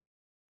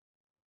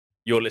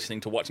You're listening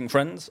to Watching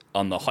Friends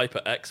on the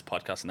HyperX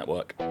Podcast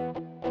Network.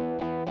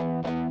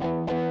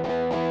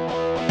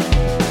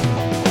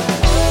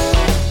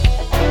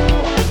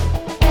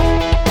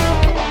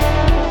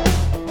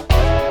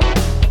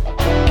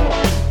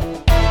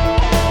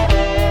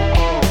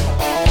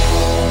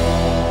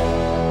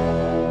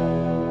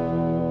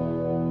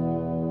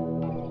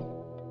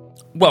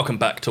 Welcome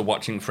back to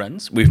Watching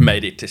Friends. We've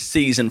made it to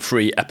Season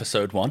 3,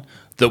 Episode 1,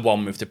 the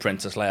one with the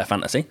Princess Leia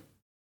fantasy.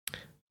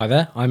 Hi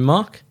there, I'm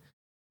Mark.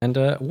 And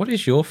what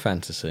is your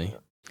fantasy?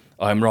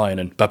 I'm Ryan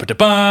and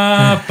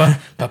ba-ba-da-ba,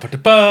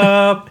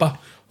 ba-ba-da-ba,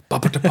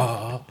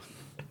 ba-ba-da-ba.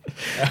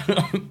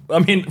 I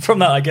mean, from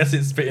that, I guess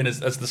it's fitting as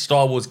the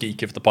Star Wars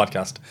geek of the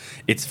podcast.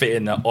 It's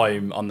fitting that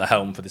I'm on the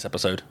helm for this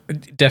episode.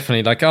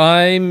 Definitely. Like,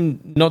 I'm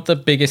not the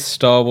biggest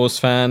Star Wars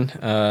fan. Is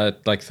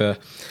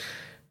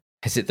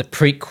it the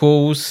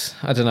prequels?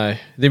 I don't know.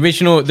 The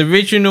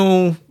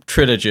original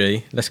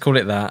trilogy. Let's call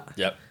it that.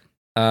 Yep.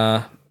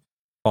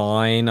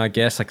 Fine, I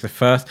guess. Like the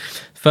first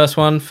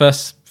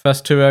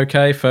two are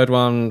okay. Third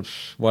one,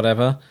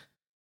 whatever.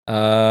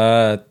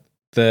 Then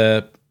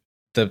the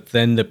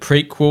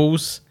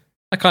prequels.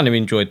 I kind of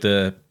enjoyed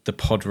the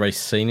pod race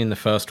scene in the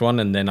first one,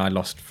 and then I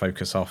lost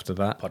focus after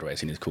that. Pod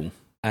racing is cool.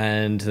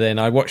 And then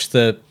I watched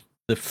the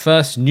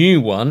first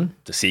new one.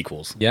 The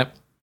sequels. Yep.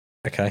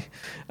 Okay.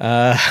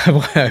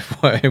 I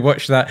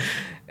watched that.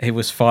 It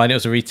was fine. It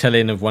was a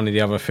retelling of one of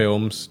the other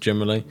films,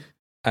 generally.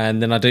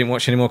 And then I didn't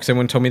watch anymore because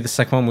everyone told me the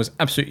second one was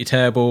absolutely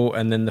terrible.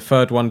 And then the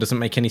third one doesn't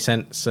make any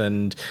sense.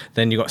 And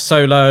then you got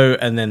Solo.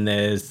 And then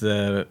there's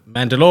the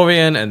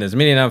Mandalorian. And there's a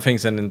million other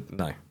things. And then,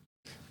 no.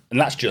 And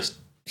that's just,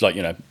 like,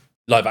 you know,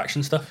 live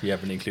action stuff. You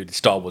haven't included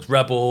Star Wars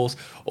Rebels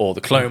or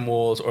the Clone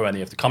Wars or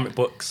any of the comic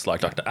books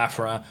like Dr.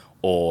 Aphra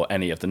or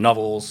any of the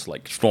novels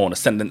like Thrawn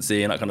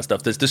Ascendancy and that kind of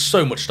stuff. There's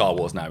so much Star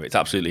Wars now. It's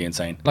absolutely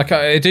insane. Like,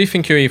 I do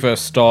think you're either a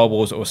Star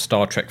Wars or a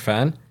Star Trek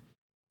fan.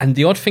 And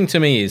the odd thing to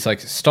me is, like,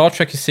 Star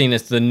Trek is seen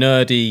as the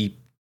nerdy,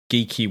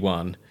 geeky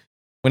one,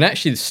 when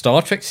actually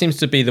Star Trek seems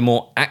to be the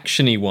more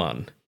actiony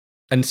one.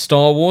 And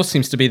Star Wars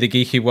seems to be the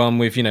geeky one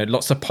with, you know,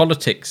 lots of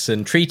politics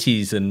and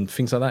treaties and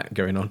things like that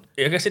going on.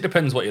 I guess it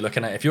depends what you're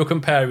looking at. If you're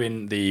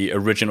comparing the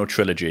original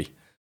trilogy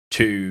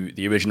to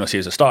the original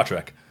series of Star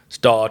Trek is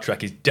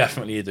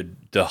definitely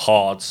the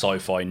hard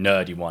sci-fi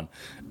nerdy one,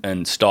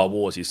 and Star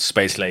Wars is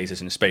space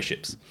lasers and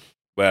spaceships.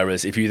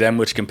 Whereas if you then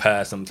were to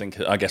compare something,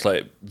 I guess,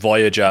 like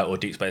Voyager or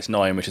Deep Space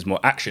Nine, which is more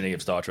actiony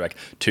of Star Trek,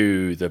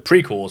 to the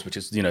prequels, which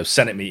is, you know,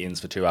 Senate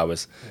meetings for 2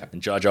 hours,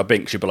 and Jar Jar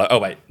Binks, you'd be like, oh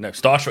wait, no,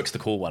 Star Trek's the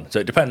cool one. So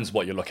it depends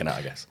what you're looking at,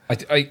 I guess.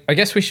 I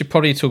guess we should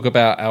probably talk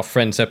about our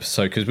Friends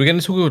episode, because we're going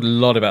to talk a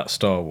lot about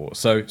Star Wars.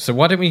 So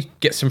why don't we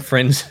get some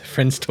friends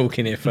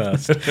talking here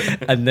first,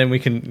 and then we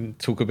can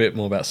talk a bit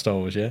more about Star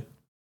Wars, yeah?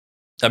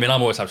 I mean,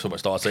 I'm always happy to talk about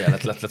Star Wars, so yeah,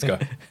 let's go.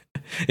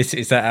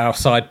 Is that our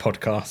side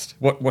podcast?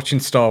 Watching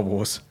Star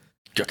Wars?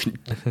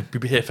 We'll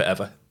be here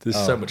forever. There's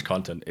so much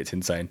content. It's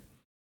insane.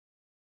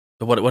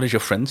 But what is your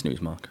Friends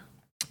news, Mark?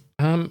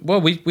 Well,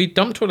 we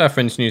dumped all our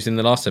Friends news in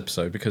the last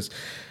episode because,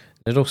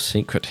 little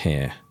secret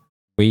here,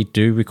 we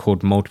do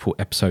record multiple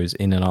episodes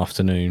in an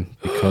afternoon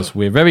because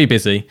we're very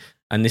busy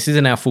and this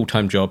isn't our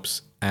full-time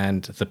jobs,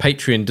 and the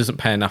Patreon doesn't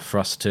pay enough for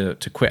us to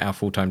quit our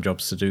full-time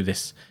jobs to do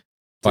this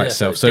by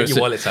itself. So get your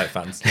wallets out,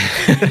 fans.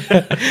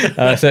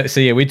 So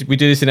yeah, we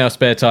do this in our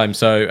spare time.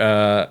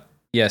 So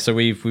so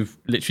we've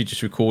literally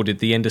just recorded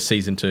the end of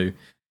season 2.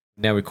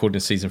 Now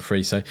recording season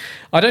 3. So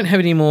I don't have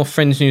any more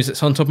Friends news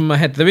that's on top of my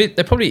head.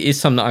 There probably is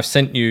some that I've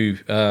sent you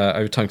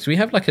over time, because we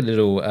have like a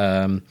little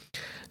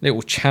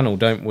channel,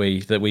 don't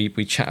we, that we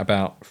chat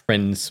about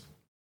Friends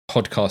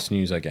podcast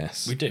news, I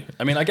guess. We do.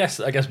 I mean, I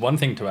guess one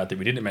thing to add that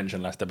we didn't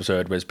mention last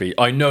episode was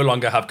I no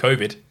longer have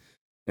COVID.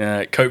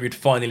 COVID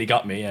finally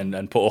got me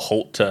and put a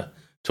halt to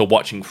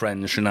watching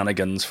Friends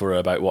shenanigans for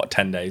about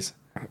 10 days.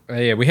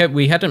 Yeah,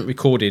 we hadn't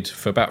recorded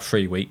for about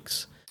 3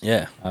 weeks.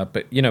 Yeah,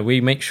 but you know,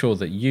 we make sure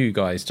that you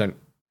guys don't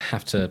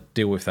have to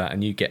deal with that,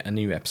 and you get a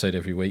new episode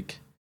every week.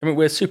 I mean,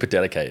 we're super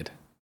dedicated.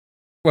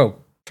 Well,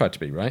 try to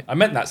be, right? I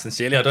meant that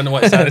sincerely. I don't know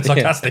why it sounded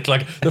sarcastic.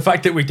 Like the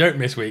fact that we don't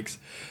miss weeks.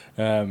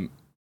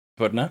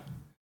 But no,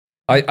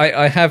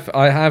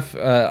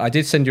 I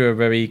did send you a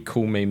very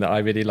cool meme that I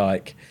really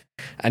like,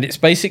 and it's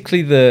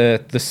basically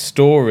the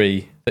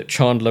story that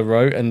Chandler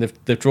wrote, and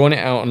they've drawn it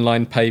out on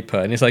lined paper,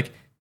 and it's like,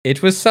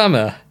 it was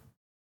summer,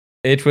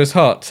 it was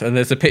hot, and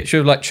there's a picture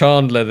of like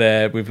Chandler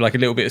there with like a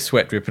little bit of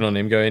sweat dripping on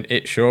him going,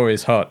 it sure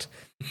is hot.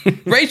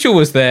 Rachel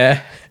was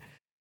there,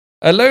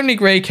 a lonely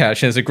grey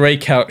couch, and there's a grey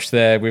couch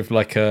there with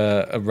like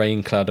a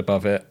rain cloud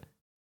above it.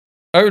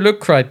 Oh look,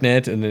 cried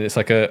Ned, and then it's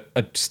like a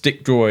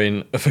stick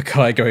drawing of a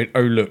guy going,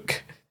 oh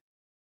look.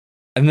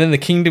 And then the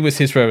kingdom was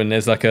his row, and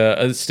there's like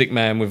a stick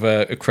man with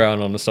a crown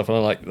on and stuff, and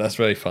I'm like, that's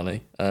very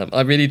funny.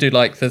 I really do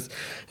like, there's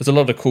a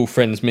lot of cool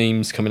Friends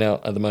memes coming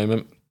out at the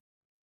moment.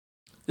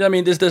 Yeah, I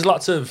mean, there's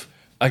lots of,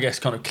 I guess,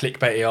 kind of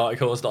clickbaity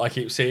articles that I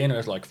keep seeing.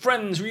 It's like,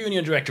 Friends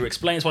reunion director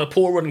explains why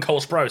Paul Rudd and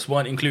Cole Sprouse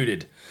weren't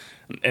included.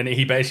 And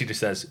he basically just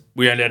says,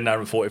 we only had an hour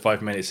and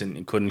 45 minutes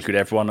and couldn't include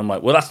everyone. I'm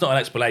like, well, that's not an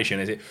explanation,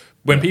 is it?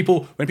 When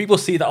people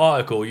see the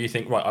article, you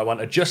think, right, I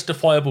want a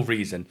justifiable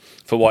reason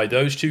for why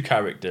those two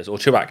characters or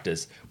two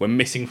actors were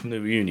missing from the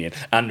reunion,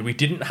 and we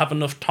didn't have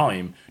enough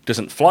time,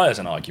 doesn't fly as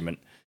an argument,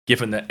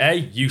 given that A,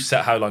 you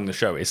set how long the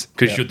show is,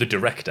 because you're the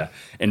director,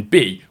 and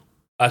B,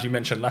 as we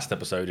mentioned last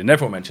episode, and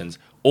everyone mentions,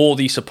 all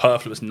the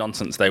superfluous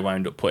nonsense they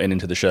wound up putting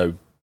into the show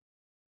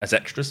as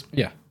extras.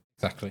 Yeah,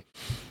 exactly.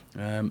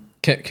 Can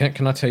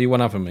I tell you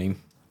one other meme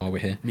while we're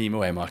here? Meme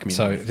away, Mark.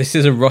 This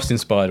is a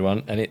Ross-inspired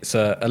one, and it's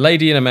a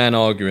lady and a man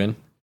arguing,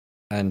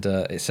 and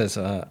it says,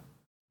 the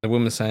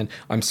woman saying,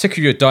 I'm sick of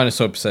your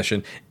dinosaur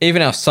obsession.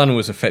 Even our son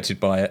was affected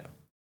by it.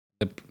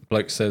 The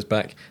bloke says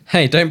back,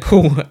 hey, don't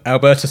pull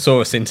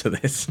Albertosaurus into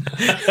this.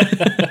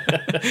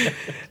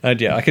 And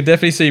yeah, I could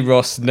definitely see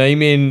Ross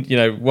naming,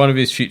 one of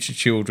his future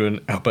children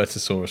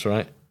Albertosaurus,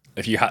 right?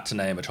 If you had to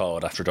name a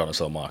child after a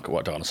dinosaur, Mark,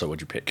 what dinosaur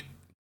would you pick?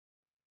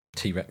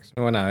 T-Rex.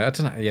 Oh no, I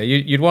don't know. Yeah,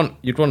 you'd want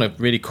a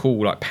really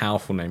cool, like,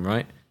 powerful name,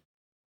 right?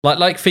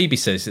 Like Phoebe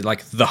says,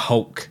 like the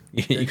Hulk.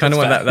 You kind of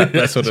want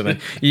that sort of name.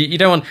 You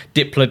don't want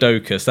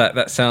Diplodocus.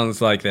 That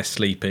sounds like they're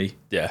sleepy.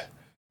 Yeah.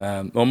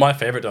 Well, my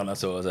favourite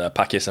dinosaur is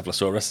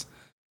Pachycephalosaurus.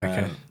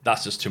 Okay.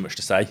 That's just too much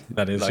to say.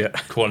 That is, like,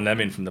 calling them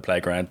in from the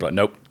playground, but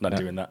nope, not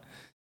doing that.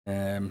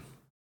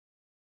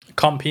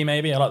 Compy,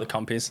 maybe. I like the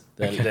compies.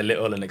 They're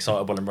little and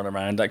excitable and run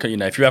around. Like,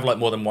 if you have like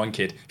more than one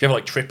kid, if you have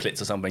like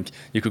triplets or something,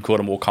 you could call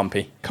them all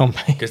compy.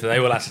 Compy. Because they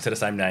all answer to the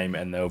same name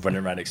and they'll run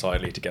around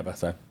excitedly together.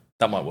 So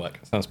that might work.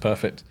 Sounds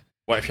perfect.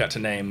 What if you had to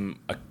name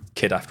a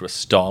kid after a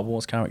Star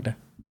Wars character?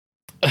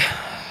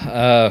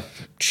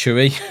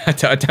 Chewie.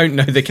 I don't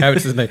know the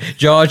character's name.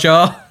 Jar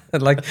Jar.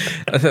 Like,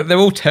 they're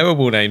all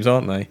terrible names,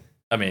 aren't they?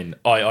 I mean,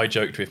 I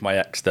joked with my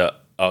ex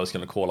that I was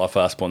going to call our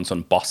firstborn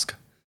son Bosk.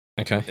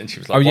 Okay. And she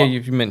was like, "Oh yeah,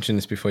 what?" you mentioned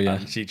this before, yeah."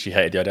 And she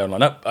hated the idea. I'm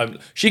like, no,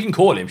 she can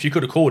call him. She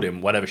could have called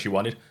him whatever she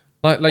wanted.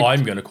 Like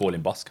I'm going to call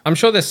him Bosk. I'm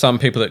sure there's some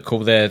people that call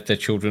their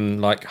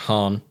children like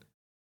Han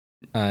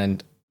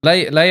and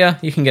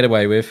Leia. You can get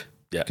away with,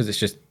 yeah, because it's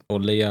just, or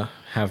Leia,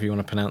 however you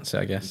want to pronounce it,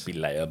 I guess. It'd be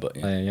Leia, but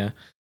yeah. Leia,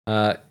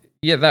 yeah.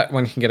 Yeah, that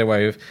one can get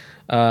away with.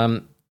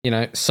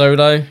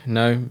 Solo,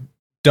 no.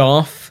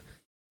 Darth,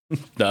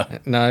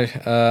 no.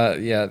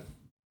 Yeah.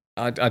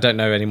 I don't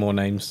know any more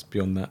names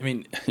beyond that. I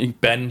mean,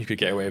 Ben, you could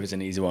get away with as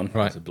an easy one.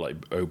 Right. So like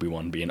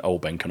Obi-Wan being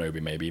old Ben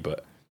Kenobi, maybe.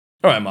 But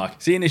all right, Mark.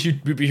 Seeing as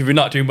you're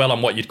not doing well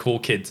on what you'd call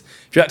kids,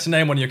 if you had to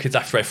name one of your kids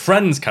after a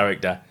Friends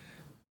character,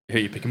 who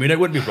are you picking? I mean, it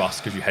wouldn't be Ross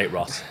because you hate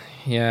Ross.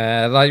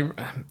 Yeah, like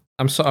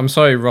I'm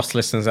sorry, Ross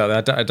listeners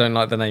out there. I don't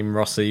like the name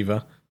Ross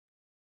either.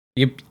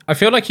 I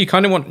feel like you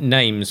kind of want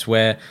names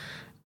where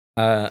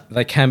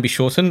they can be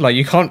shortened. Like,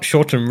 you can't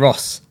shorten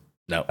Ross.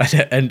 No.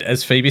 And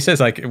as Phoebe says,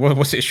 like,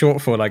 what's it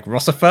short for? Like,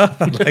 Rossifer?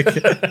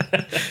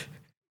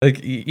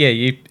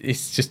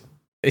 It's just,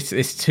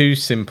 it's too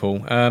simple.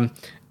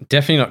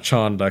 Definitely not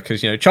Chandler,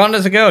 because,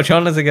 Chandler's a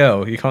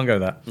girl. You can't go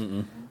that.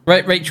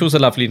 Rachel's a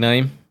lovely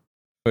name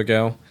for a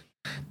girl.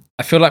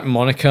 I feel like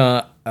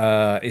Monica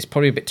is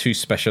probably a bit too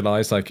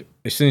specialized. Like,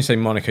 as soon as you say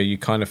Monica, you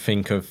kind of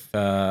think of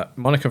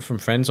Monica from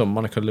Friends or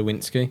Monica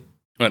Lewinsky.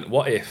 And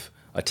what if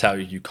I tell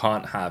you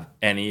can't have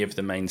any of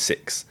the main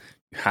six?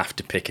 You have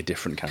to pick a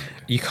different character.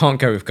 You can't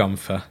go with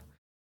Gunther.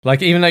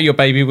 Like, even though your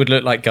baby would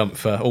look like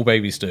Gunther, all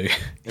babies do.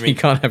 I mean, you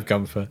can't have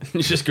Gunther.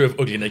 You just go with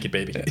Ugly Naked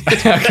Baby.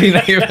 Ugly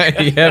Naked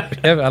Baby, yep,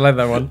 I like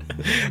that one.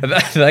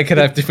 That could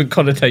have different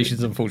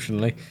connotations,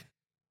 unfortunately.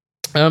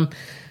 Yeah,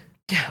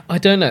 I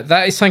don't know.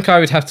 That is something I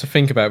would have to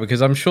think about,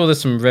 because I'm sure there's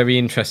some very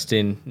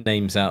interesting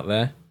names out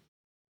there.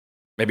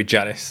 Maybe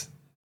Janice.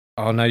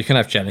 Oh no, you can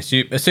have Janice.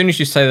 As soon as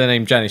you say the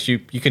name Janice, you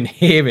can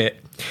hear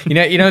it. You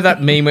know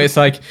that meme where it's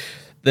like,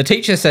 the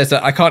teacher says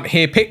that I can't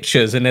hear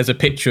pictures, and there's a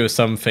picture of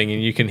something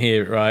and you can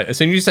hear it, right? As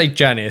soon as you say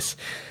Janice,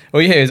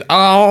 all you hear is,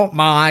 oh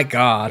my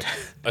God.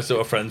 I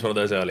saw a Friends one of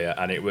those earlier,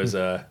 and it was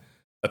a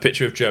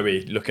picture of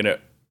Joey looking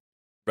at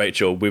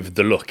Rachel with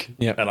the look.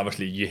 Yep. And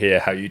obviously you hear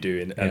how you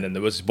doing. And then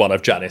there was one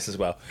of Janice as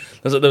well.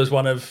 There was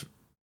one of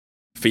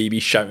Phoebe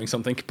shouting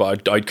something,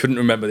 but I couldn't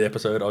remember the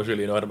episode. I was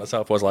really annoyed at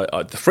myself. I was like,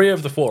 the 3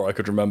 of the 4 I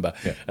could remember.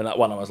 Yeah. And that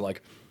one I was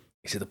like,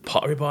 is it the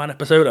Pottery Barn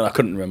episode? And I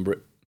couldn't remember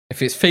it.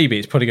 If it's Phoebe,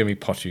 it's probably going to be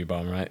Pottery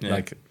Barn, right? Yeah.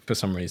 Like, for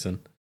some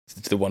reason.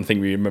 It's the one thing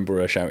we remember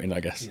her shouting,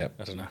 I guess. Yep.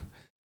 I don't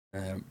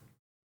know.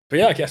 But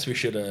yeah, I guess we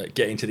should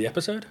get into the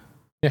episode.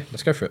 Yeah,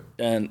 let's go for it.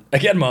 And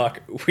again,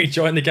 Mark, we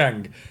joined the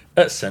gang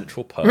at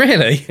Central Park.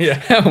 Really?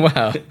 Yeah. Oh,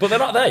 wow. But they're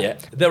not there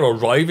yet. They're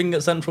arriving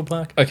at Central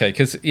Park. Okay,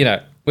 because,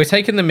 we're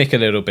taking the mick a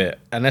little bit,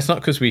 and that's not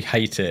because we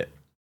hate it,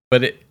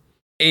 but it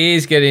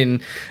is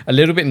getting a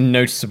little bit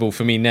noticeable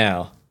for me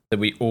now that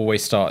we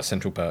always start at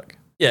Central Park.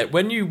 Yeah,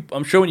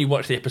 I'm sure when you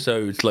watch the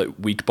episodes like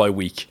week by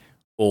week,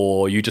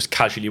 or you just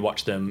casually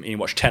watch them and you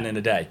watch 10 in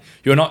a day,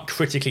 you're not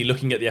critically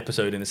looking at the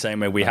episode in the same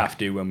way we have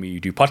to when we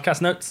do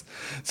podcast notes.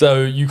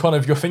 So you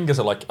your fingers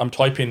are like, I'm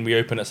typing, we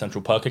open at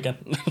Central Park again.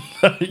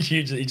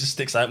 It just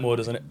sticks out more,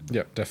 doesn't it?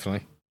 Yep,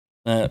 definitely.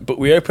 But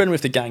we open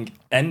with the gang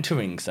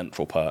entering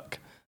Central Park.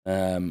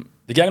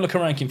 The The gang look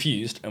around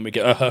confused, and we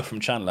get a "huh"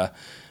 from Chandler.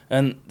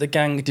 And the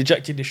gang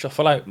dejectedly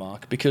shuffle out,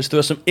 Mark, because there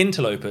are some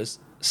interlopers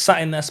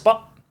sat in their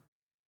spot.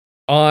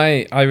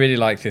 I really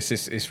like this.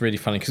 It's really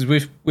funny because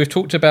we've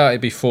talked about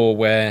it before,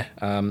 where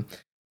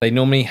they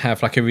normally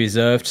have like a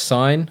reserved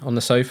sign on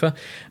the sofa,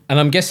 and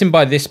I'm guessing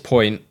by this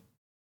point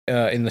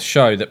in the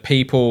show that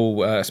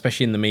people,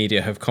 especially in the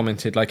media, have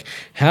commented like,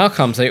 how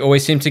comes they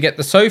always seem to get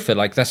the sofa?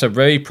 Like that's a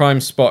very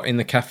prime spot in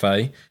the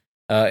cafe.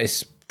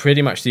 It's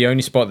pretty much the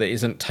only spot that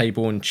isn't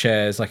table and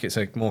chairs, like it's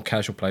a more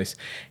casual place.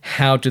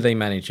 How do they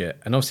manage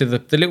it? And obviously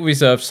the little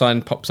reserve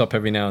sign pops up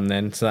every now and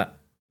then, so that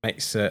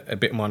makes it a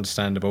bit more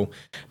understandable.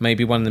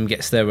 Maybe one of them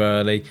gets there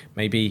early.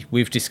 Maybe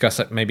we've discussed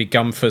that. Maybe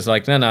Gunther's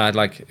like, no,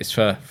 like it's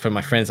for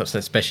my friends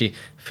upstairs, especially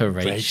for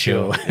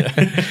Rachel.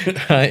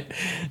 Right.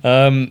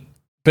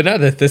 But no,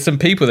 there's some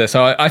people there.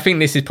 So I think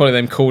this is probably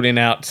them calling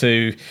out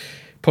to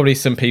probably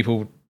some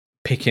people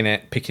picking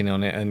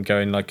on it and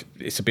going like,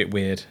 it's a bit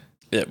weird.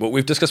 Yeah, well,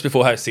 we've discussed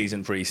before how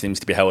season 3 seems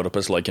to be held up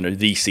as like,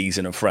 the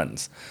season of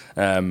Friends.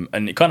 And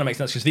it kind of makes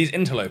sense because these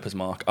interlopers,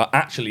 Mark, are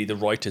actually the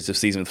writers of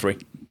season 3.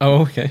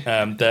 Oh, okay.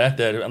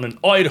 They're, I mean,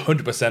 I'd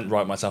 100%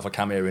 write myself a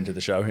cameo into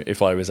the show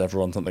if I was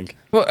ever on something.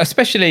 Well,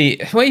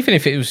 even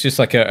if it was just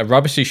like a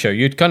rubbishy show,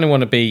 you'd kind of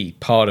want to be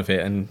part of it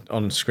and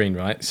on screen,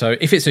 right? So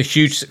if it's a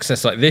huge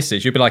success like this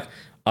is, you'd be like,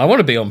 I want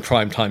to be on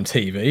primetime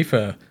TV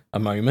for a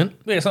moment.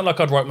 Yeah, it's not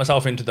like I'd write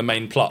myself into the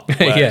main plot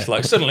where it's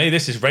like, suddenly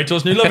this is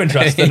Rachel's new love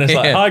interest, and it's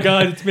like, hi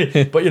guys, it's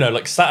me. But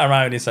like sat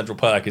around in Central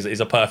Perk is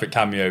a perfect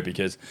cameo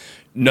because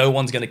no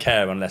one's going to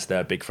care unless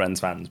they're big Friends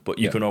fans, but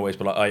you can always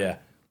be like, oh yeah,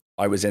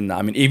 I was in that.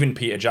 I mean, even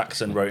Peter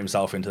Jackson wrote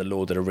himself into the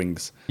Lord of the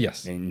Rings.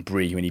 Yes. In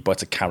Bree when he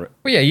bites a carrot.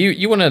 Well, yeah,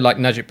 you want to like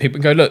nudge at people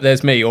and go, look,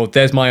 there's me, or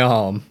there's my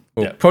arm.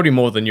 Well, probably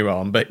more than your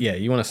arm, but yeah,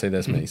 you want to say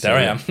there's me. There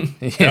I am.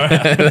 There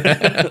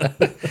I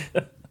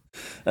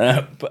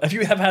am. But have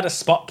you ever had a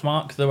spot,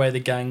 Mark, the way the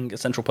gang at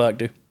Central Perk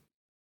do?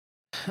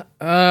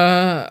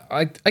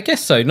 I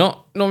guess so.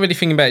 Not really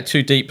thinking about it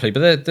too deeply,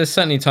 but there's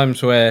certainly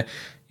times where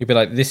you'd be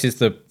like, this is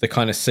the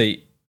kind of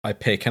seat I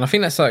pick. And I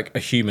think that's like a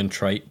human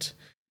trait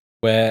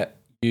where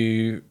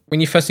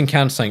when you first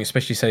encounter something,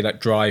 especially say like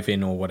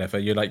driving or whatever,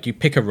 you're like, you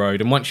pick a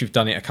road, and once you've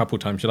done it a couple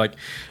of times, you're like,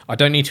 I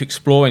don't need to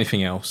explore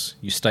anything else.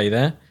 You stay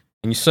there.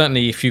 And you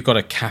certainly, if you've got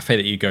a cafe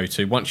that you go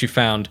to, once you've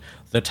found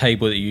the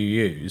table that you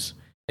use,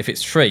 if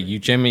it's free, you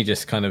generally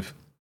just kind of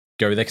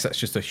go there because that's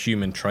just a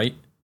human trait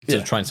to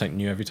try and something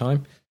new every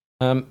time.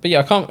 But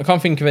yeah, I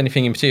can't think of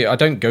anything in particular. I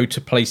don't go to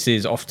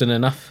places often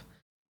enough.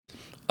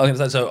 I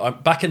think so.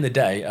 Back in the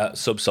day at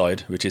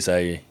Subside, which is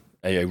a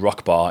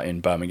rock bar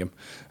in Birmingham,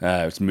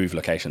 it's moved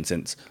location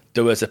since.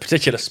 There was a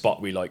particular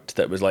spot we liked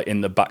that was like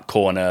in the back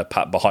corner,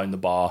 behind the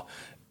bar.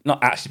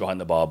 Not actually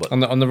behind the bar, but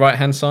on the right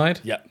hand side.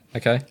 Yeah.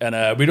 Okay. And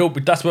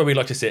that's where we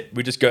like to sit.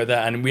 We just go there,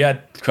 and we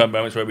had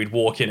moments where we'd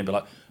walk in and be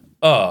like,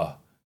 oh,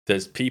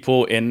 there's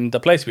people in the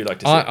place we like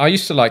to sit. I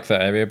used to like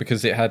that area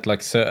because it had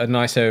like a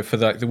nice area for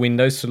the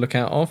windows to look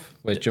out of,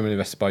 where generally the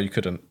rest of the bar you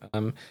couldn't.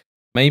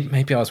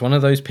 Maybe I was one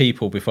of those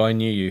people before I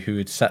knew you who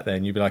had sat there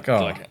and you'd be like,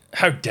 oh,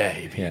 how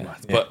dare you?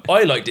 But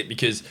I liked it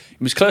because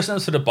it was close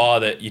enough to the bar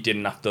that you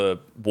didn't have to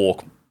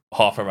walk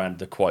half around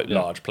the quite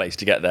large place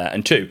to get there.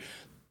 And two,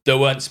 there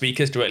weren't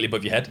speakers directly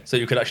above your head, so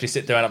you could actually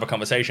sit there and have a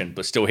conversation,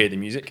 but still hear the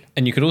music.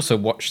 And you could also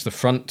watch the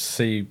front to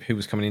see who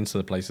was coming into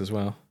the place as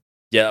well.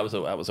 Yeah, that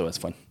was always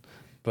fun.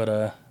 But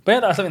yeah,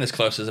 that's something as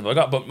close as I've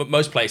got. But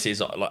most places,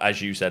 like,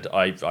 as you said,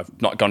 I've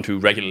not gone to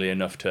regularly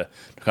enough to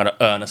kind of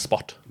earn a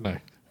spot. No.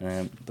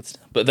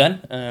 But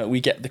then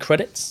we get the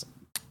credits.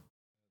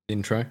 The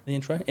intro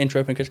opening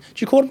credits.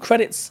 Do you call them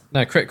credits?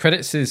 No,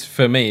 credits is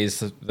for me is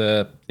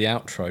the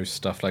outro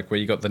stuff, like where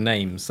you got the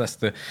names. That's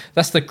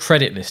the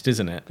credit list,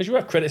 isn't it? Because you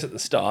have credits at the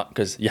start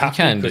because you have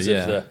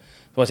to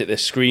because of the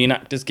Screen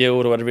Actors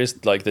Guild or whatever it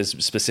is. Like there's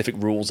specific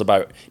rules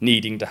about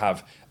needing to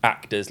have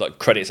actors like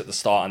credits at the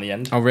start and the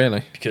end. Oh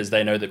really? Because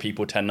they know that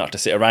people tend not to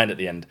sit around at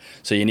the end,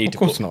 so you need to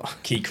put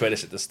key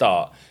credits at the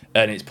start.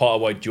 And it's part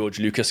of why George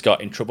Lucas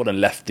got in trouble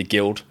and left the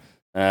guild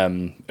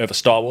over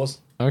Star Wars.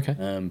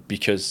 Okay.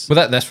 Because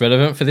that's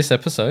relevant for this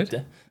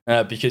episode.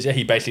 Yeah. Because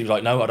he basically was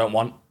like, no, I don't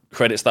want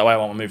credits that way. I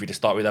want my movie to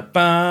start with a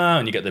bang,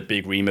 and you get the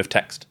big ream of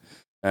text.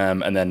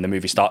 And then the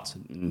movie starts.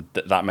 And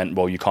that meant,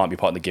 well, you can't be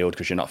part of the guild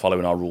because you're not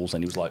following our rules.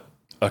 And he was like,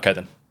 okay,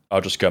 then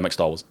I'll just go make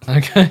Star Wars.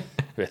 Okay.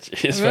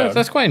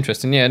 That's quite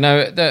interesting. Yeah.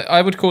 No,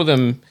 I would call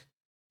them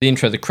the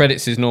intro. The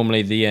credits is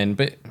normally the end,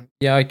 but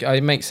yeah,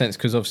 it makes sense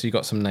because obviously you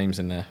got some names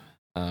in there.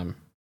 I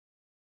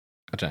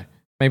don't know.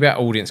 Maybe our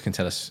audience can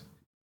tell us.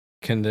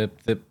 Can the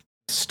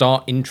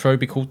start intro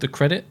be called the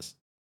credits?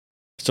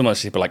 Some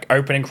people like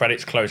opening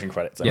credits, closing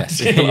credits.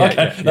 Yes,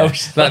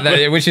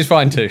 which is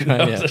fine too.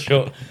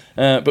 Sure.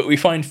 But we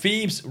find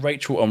Phoebes,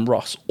 Rachel, and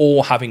Ross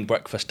all having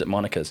breakfast at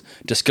Monica's,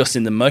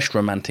 discussing the most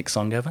romantic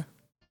song ever.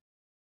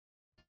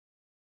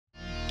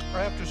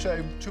 I have to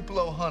say,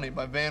 Tupelo Honey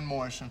by Van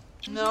Morrison.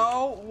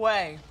 No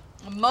way.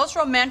 The most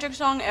romantic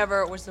song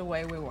ever was The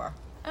Way We Were.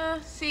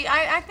 See,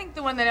 I think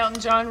the one that Elton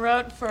John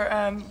wrote for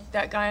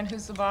that guy on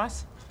Who's the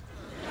Boss.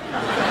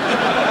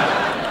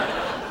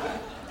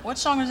 Well, What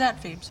song was that,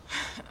 Phoebes?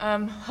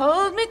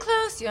 Hold me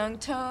close, young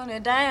Tony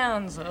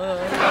Danza.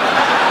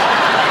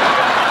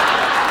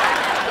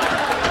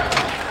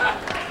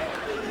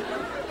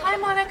 Hi,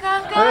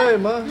 Monica. Hey,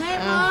 Ma.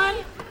 Hey,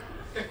 Mom.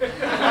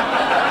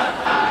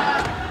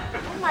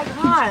 Oh my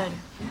God.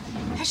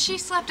 Has she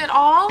slept at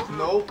all?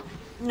 Nope.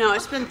 No,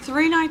 it's been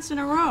 3 nights in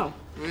a row.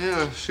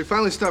 Yeah, she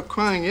finally stopped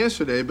crying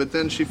yesterday, but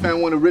then she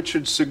found one of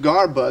Richard's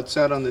cigar butts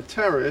out on the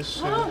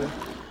terrace.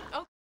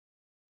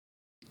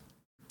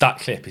 That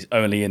clip is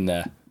only in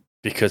there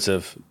because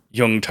of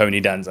young Tony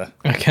Danza.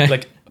 Okay.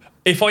 Like,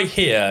 if I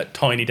hear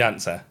Tiny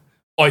Dancer,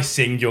 I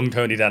sing Young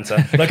Tony Dancer.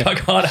 Like, I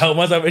can't help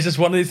myself. It's just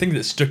one of these things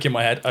that stuck in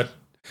my head.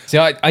 See,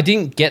 I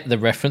didn't get the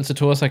reference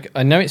at all. I was like,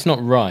 I know it's not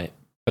right,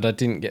 but I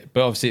didn't get.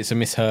 But obviously, it's a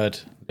misheard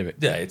lyric.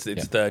 Yeah, it's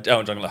the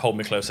Elton John, like, Hold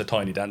Me Closer,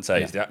 Tiny Dancer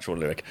is the actual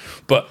lyric.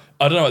 But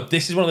I don't know,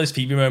 this is one of those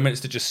Phoebe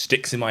moments that just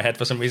sticks in my head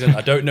for some reason.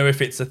 I don't know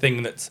if it's a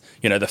thing that's,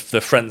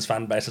 the Friends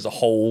fan base as a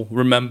whole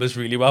remembers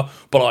really well,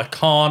 but I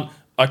can't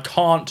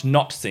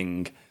not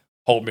sing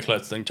Hold Me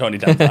Closer and Tony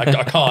Dancer.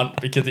 I can't,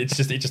 because it's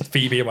just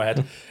Phoebe in my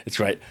head. It's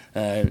great.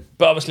 But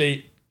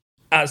obviously,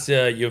 as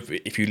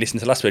if you listen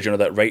to last week, you know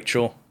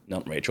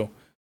that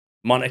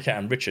Monica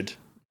and Richard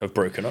have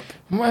broken up.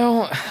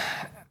 Well,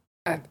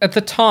 at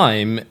the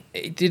time,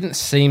 it didn't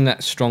seem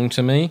that strong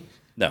to me.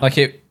 No. Like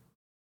it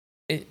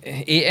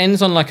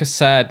ends on like a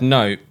sad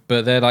note,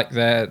 but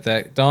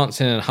they're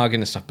dancing and hugging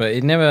and stuff. But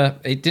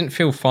it didn't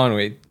feel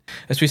final.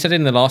 As we said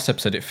in the last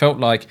episode, it felt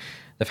like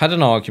they've had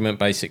an argument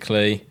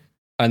basically,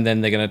 and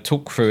then they're going to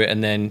talk through it,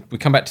 and then we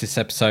come back to this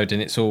episode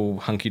and it's all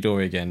hunky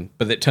dory again.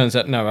 But it turns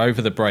out no,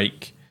 over the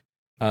break,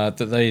 that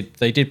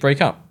they did break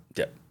up.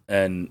 Yeah,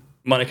 and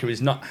Monica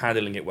is not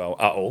handling it well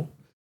at all.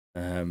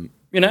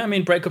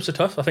 Breakups are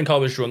tough. I think I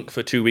was drunk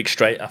for 2 weeks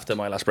straight after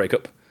my last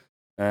breakup.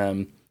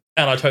 And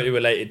I totally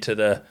related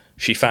to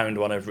she found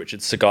one of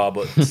Richard's cigar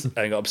butts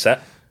and got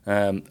upset.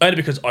 Only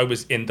because I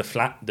was in the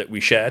flat that we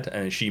shared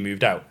and she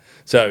moved out.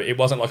 So it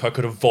wasn't like I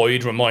could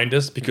avoid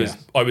reminders because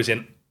I was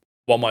in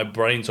what my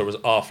brain saw was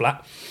our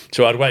flat.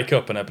 So I'd wake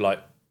up and I'd be like,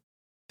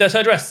 there's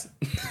her dress.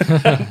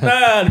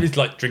 And he's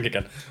like, drink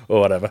again or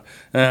whatever.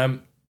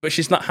 But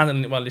she's not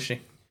handling it well, is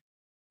she?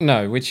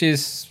 No, which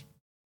is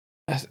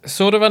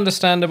sort of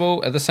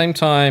understandable. At the same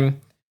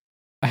time,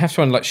 I have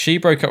to wonder, like, she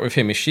broke up with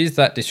him. If she's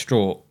that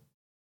distraught,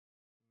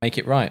 make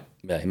it right.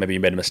 Yeah, maybe you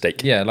made a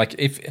mistake. Yeah, like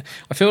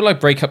I feel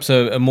like breakups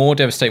are more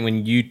devastating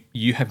when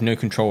you have no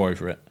control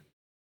over it.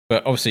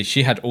 But obviously,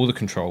 she had all the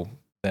control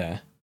there,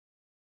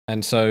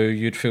 and so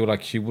you'd feel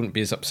like she wouldn't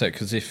be as upset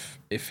because if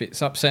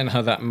it's upsetting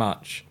her that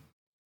much,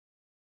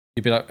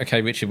 you'd be like,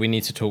 okay, Richard, we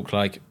need to talk.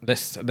 Like,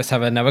 let's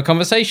have another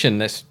conversation.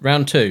 Let's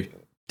round 2.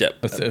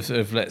 Yep.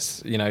 Of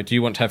let's, do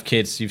you want to have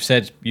kids? You've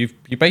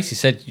basically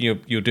said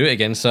you'll do it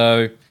again.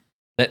 So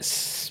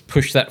let's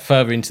push that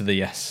further into the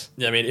yes.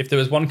 Yeah, I mean, if there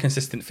was one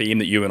consistent theme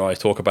that you and I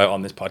talk about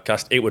on this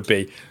podcast, it would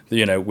be,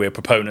 we're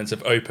proponents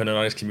of open and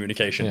honest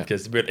communication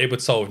because it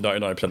would solve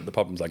 99% of the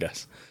problems, I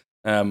guess.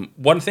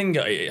 One thing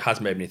it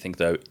has made me think,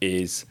 though,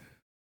 is,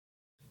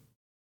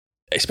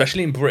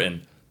 especially in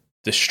Britain,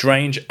 the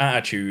strange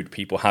attitude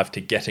people have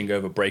to getting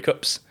over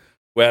breakups.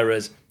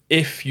 Whereas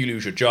if you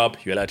lose your job,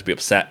 you're allowed to be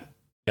upset.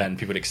 And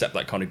people accept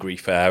that kind of grief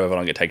for however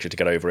long it takes you to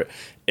get over it.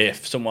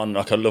 If someone,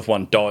 like a loved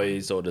one,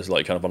 dies or there's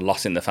like kind of a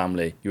loss in the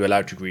family, you're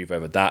allowed to grieve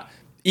over that.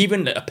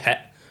 Even a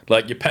pet,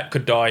 like your pet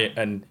could die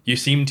and you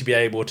seem to be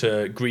able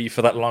to grieve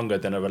for that longer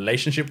than a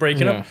relationship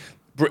breaking up.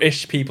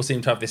 British people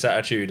seem to have this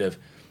attitude of,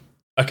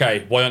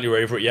 okay, why aren't you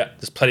over it yet?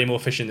 There's plenty more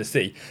fish in the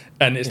sea.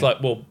 And it's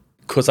like, well,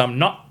 because I'm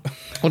not.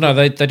 Well, no,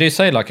 they do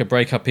say like a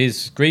breakup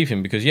is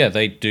grieving because,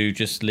 they do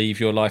just leave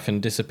your life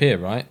and disappear,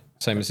 right?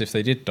 Same as if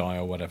they did die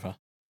or whatever.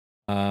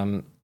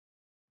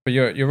 But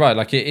you're right.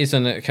 Like, it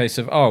isn't a case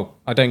of, oh,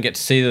 I don't get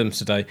to see them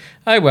today.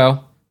 Oh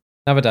well,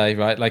 another day,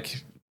 right?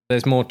 Like,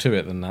 there's more to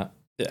it than that.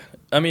 Yeah,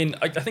 I mean,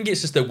 I think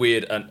it's just a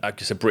weird and I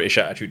guess a British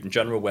attitude in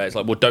general, where it's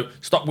like, well, don't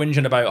stop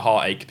whinging about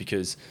heartache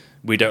because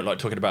we don't like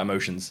talking about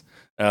emotions,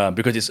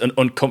 because it's an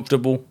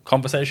uncomfortable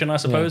conversation, I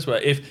suppose. Where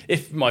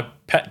if my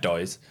pet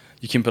dies,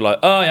 you can be like,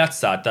 oh, yeah, that's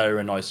sad. They're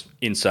a nice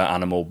insert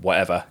animal,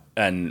 whatever,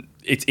 and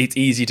it's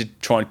easy to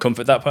try and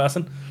comfort that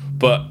person.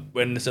 But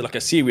when there's like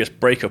a serious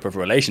breakup of a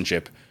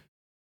relationship,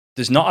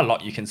 there's not a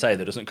lot you can say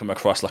that doesn't come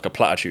across like a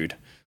platitude.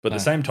 But at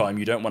the same time,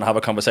 you don't want to have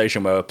a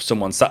conversation where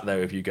someone sat there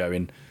with you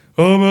going,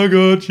 oh my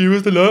God, she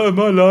was the light of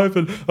my life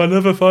and I'll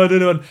never find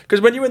anyone. Because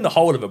when you're in the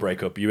hole of a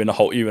breakup, you're in a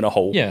hole.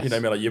 Yes. You know what I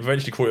mean? Like, you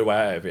eventually crawl your way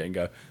out of it and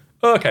go,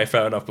 oh, okay,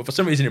 fair enough. But for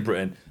some reason in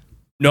Britain,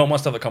 no one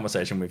wants to have a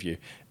conversation with you.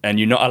 And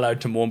you're not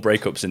allowed to mourn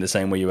breakups in the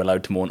same way you're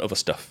allowed to mourn other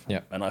stuff.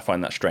 Yeah. And I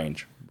find that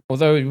strange.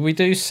 Although we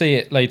do see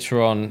it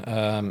later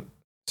on,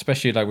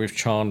 especially like with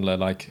Chandler,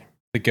 like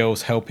the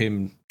girls help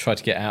him try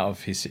to get out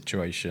of his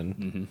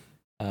situation.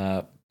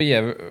 But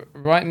yeah,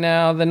 right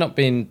now they're not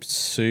being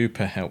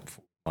super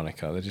helpful,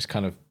 Monica. They're just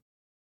kind of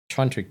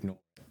trying to ignore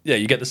it. Yeah,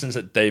 you get the sense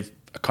that they've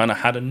kind of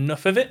had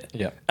enough of it.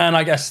 Yeah. And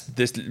I guess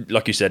this,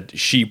 like you said,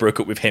 she broke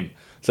up with him.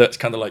 So it's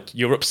kind of like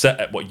you're upset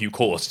at what you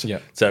caused. Yeah.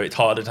 So it's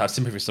harder to have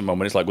sympathy for someone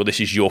when it's like, well, this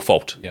is your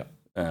fault. Yeah.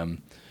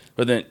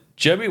 But then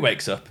Joey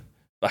wakes up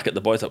back at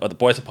the boys'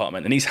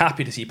 apartment, and he's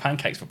happy to see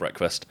pancakes for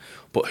breakfast.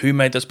 But who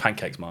made those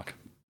pancakes, Mark?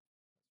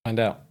 Find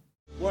out.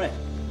 Morning.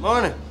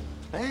 Morning.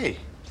 Hey,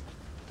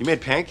 you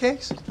made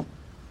pancakes?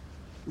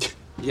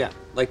 Yeah,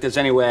 like there's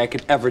any way I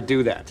could ever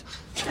do that.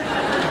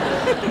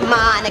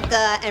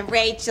 Monica and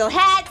Rachel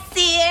had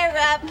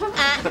syrup.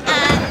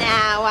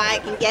 Now I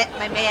can get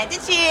my man to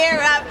cheer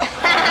up.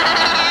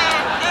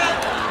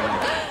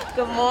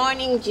 Good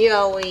morning,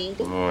 Joey.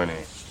 Good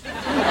morning.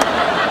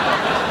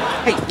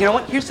 Hey, you know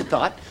what? Here's the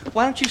thought.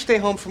 Why don't you stay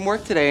home from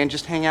work today and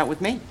just hang out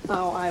with me?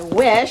 Oh, I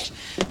wish.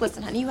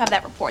 Listen, honey, you have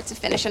that report to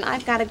finish, and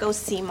I've got to go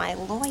see my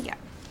lawyer.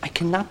 I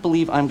cannot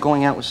believe I'm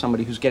going out with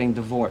somebody who's getting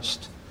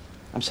divorced.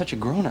 I'm such a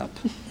grown-up.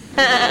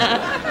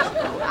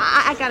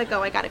 I gotta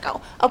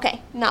go.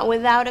 Okay, not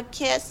without a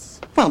kiss.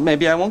 Well,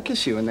 maybe I won't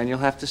kiss you, and then you'll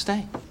have to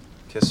stay.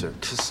 Kiss her.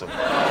 Kiss her.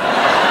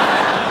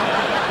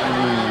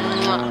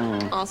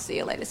 I'll see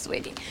you later,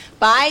 sweetie.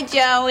 Bye,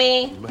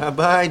 Joey.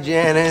 Bye-bye,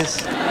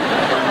 Janice.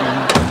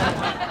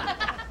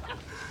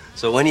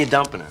 So when are you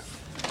dumping her?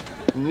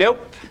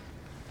 Nope.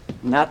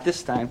 Not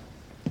this time.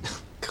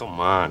 Come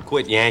on,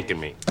 quit yanking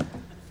me.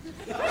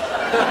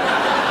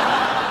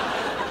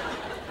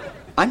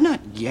 I'm not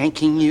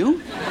yanking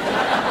you.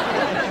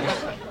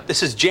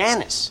 This is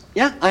Janice.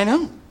 Yeah, I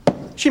know.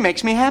 She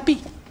makes me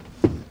happy.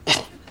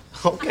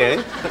 Okay.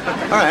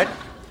 All right.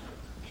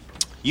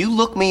 You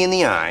look me in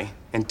the eye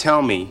and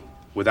tell me,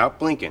 without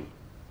blinking,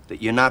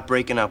 that you're not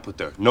breaking up with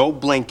her. No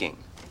blinking.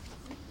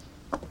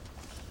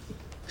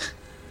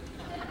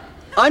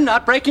 I'm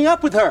not breaking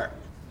up with her.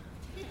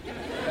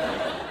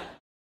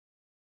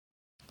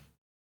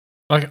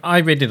 Like, I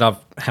really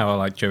love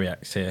how Joey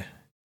acts here.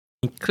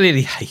 He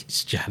clearly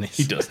hates Janice.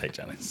 He does hate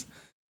Janice.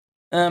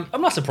 I'm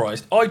not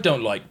surprised. I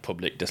don't like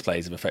public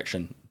displays of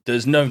affection.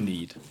 There's no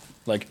need.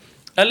 Like,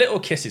 a little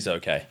kiss is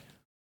okay,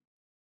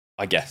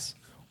 I guess.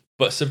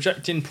 But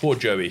subjecting poor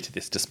Joey to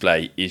this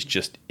display is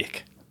just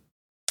ick.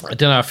 I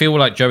don't know. I feel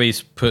like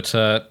Joey's put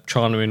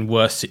Chandler in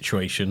worse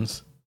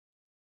situations.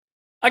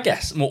 I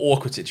guess more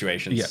awkward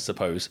situations, Yeah. I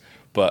suppose.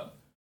 But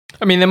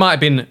I mean, there might have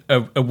been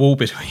a wall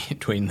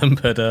between them,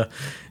 but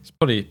it's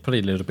probably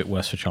a little bit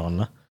worse for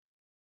Chandler.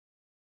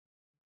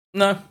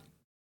 no,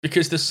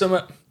 because there's some.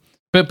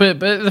 But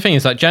the thing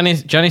is, like,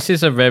 Janice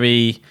is a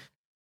very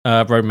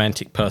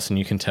romantic person.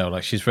 You can tell,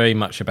 like, she's very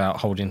much about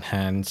holding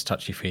hands,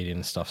 touchy feely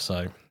and stuff.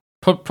 So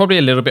probably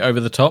a little bit over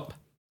the top.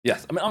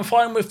 Yes, I mean, I'm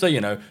fine with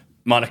the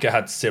Monica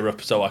had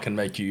syrup, so I can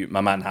make you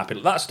my man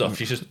happy. That stuff.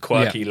 She's just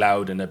quirky,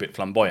 loud, and a bit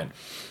flamboyant.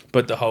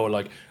 But the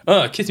whole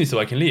kiss me so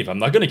I can leave. I'm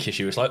not gonna kiss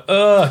you. It's like,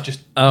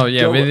 just. Oh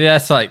yeah, go. well,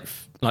 that's like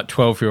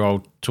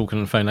 12-year-old talking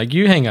on the phone. Like,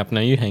 you hang up,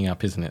 no, you hang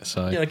up, isn't it?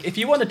 So Yeah, like if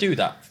you want to do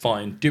that,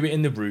 fine. Do it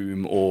in the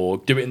room or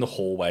do it in the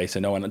hallway, so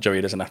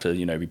Joey doesn't have to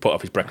be put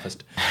off his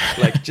breakfast.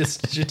 Like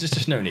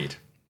just no need.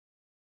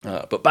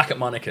 But back at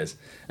Monica's,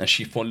 and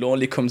she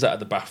forlornly comes out of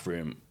the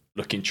bathroom,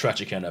 looking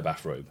tragic in her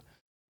bathrobe,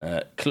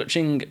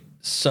 clutching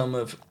some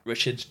of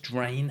Richard's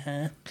drain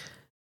hair.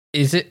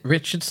 is it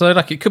Richard's though?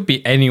 Like, it could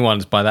be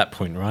anyone's by that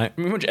point, right?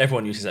 Pretty much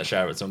everyone uses that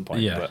shower at some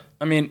point. Yeah. But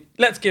I mean,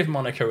 let's give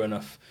Monica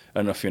enough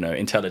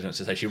intelligence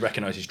to say she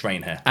recognises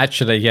drain hair.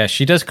 Actually, yeah,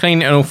 she does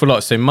clean it an awful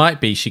lot, so it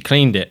might be she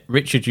cleaned it.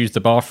 Richard used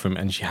the bathroom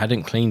and she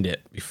hadn't cleaned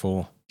it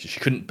before. She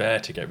couldn't bear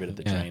to get rid of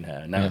the drain hair,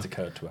 and now it's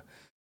occurred to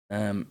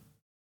her.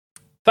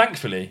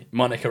 Thankfully,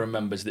 Monica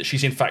remembers that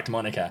she's in fact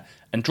Monica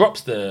and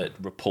drops the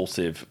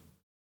repulsive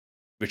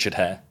Richard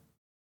hair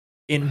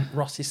in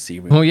Ross's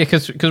cereal. Well, yeah,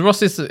 because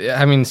Ross is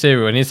having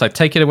cereal and he's like,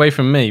 take it away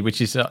from me, which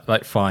is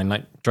like fine.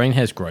 Like, drain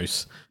hair's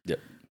gross. Yep.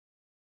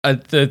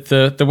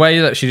 The way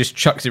that she just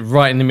chucks it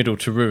right in the middle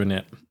to ruin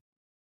it.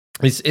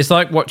 It's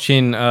like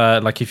watching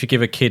like if you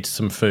give a kid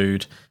some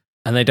food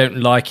and they don't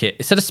like it,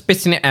 instead of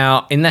spitting it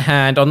out in the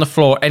hand, on the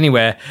floor,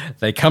 anywhere,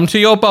 they come to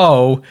your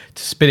bowl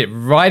to spit it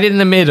right in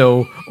the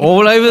middle,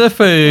 all over the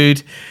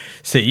food,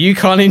 so you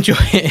can't enjoy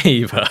it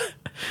either.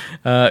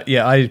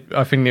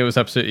 I think it was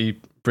absolutely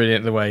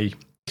brilliant the way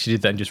she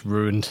did that and just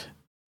ruined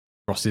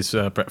Ross's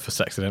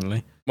breakfast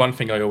accidentally. One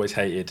thing I always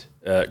hated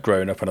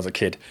growing up when I was a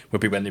kid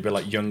would be when there'd be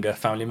like younger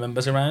family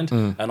members around,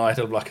 and I'd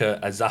have like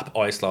a Zap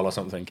ice lol or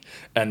something,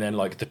 and then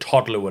like the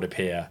toddler would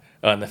appear,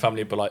 and the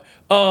family would be like,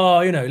 "Oh,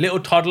 little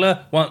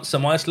toddler wants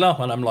some ice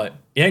lol," and I'm like,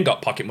 "He ain't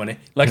got pocket money.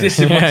 Like this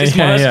is my ice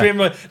cream.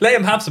 Like, let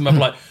him have some." I'm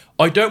like,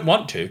 "I don't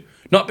want to."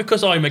 Not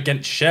because I'm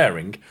against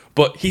sharing,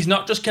 but he's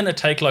not just going to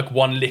take like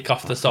one lick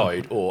off the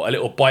side or a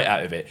little bite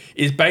out of it.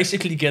 He's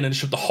basically going to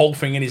shove the whole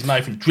thing in his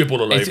mouth and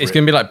dribble all over it. It's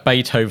going to be like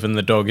Beethoven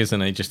the dog,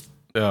 isn't it? Just,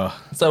 ugh.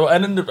 So I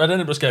ended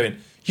up just going,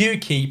 you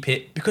keep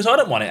it, because I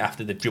don't want it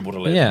after they've dribbled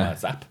all over my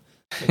Zap.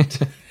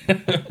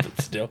 But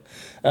still.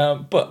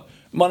 But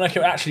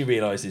Monica actually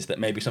realises that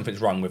maybe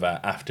something's wrong with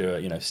her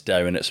after,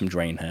 staring at some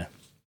drain hair.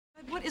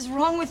 What is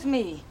wrong with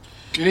me?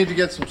 You need to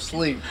get some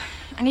sleep.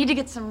 I need to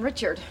get some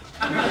Richard.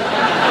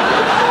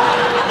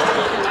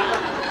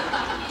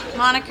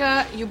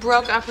 Monica, you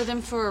broke up with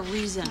him for a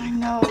reason. I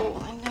know.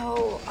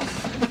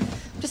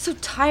 I'm just so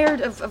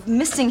tired of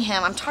missing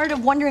him. I'm tired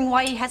of wondering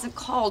why he hasn't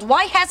called.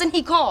 Why hasn't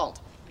he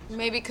called?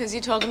 Maybe because you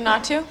told him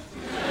not to?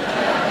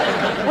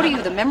 What are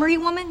you, the memory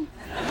woman?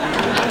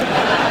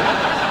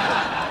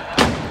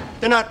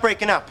 They're not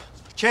breaking up.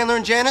 Chandler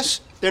and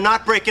Janice, they're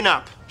not breaking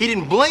up. He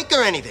didn't blink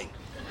or anything.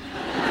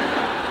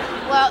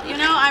 Well, you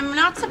know, I'm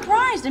not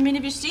surprised. I mean,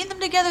 if you've seen them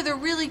together, they're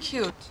really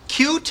cute.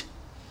 Cute?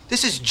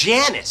 This is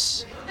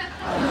Janice.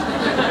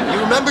 You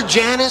remember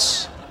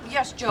Janice?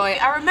 Yes, Joey,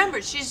 I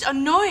remember. She's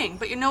annoying,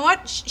 but you know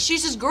what?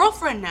 She's his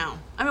girlfriend now.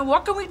 I mean,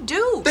 what can we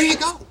do? There you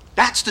go.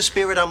 That's the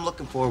spirit I'm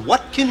looking for.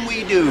 What can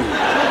we do?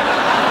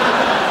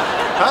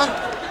 Huh?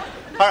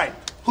 All right,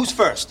 who's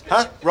first?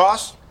 Huh?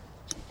 Ross?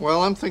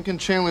 Well, I'm thinking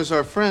Chandler's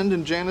our friend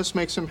and Janice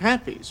makes him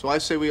happy. So I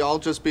say we all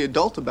just be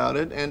adult about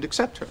it and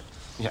accept her.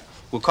 Yeah,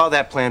 we'll call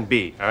that Plan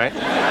B, all right?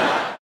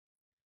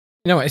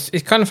 You know, it's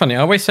kind of funny. I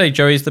always say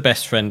Joey's the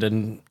best friend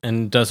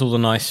and does all the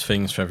nice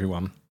things for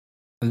everyone.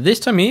 And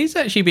this time he's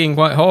actually being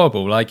quite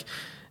horrible. Like,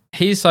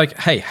 he's like,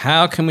 hey,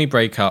 how can we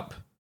break up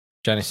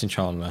Janice and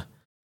Chandler?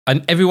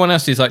 And everyone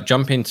else is like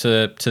jumping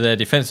to their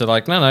defense. They're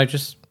like, no,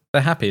 just,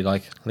 they're happy.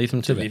 Like, leave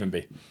them to it. Leave them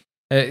be.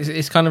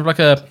 It's kind of like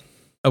a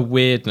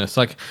weirdness.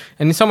 Like,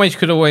 and in some ways you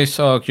could always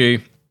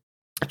argue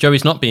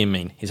Joey's not being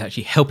mean. He's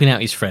actually helping out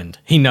his friend.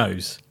 He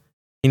knows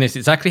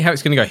exactly how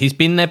it's going to go. He's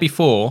been there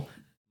before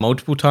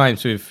multiple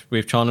times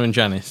with Chandler and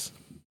Janice.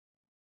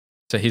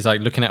 So he's like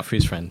looking out for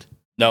his friend.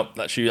 No,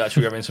 that's you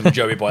having some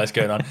Joey bias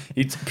going on.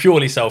 He's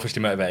purely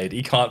selfishly motivated.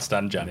 He can't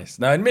stand Janice.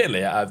 Now,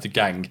 admittedly, out of the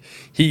gang,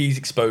 he's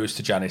exposed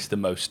to Janice the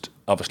most,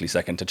 obviously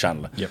second to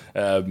Chandler. Yep.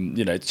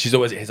 You know, she's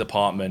always at his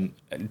apartment,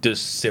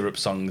 does syrup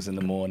songs in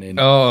the morning.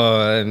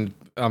 Oh,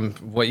 and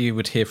what you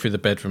would hear through the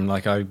bedroom,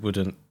 like I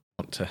wouldn't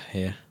want to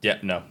hear. Yeah,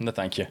 no,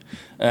 thank you.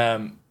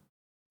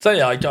 So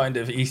yeah,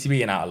 he's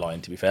being out of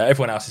line, to be fair.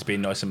 Everyone else has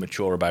been nice and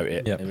mature about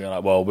it. Yep. They've been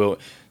like, well,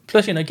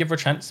 plus, you know, give her a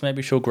chance.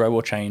 Maybe she'll grow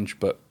or change,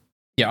 but...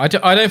 Yeah,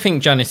 I don't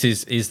think Janice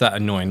is that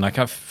annoying. Like,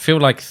 I feel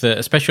like,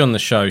 especially on the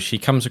show, she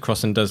comes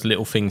across and does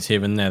little things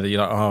here and there that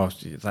you're like, oh,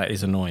 that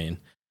is annoying.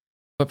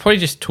 But probably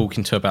just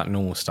talking to her about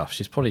normal stuff,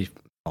 she's probably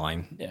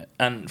fine. Yeah,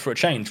 and for a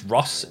change,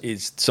 Ross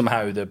is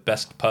somehow the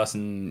best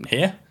person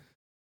here.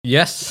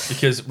 Yes.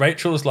 Because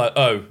Rachel's like,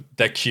 oh,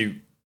 they're cute,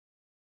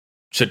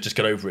 should just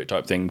get over it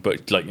type thing.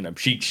 But, like, you know,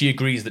 she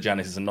agrees that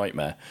Janice is a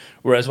nightmare.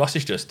 Whereas Ross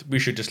is just, we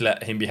should just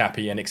let him be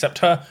happy and accept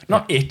her,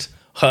 not it.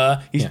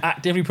 Her. He's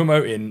actively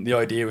promoting the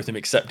idea with him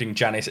accepting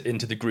Janice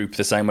into the group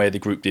the same way the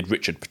group did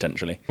Richard,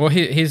 potentially. Well,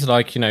 he's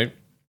like, you know,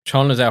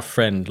 Chandler's our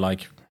friend,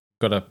 like,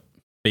 gotta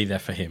be there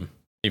for him,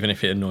 even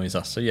if it annoys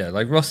us. So yeah,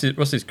 like Ross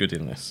is good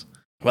in this.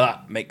 Well,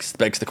 that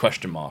begs the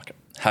question mark.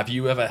 Have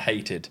you ever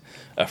hated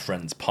a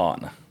friend's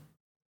partner?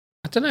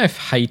 I don't know if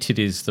hated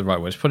is the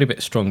right word. It's probably a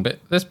bit strong, but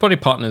there's probably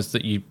partners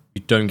that you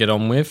don't get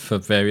on with for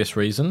various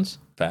reasons.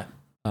 Fair.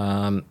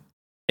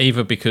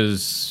 Either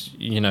because,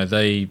 you know,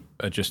 they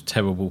are just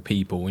terrible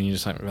people and you're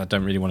just like, I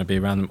don't really want to be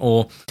around them.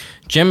 Or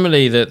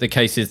generally the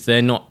case is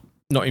they're not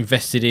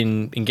invested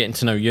in getting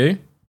to know you.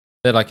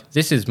 They're like,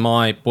 this is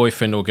my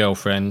boyfriend or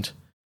girlfriend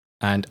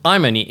and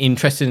I'm only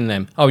interested in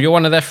them. Oh, you're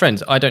one of their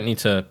friends. I don't need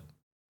to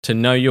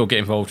know you or get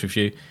involved with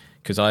you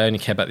because I only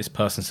care about this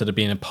person instead of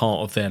being a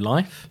part of their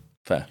life.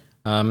 Fair.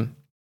 And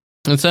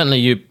certainly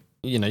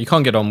you know, you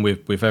can't get on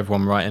with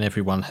everyone, right? And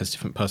everyone has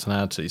different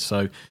personalities.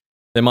 So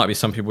there might be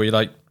some people where you're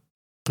like,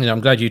 you know,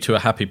 I'm glad you two are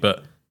happy,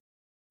 but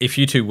if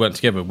you two weren't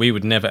together, we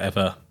would never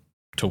ever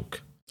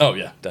talk. Oh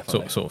yeah,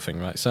 definitely. Sort of thing,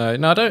 right? So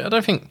no,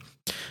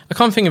 I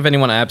can't think of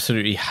anyone I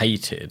absolutely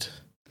hated.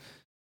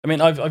 I mean,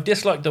 I've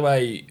disliked the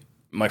way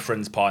my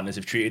friends' partners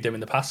have treated them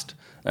in the past,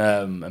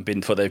 and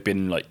they've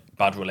been like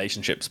bad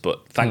relationships.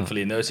 But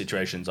thankfully, in those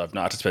situations, I've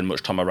not had to spend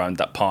much time around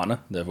that partner.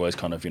 They've always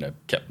kind of, you know,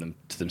 kept them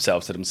to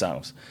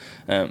themselves.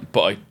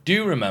 But I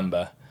do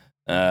remember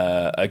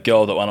a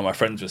girl that one of my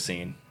friends was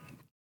seeing,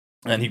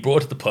 and he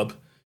brought her to the pub.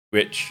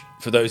 Which,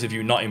 for those of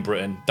you not in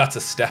Britain, that's a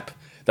step.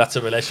 That's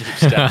a relationship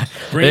step.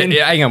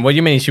 Hang on, what do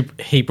you mean?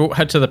 He brought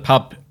her to the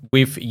pub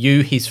with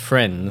you, his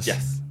friends?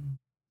 Yes.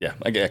 Yeah,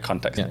 I get a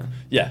context.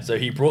 Yeah, so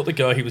he brought the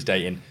girl he was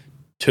dating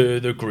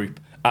to the group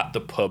at the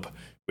pub,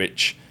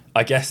 which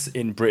I guess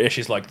in British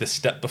is like the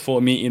step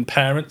before meeting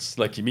parents.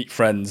 Like you meet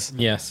friends,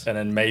 yes, and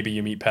then maybe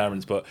you meet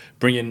parents, but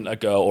bringing a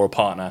girl or a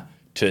partner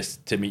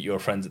to meet your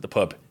friends at the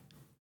pub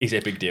is a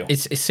big deal.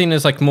 It's seen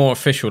as like more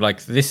official.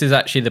 Like this is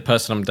actually the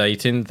person I'm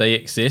dating. They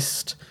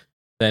exist.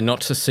 They're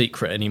not a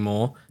secret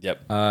anymore.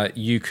 Yep.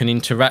 You can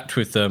interact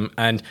with them.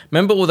 And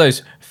remember all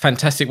those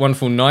fantastic,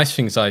 wonderful, nice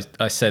things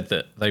I said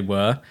that they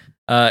were.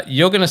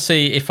 You're going to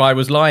see if I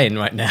was lying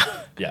right now.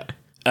 Yeah.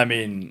 I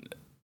mean,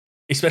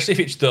 especially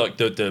if it's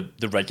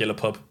the regular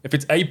pub. If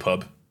it's a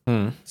pub,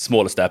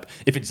 smaller step.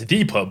 If it's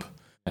the pub,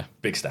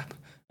 big step.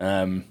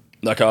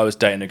 Like I was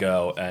dating a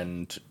girl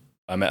and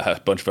I met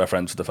a bunch of her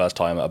friends for the first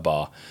time at a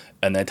bar,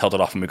 and they told it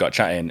off and we got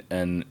chatting,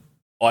 and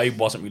I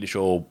wasn't really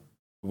sure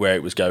where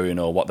it was going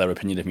or what their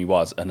opinion of me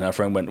was. And her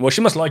friend went, well, she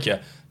must like you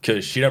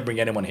because she don't bring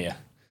anyone here.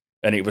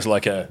 And it was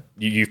like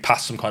you've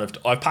passed some kind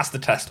of, I've passed the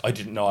test I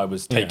didn't know I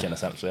was taking,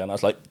 essentially. And I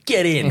was like,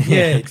 get in,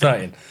 yeah,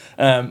 exciting.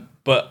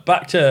 But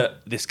back to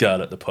this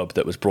girl at the pub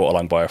that was brought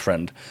along by a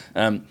friend.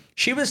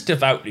 She was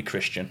devoutly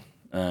Christian.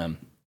 I'm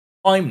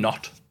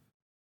not.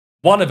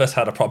 one of us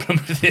had a problem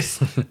with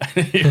this, and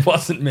it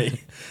wasn't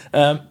me.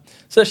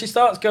 So she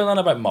starts going on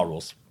about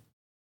morals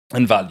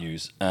and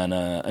values,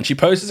 and she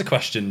poses a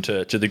question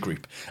to the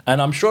group.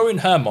 And I'm sure in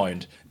her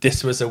mind,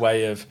 this was a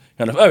way of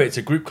kind of, it's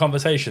a group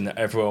conversation that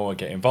everyone will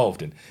get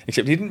involved in.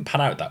 Except it didn't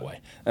pan out that way.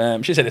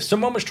 She said, if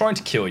someone was trying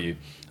to kill you,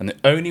 and the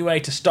only way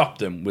to stop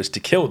them was to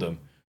kill them,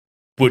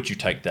 would you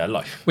take their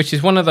life? Which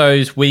is one of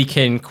those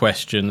weekend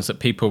questions that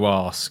people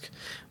ask,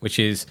 which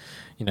is,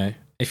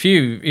 if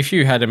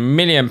you had £1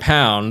 million,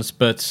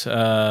 but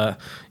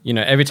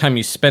every time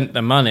you spent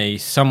the money,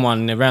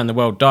 someone around the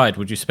world died,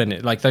 would you spend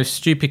it? Like those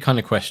stupid kind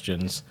of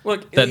questions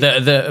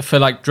that for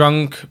like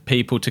drunk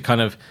people to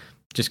kind of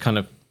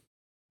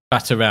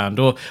bat around.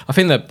 Or I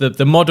think that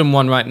the modern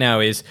one right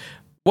now is,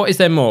 what is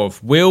there more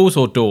of, wheels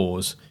or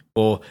doors?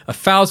 Or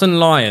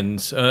 1,000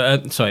 lions,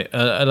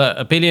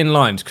 a billion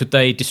lions, could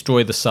they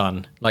destroy the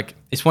sun? Like,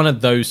 it's one of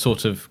those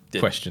sort of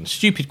questions,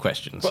 stupid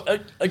questions.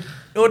 But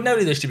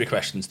ordinarily, those stupid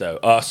questions, though,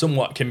 are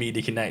somewhat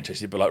comedic in nature.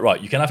 So you'd be like, right,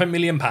 you can have £1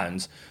 million,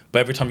 but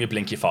every time you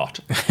blink, you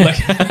fart.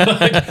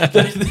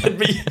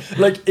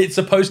 It's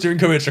supposed to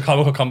encourage a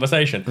comical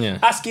conversation. Yeah.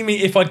 Asking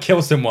me if I'd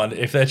kill someone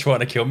if they're trying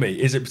to kill me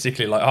isn't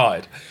particularly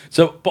light-hearted.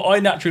 But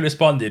I naturally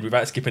responded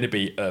without skipping a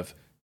beat of,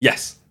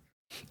 yes.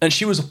 And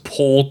she was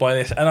appalled by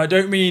this. And I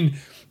don't mean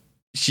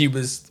she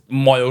was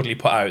mildly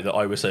put out that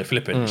I was so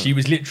flippant. She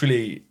was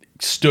literally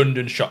stunned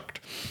and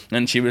shocked.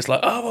 And she was like,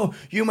 oh, well,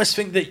 you must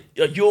think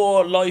that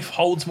your life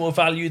holds more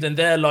value than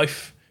their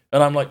life.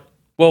 And I'm like,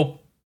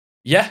 well,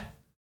 yeah,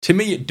 to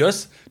me it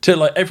does. To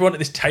like everyone at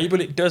this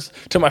table it does.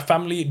 To my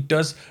family it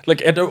does.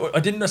 Like I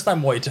didn't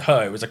understand why to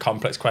her it was a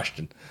complex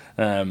question.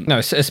 No,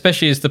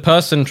 especially as the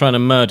person trying to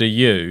murder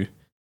you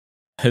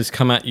has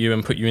come at you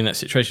and put you in that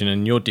situation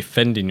and you're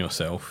defending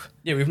yourself.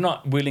 Yeah, we've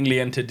not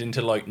willingly entered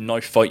into like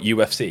knife fight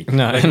UFC.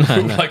 No.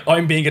 Like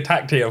I'm being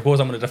attacked here. Of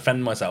course, I'm going to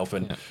defend myself.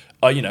 And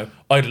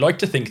I'd like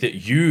to think that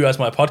you, as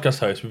my podcast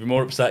host, would be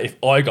more upset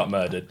if I got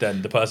murdered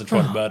than the person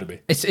trying to murder me.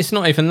 It's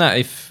not even that.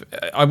 If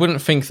I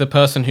wouldn't think the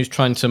person who's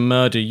trying to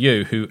murder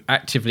you, who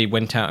actively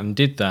went out and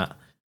did that,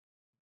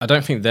 I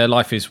don't think their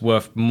life is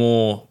worth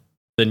more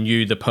than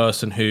you, the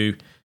person who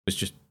was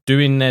just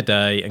doing their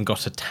day and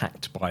got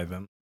attacked by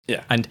them.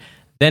 Yeah, and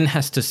then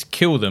has to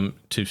kill them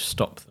to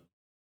stop them.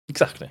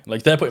 Exactly.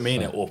 Like they're putting me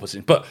in an awful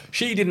position. But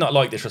she did not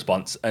like this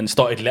response and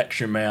started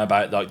lecturing me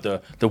about like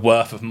the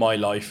worth of my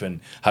life and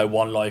how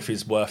one life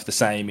is worth the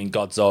same in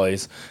God's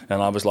eyes.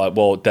 And I was like,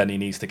 well, then he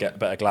needs to get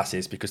better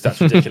glasses because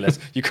that's ridiculous.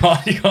 You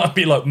can't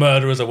be like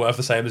murderers are worth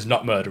the same as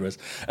not murderers.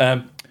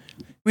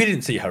 We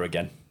didn't see her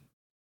again.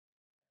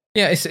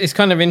 Yeah, it's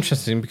kind of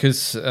interesting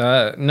because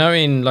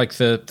knowing like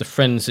the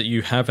friends that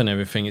you have and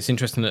everything, it's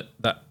interesting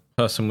that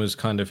person was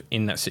kind of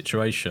in that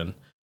situation.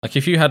 Like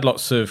if you had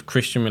lots of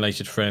Christian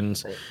related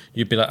friends,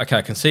 you'd be like, okay,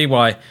 I can see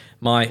why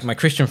my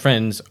Christian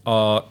friends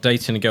are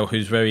dating a girl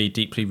who's very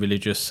deeply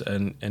religious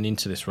and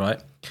into this,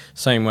 right?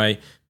 Same way,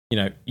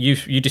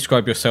 you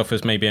describe yourself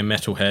as maybe a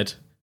metalhead.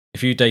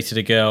 If you dated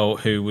a girl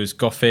who was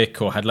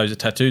gothic or had loads of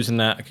tattoos and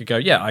that, I could go,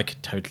 yeah, I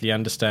could totally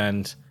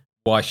understand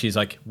why she's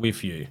like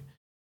with you.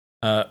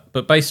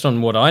 But based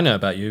on what I know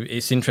about you,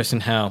 it's interesting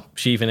how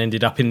she even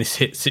ended up in this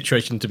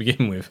situation to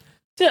begin with.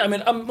 Yeah, I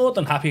mean, I'm more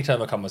than happy to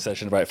have a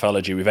conversation about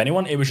theology with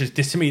anyone. It was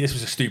just, to me, this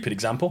was a stupid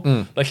example.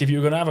 Like, if you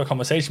were going to have a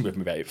conversation with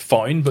me about it,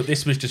 fine, but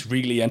this was just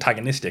really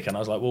antagonistic. And I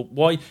was like, well,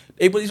 why?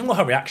 It was more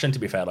her reaction, to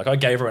be fair. Like, I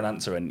gave her an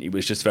answer, and it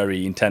was just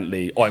very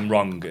intently, I'm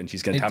wrong, and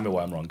she's going to tell me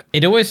why I'm wrong.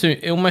 It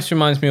almost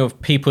reminds me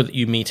of people that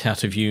you meet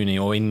out of uni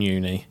or in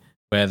uni,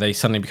 where they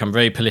suddenly become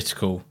very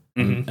political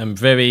and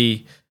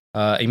very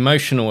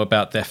emotional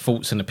about their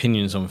thoughts and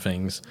opinions on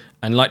things,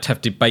 and like to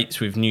have debates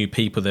with new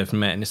people they've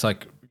met. And it's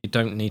like, you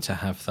don't need to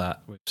have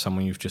that with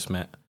someone you've just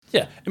met.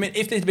 Yeah. I mean,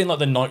 if there'd been like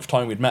the 9th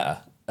time we'd met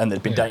her and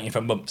they'd been dating for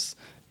months,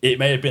 it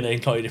may have been an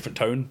entirely different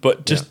tone.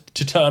 But just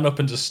to turn up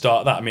and just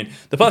start that, I mean,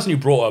 the person who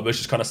brought her was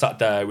just kind of sat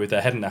there with their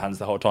head in their hands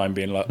the whole time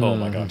being like, oh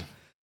my God.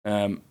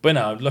 But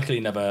no,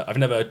 luckily I've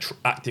never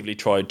actively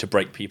tried to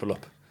break people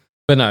up.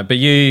 But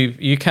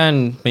you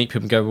can meet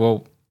people and go,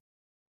 well,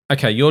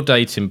 okay, you're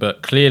dating,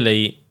 but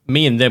clearly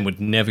me and them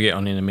would never get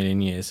on in a million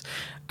years.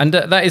 And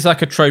that is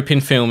like a trope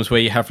in films where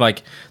you have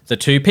like the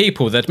two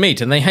people that meet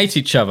and they hate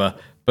each other,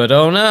 but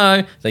oh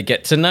no, they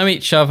get to know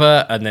each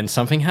other and then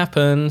something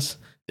happens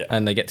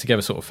and they get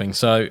together, sort of thing.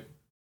 So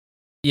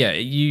yeah,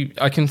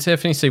 I can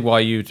definitely see why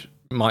you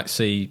might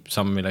see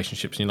some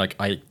relationships and you're like,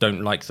 I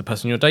don't like the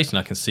person you're dating.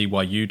 I can see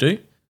why you do,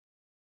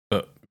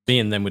 but me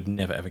and them would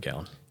never ever get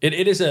on.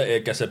 It is I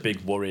guess a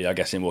big worry, I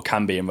guess, in what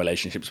can be in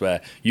relationships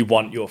where you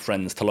want your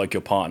friends to like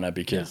your partner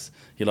because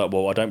you're like,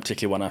 well, I don't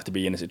particularly want to have to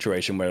be in a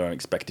situation where I'm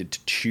expected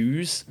to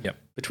choose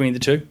between the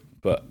two.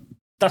 But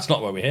that's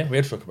not why we're here. We're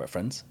here to talk about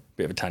friends.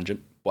 Bit of a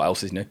tangent. What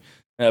else is new?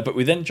 But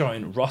we then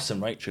join Ross and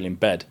Rachel in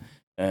bed.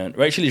 And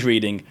Rachel is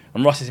reading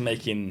and Ross is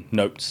making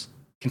notes.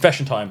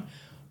 Confession time.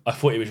 I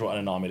thought he was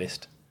writing an army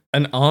list.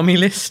 An army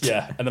list?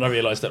 Yeah, and then I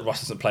realised that Ross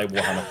doesn't play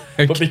Warhammer.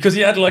 But because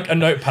he had like a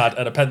notepad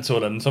and a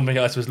pencil and something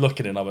else was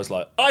looking in, I was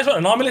like, I just want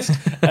an army list.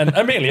 And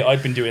immediately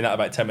I'd been doing that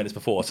about 10 minutes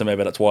before, so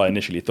maybe that's why I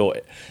initially thought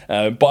it.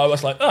 But I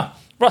was like,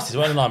 Ross is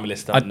on an army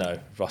list. No,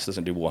 Ross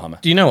doesn't do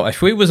Warhammer. Do you know what?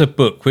 If we was a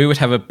book, we would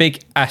have a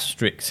big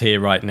asterisk here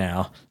right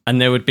now,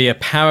 and there would be a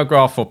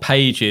paragraph or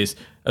pages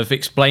of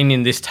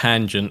explaining this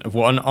tangent of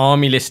what an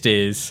army list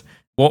is,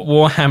 what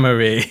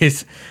Warhammer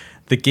is,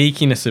 the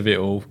geekiness of it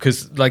all.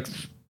 Because, like,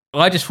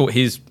 I just thought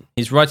he's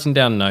writing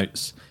down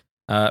notes,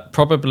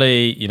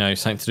 probably,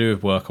 something to do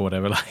with work or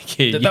whatever. Like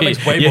that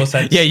makes way more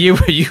sense. Yeah, you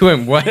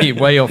went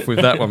way off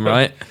with that one,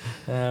 right?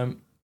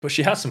 But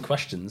she has some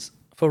questions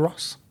for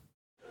Ross.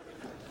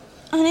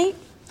 Honey,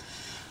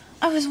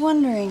 I was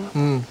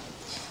wondering,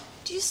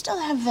 do you still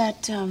have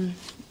that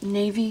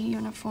Navy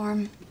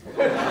uniform?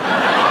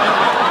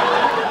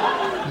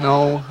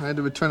 No, I had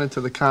to return it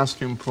to the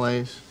costume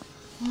place.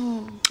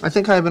 I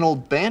think I have an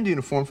old band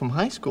uniform from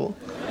high school.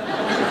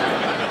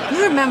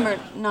 You remember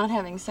not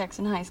having sex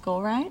in high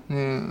school, right?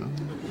 Yeah.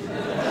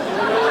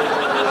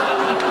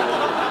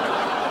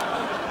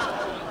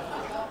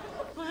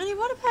 Well, honey,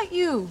 what about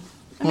you?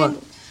 I What?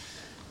 mean,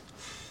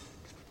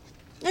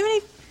 have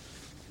any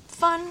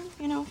fun,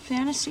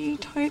 fantasy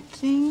type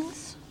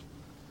things?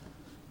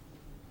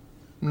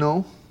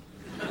 No.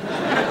 Come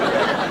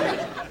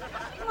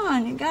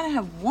on, you gotta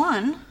have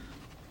one.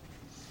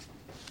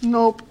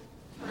 Nope.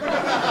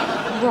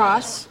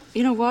 Ross,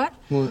 you know what?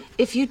 What?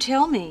 If you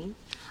tell me,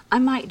 I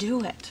might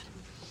do it.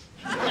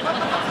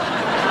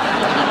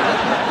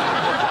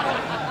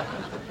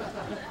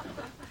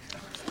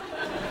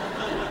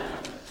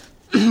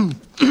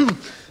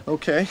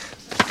 Okay.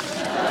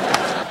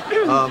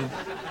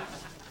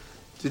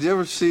 Did you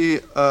ever see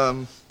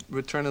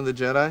Return of the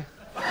Jedi?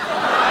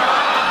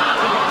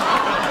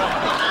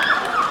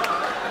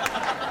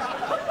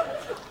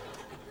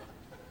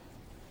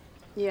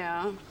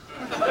 Yeah.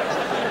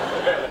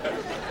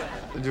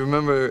 Do you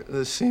remember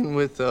the scene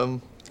with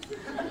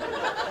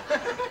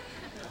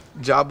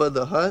Jabba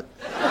the Hutt?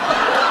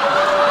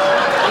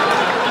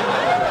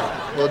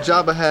 Well,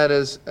 Jabba had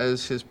as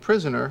his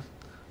prisoner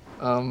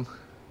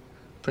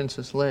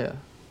Princess Leia.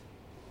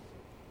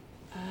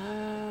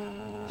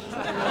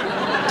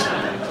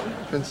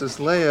 Princess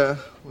Leia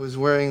was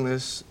wearing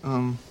this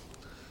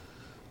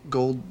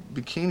gold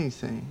bikini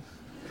thing.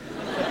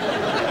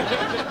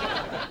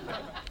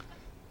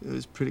 It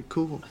was pretty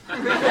cool.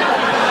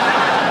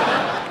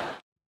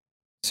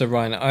 So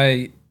Ryan,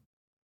 I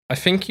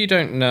think you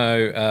don't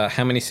know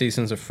how many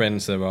seasons of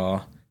Friends there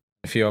are.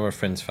 A few other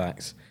Friends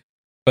facts,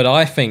 but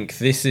I think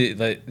this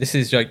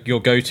is like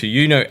your go-to.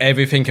 You know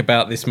everything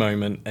about this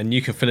moment, and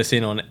you can fill us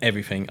in on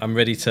everything. I'm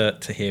ready to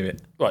hear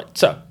it. Right,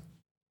 so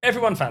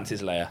everyone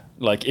fancies Leia.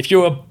 Like, if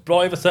you're a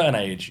boy of a certain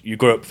age, you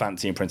grew up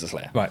fancying Princess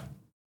Leia. Right,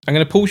 I'm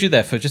going to pause you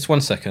there for just 1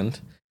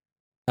 second.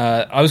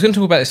 I was going to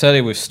talk about this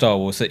earlier with Star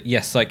Wars. That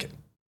yes, like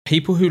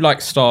people who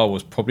like Star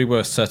Wars probably were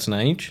a certain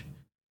age.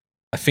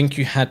 I think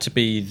you had to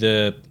be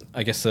the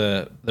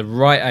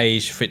right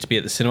age for it to be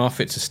at the cinema,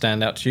 for it to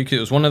stand out to you, because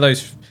it was one of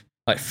those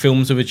like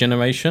films of a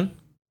generation.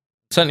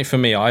 Certainly for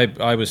me,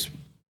 I was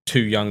too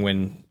young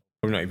when,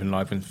 probably not even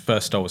alive when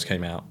first Star Wars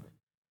came out.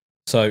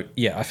 So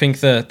yeah, I think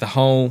the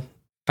whole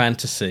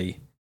fantasy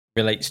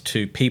relates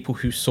to people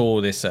who saw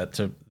this at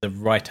the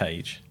right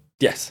age.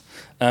 Yes,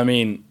 I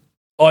mean,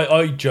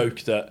 I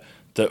joke that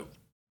the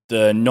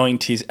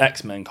 90s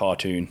X-Men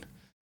cartoon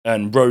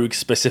and Rogue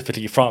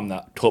specifically from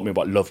that taught me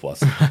what love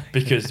was,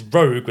 because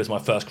Rogue was my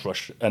first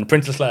crush and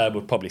Princess Leia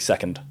was probably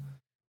second.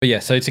 But yeah,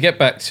 so to get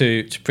back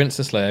to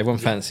Princess Leia, everyone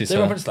fancies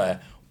her. Princess Leia,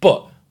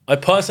 but I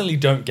personally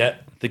don't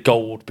get the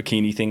gold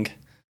bikini thing.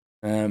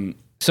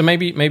 So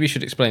maybe you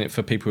should explain it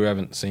for people who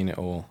haven't seen it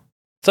all.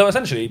 So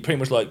essentially, pretty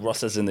much like Ross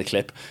says in the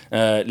clip,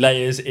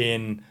 Leia's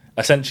in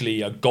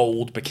essentially a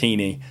gold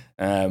bikini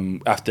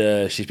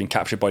after she's been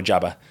captured by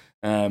Jabba,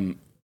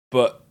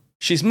 but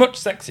she's much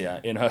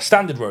sexier in her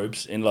standard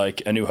robes in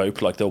like A New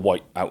Hope, like the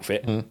white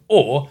outfit,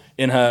 or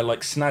in her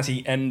like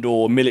snazzy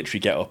Endor military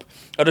getup.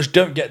 I just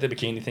don't get the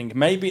bikini thing.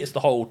 Maybe it's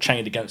the whole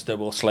chained against her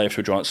or slave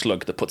to a giant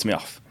slug that puts me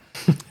off.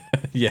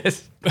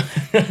 Yes.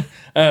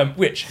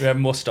 Which, we have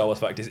more Star Wars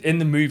fact, is in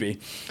the movie,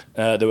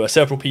 there were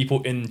several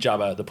people in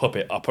Jabba, the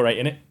puppet,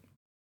 operating it.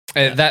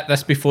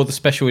 That's before the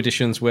special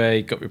editions where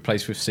it got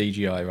replaced with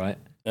CGI, right?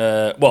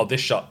 Well,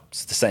 this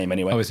shot's the same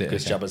anyway. Oh, is it?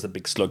 Because Okay. Jabba's the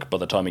big slug by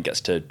the time he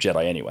gets to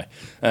Jedi anyway.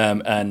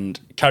 And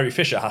Carrie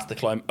Fisher has to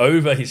climb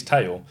over his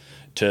tail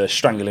to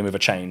strangle him with a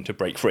chain to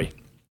break free.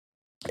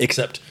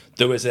 Except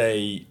there was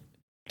I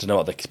don't know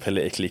what the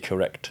politically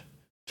correct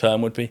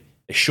term would be,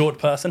 a short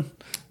person,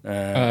 a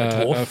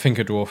dwarf. I think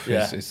a dwarf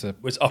is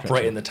was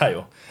operating the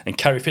tail, and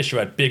Carrie Fisher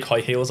had big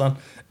high heels on,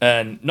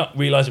 and not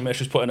realizing where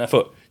she was putting her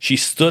foot, she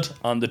stood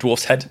on the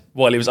dwarf's head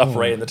while he was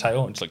operating the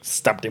tail and just like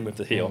stabbed him with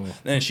the heel. And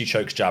then she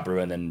chokes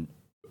Jabba, and then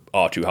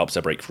R2 helps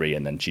her break free,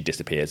 and then she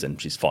disappears and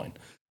she's fine.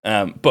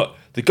 But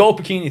the gold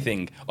bikini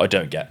thing, I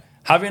don't get.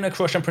 Having a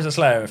crush on Princess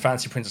Leia and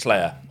fancy Princess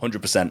Leia,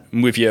 100%.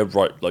 I'm with you,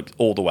 right, like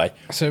all the way.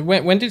 So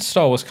when did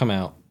Star Wars come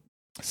out?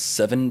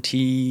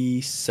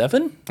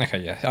 77. Okay,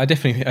 yeah, I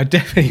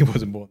definitely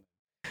wasn't born.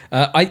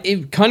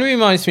 It kind of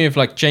reminds me of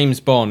like James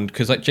Bond,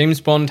 because like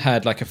James Bond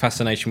had like a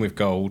fascination with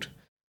gold,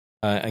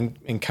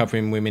 and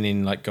covering women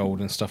in like gold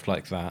and stuff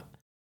like that.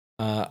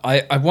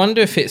 I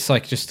wonder if it's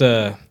like just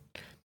a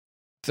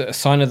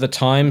sign of the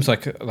times,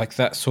 like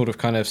that sort of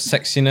kind of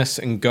sexiness,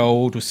 and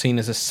gold was seen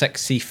as a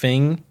sexy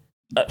thing.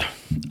 I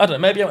don't know.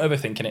 Maybe I'm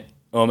overthinking it,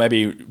 or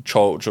maybe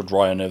George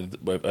Ryan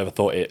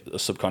overthought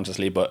it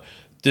subconsciously. But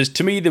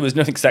to me, there was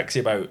nothing sexy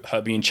about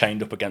her being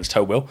chained up against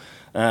her will.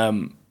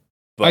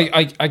 But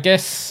I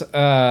guess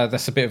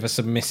that's a bit of a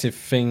submissive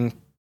thing,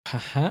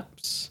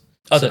 perhaps.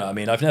 I don't know. I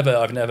mean, I've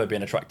never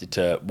been attracted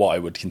to what I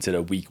would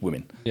consider weak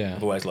women. Yeah.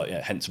 I've always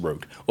hence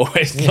rogue.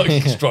 Always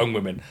like strong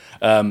women.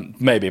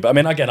 Maybe, but I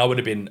mean, again, I would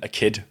have been a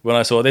kid when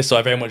I saw this, so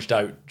I very much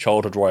doubt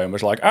childhood Ryan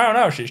was like, oh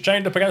no, she's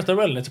chained up against her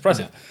will and it's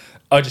oppressive. Yeah.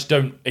 I just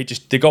don't.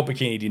 The gold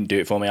bikini didn't do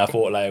it for me. I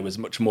thought Leia was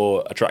much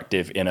more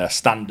attractive in a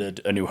standard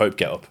A New Hope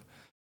getup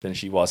than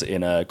she was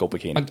in a gold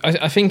bikini.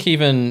 I think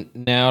even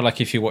now, like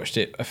if you watched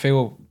it, I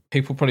feel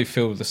people probably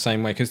feel the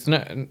same way, because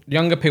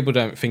younger people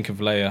don't think of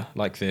Leia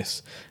like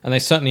this, and they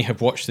certainly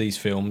have watched these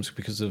films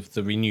because of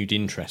the renewed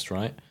interest,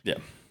 right? Yeah.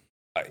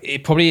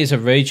 It probably is a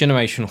very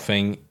generational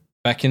thing.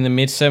 Back in the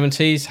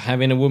mid-70s,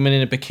 having a woman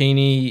in a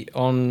bikini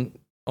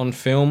on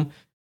film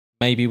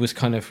maybe was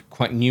kind of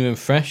quite new and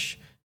fresh,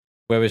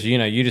 whereas,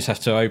 you just have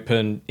to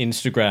open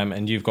Instagram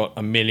and you've got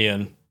a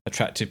million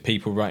attractive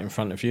people right in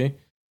front of you.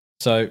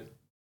 So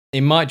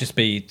it might just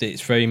be that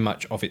it's very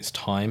much of its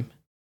time.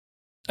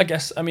 I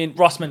guess. I mean,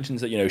 Ross mentions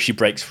that, she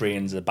breaks free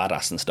and is a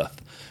badass and stuff.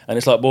 And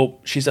it's like,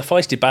 well, she's a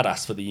feisty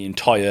badass for the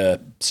entire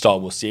Star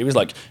Wars series.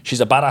 Like,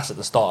 she's a badass at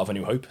the start of A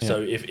New Hope. Yeah.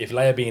 So if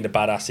Leia being a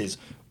badass is,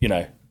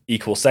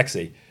 equal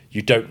sexy,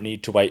 you don't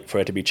need to wait for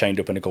her to be chained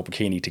up in a gold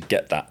bikini to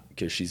get that,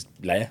 because she's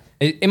Leia.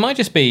 It might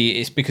just be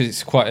it's because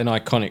it's quite an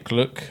iconic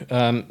look.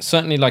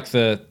 Certainly like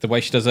the way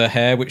she does her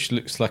hair, which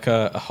looks like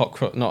a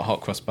not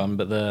hot cross bun,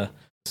 but the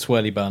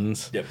swirly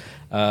buns. Yep.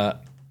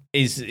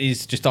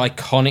 Is just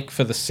iconic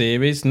for the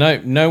series.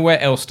 Nowhere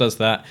else does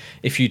that.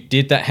 If you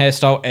did that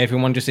hairstyle,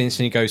 everyone just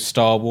instantly goes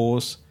Star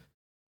Wars.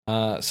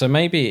 So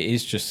maybe it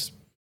is just,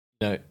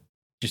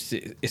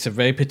 it's a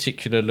very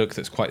particular look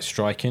that's quite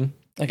striking,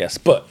 I guess.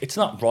 But it's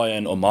not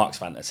Ryan or Mark's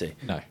fantasy.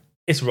 No,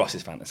 it's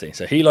Ross's fantasy.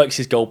 So he likes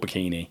his gold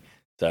bikini.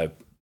 So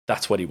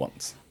that's what he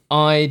wants.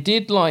 I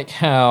did like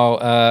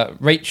how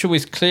Rachel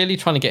is clearly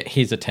trying to get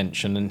his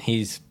attention, and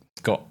he's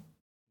got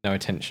no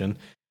attention.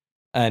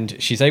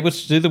 And she's able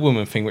to do the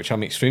woman thing, which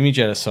I'm extremely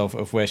jealous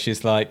of where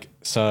she's like,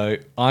 so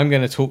I'm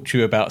going to talk to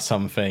you about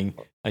something,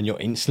 and you're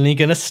instantly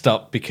going to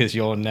stop because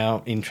you're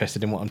now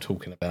interested in what I'm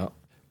talking about.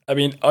 I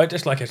mean, I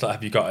just like it's like,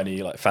 have you got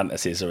any like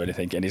fantasies or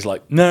anything? And he's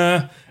like,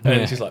 nah.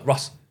 And she's like,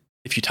 Ross,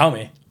 if you tell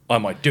me, I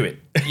might do it.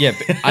 Yeah,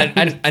 but,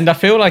 and I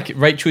feel like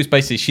Rachel is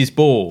basically, she's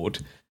bored,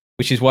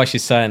 which is why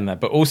she's saying that.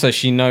 But also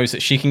she knows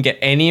that she can get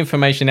any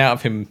information out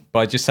of him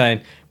by just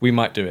saying, we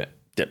might do it.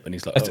 Yep, and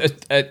he's like,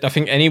 I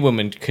think any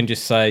woman can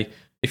just say,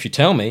 if you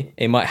tell me,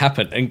 it might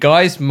happen. And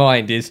guy's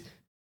mind is,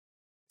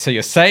 so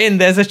you're saying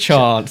there's a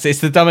chance. It's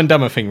the Dumb and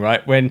Dumber thing,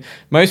 right? When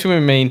most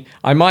women mean,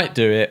 I might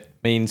do it,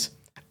 means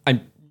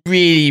I'm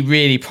really,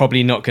 really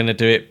probably not going to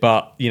do it,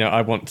 but,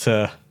 I want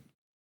to.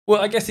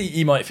 Well, I guess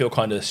he might feel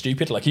kind of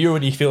stupid. Like, he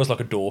already feels like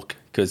a dork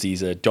because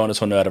he's a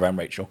dinosaur nerd around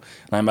Rachel.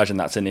 And I imagine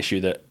that's an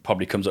issue that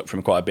probably comes up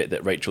from quite a bit,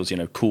 that Rachel's,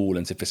 cool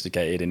and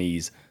sophisticated and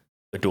he's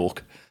a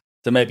dork.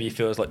 So maybe he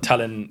feels like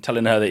telling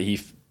her that he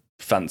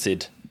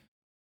fancied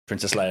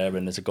Princess Leia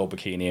and there's a gold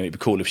bikini and it'd be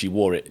cool if she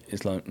wore it.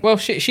 It's like, well,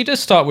 she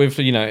does start with,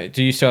 do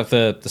you still have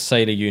the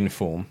sailor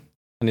uniform?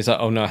 And he's like,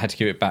 oh no, I had to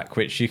give it back,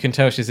 which you can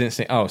tell she's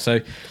instantly, oh,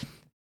 so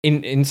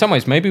in some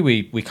ways maybe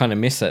we kind of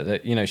miss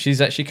that she's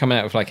actually coming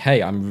out with like,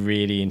 hey, I'm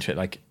really into it.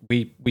 Like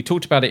we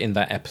talked about it in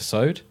that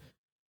episode,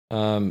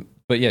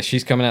 but yeah,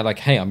 she's coming out like,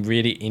 hey, I'm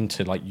really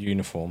into like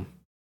uniform.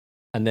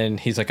 And then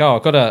he's like, oh,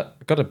 I've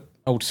got a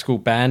old school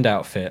band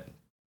outfit.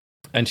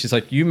 And she's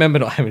like, you remember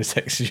not having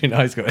sex? He's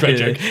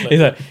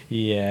like,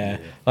 yeah.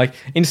 Like,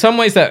 in some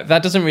ways that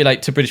doesn't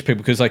relate to British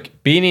people, because like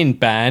being in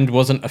band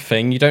wasn't a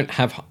thing. You don't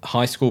have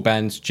high school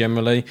bands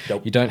generally.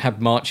 Nope. You don't have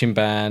marching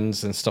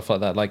bands and stuff like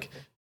that. Like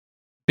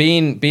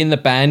being the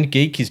band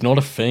geek is not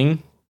a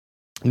thing.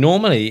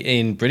 Normally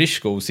in British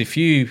schools, if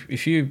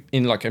you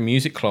in like a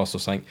music class or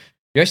something,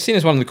 you're actually seen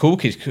as one of the cool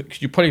kids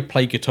because you probably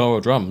play guitar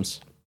or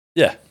drums.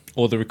 Yeah.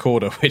 Or the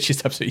recorder, which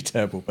is absolutely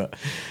terrible. But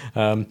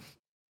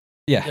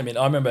yeah. I mean,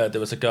 I remember there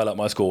was a girl at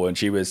my school and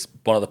she was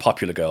one of the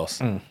popular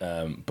girls.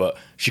 But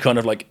she kind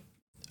of like,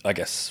 I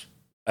guess,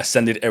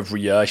 ascended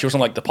every year. She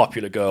wasn't like the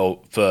popular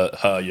girl for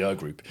her year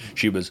group.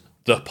 She was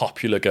the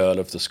popular girl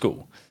of the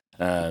school.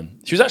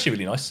 She was actually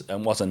really nice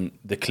and wasn't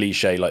the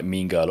cliche like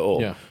mean girl at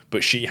all. Yeah.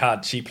 But she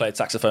played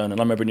saxophone, and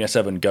I remember in year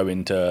 7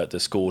 going to the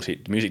school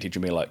music teacher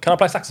and being like, can I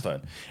play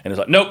saxophone? And it was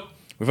like, nope,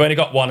 we've only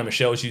got one and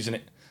Michelle's using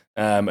it.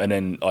 And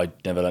then I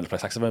never learned to play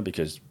saxophone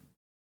because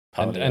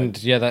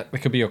and yeah, that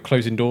could be your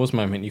closing doors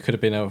moment. You could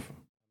have been an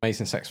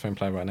amazing saxophone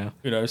player right now.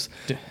 Who knows?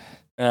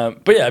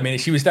 But yeah, I mean,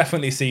 she was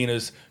definitely seen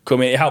as cool.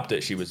 I mean, it helped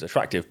that she was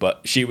attractive,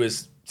 but she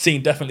was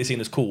definitely seen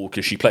as cool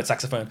because she played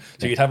saxophone.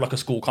 So you'd have like a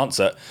school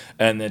concert,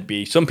 and there'd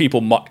be some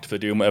people mocked for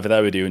doing whatever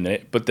they were doing in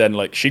it, but then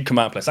like she'd come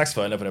out and play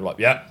saxophone, and everyone would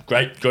be like, "Yeah,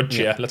 great, good,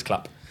 cheer, let's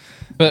clap."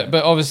 But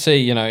obviously,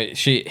 you know,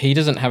 he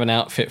doesn't have an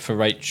outfit for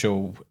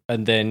Rachel,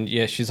 and then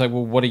she's like,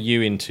 "Well, what are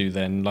you into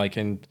then?" Like,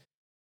 and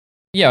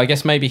yeah, I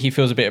guess maybe he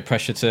feels a bit of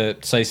pressure to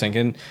say something,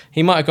 and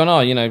he might have gone, "Oh,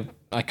 you know,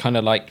 I kind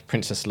of like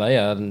Princess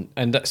Leia,"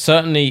 and that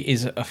certainly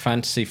is a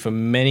fantasy for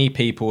many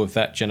people of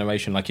that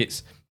generation. Like,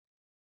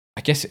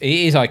 I guess it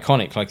is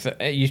iconic. Like,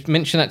 you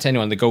mention that to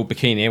anyone, the gold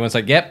bikini, everyone's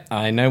like, "Yep,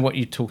 I know what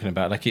you're talking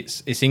about." Like,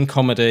 it's in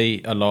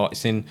comedy a lot.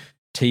 It's in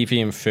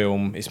TV and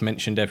film. It's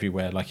mentioned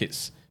everywhere. Like,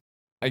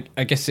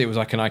 I guess it was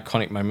like an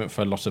iconic moment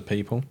for a lot of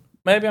people.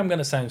 Maybe I'm going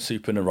to sound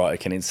super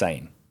neurotic and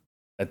insane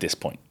at this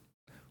point,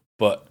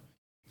 but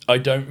I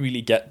don't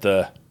really get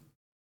the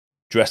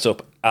dress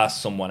up as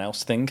someone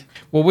else thing.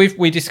 Well,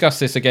 we discussed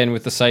this again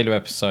with the Sailor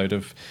episode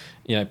of,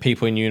 you know,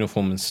 people in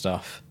uniform and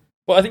stuff.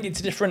 Well, I think it's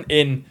different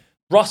in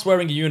Ross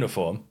wearing a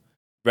uniform.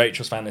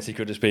 Rachel's fantasy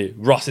could just be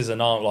Ross is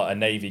like a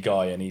Navy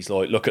guy, and he's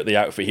like, look at the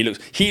outfit.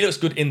 He looks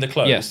good in the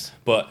clothes. Yes.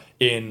 But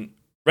in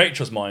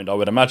Rachel's mind, I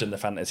would imagine the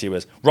fantasy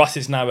was Ross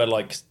is now a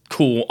like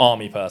cool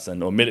army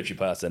person or military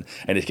person,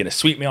 and he's going to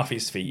sweep me off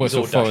his feet. Well, he's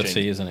it's authority,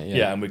 dashing, isn't it?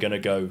 Yeah, and we're going to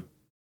go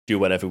do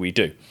whatever we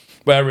do.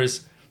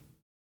 Whereas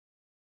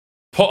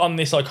put on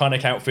this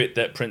iconic outfit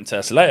that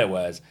Princess Leia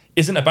wears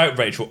isn't about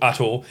Rachel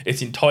at all.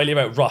 It's entirely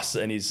about Ross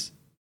and his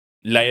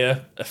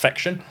Leia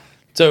affection.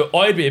 So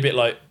I'd be a bit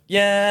like,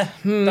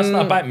 that's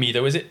not about me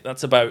though, is it?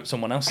 That's about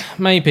someone else.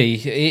 Maybe.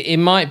 It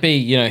might be,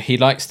 you know, he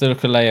likes the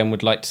look of Leia and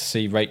would like to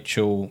see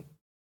Rachel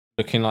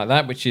looking like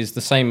that, which is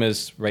the same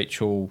as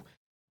Rachel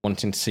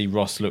wanting to see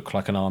Ross look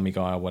like an army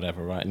guy or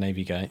whatever, right?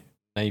 Navy guy.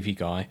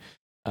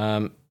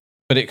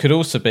 But it could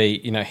also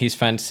be, you know, his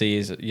fantasy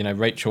is, you know,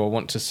 Rachel, I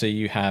want to see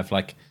you have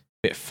like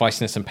bit of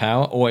feistiness and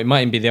power, or it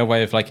might even be the other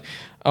way of like,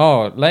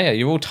 oh, Leia,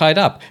 you're all tied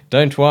up.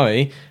 Don't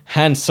worry,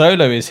 Han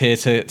Solo is here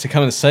to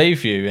come and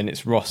save you, and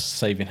it's Ross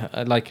saving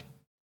her. Like,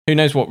 who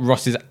knows what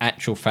Ross's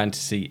actual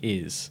fantasy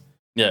is?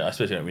 Yeah, I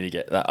suppose I don't really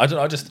get that. I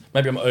don't know.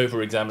 Maybe I'm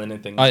over-examining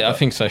things. I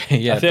think so.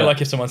 Yeah, I feel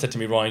like if someone said to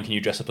me, Ryan, can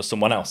you dress up as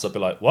someone else? I'd be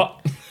like,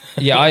 what?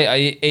 Yeah,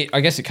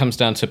 I guess it comes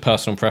down to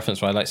personal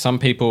preference, right? Like, some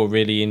people are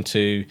really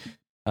into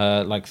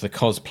like the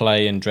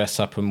cosplay and dress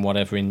up and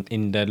whatever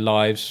in their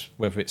lives,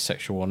 whether it's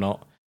sexual or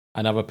not.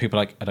 And other people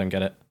are like, I don't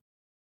get it.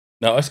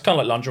 No, it's kind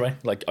of like lingerie.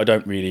 Like, I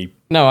don't really.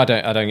 No, I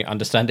don't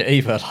understand it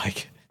either.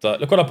 Like, so,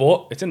 look what I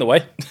bought. It's in the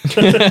way.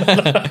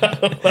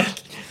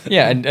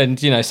 Yeah,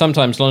 and you know,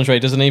 sometimes lingerie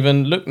doesn't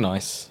even look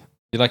nice.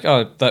 You're like,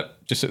 oh,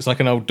 that just looks like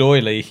an old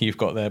doily you've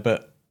got there.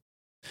 But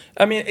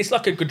I mean, it's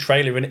like a good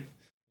trailer, isn't it?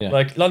 Yeah.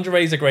 Like,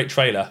 lingerie is a great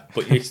trailer,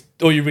 but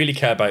all you really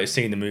care about is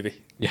seeing the movie.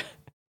 Yeah.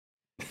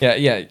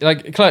 Yeah.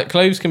 Like,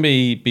 clothes can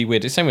be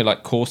weird. It's the same with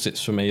like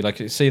corsets for me. Like,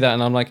 you see that,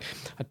 and I'm like,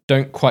 I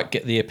don't quite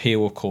get the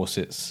appeal of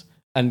corsets.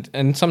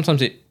 And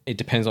sometimes it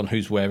depends on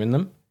who's wearing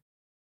them.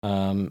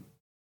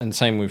 And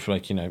same with,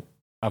 like, you know,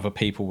 other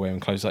people wearing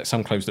clothes. Like,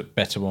 some clothes look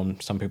better on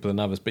some people than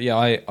others. But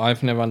yeah,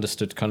 I've never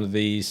understood kind of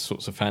these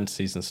sorts of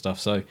fantasies and stuff.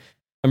 So,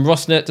 and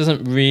Rossnet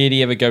doesn't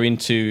really ever go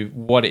into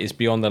what it is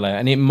beyond the Leia.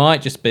 And it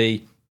might just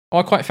be, oh,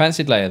 I quite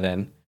fancied Leia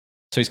then.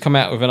 So he's come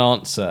out with an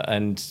answer,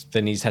 and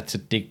then he's had to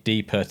dig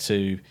deeper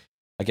to,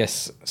 I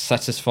guess,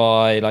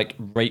 satisfy like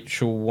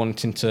Rachel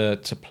wanting to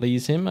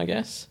please him, I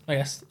guess.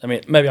 I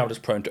mean, maybe I'm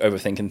just prone to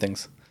overthinking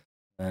things.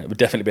 It would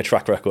definitely be a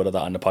track record of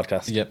that on the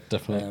podcast. Yep,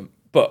 definitely.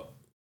 But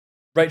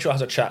Rachel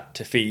has a chat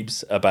to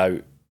Phoebes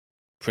about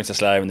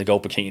Princess Leia and the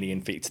gold bikini,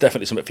 and it's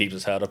definitely something Phoebes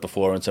has heard of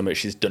before and something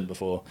she's done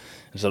before.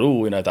 And said,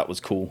 oh, you know, that was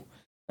cool.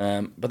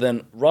 But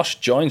then Ross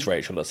joins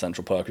Rachel at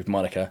Central Park with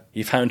Monica.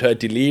 He found her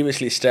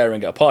deliriously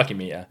staring at a parking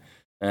meter.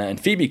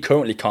 And Phoebe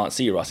currently can't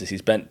see Ross as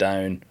he's bent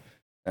down,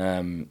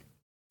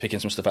 picking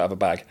some stuff out of a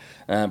bag.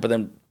 But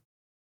then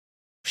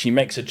she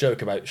makes a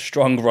joke about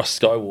strong Ross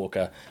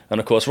Skywalker. And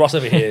of course, Ross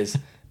overhears,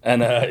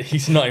 and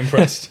he's not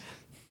impressed.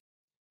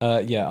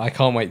 Yeah, I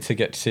can't wait to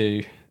get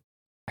to,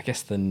 I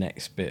guess, the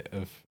next bit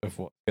of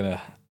what's going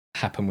to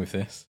happen with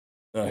this.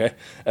 Okay.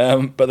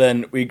 But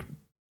then we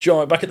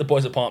join back at the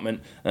boys'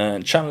 apartment,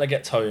 and Chandler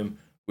gets home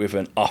with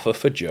an offer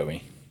for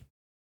Joey.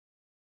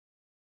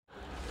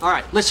 All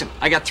right, listen,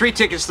 I got 3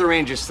 tickets to the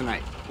Rangers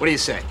tonight. What do you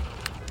say?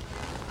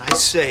 I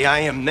say I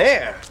am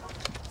there.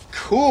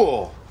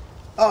 Cool.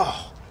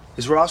 Oh,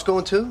 is Ross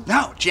going too?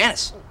 No,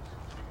 Janice.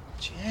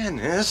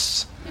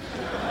 Janice?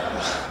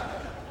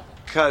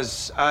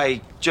 Because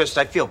I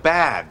feel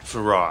bad for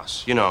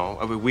Ross, you know.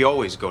 I mean, we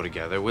always go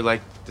together. We're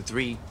like the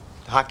 3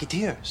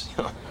 Hocketeers,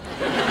 you know.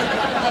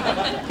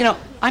 You know,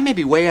 I may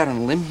be way out on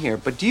a limb here,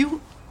 but do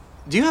you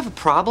have a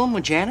problem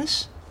with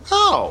Janice?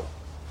 No.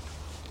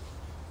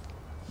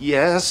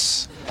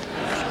 Yes.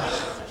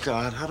 Oh,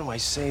 God, how do I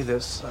say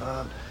this?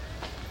 Hi.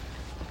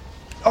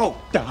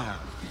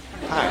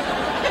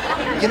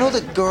 You know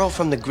the girl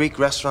from the Greek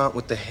restaurant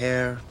with the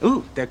hair?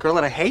 Ooh, that girl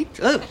that I hate?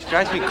 Ugh, she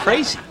drives me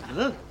crazy.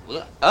 Ugh.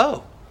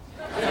 Oh.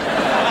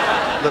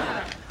 Look,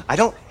 I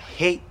don't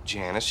hate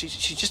Janice. She's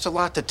just a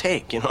lot to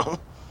take, you know?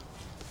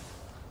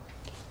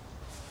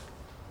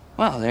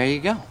 Well, there you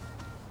go.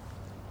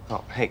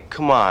 Oh, hey,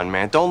 come on,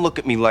 man. Don't look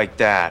at me like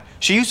that.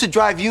 She used to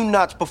drive you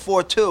nuts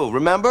before, too,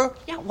 remember?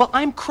 Yeah, well,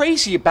 I'm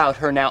crazy about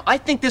her now. I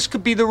think this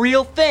could be the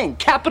real thing.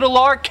 Capital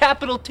R,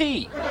 capital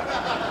T.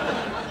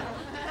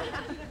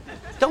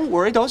 Don't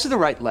worry, those are the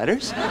right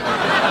letters.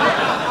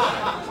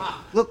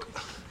 Look,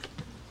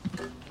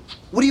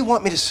 what do you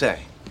want me to say?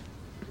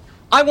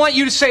 I want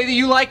you to say that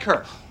you like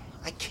her.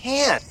 I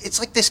can't. It's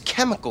like this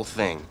chemical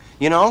thing,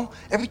 you know?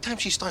 Every time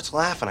she starts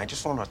laughing, I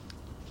just want to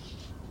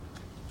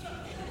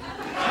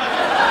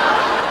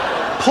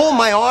pull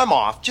my arm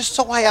off just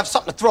so I have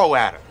something to throw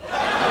at her.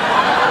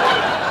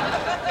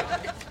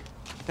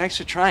 Thanks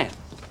for trying.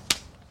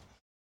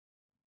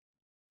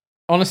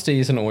 Honesty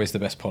isn't always the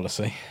best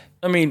policy.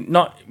 I mean,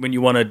 not when you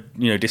want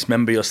to,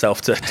 dismember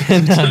yourself to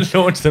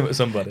launch them at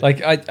somebody.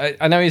 Like,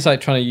 I know he's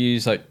like trying to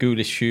use like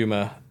ghoulish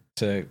humor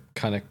to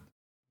kind of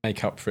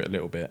make up for it a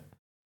little bit.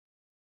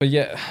 But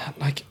yeah,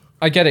 like,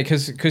 I get it,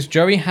 because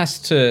Joey has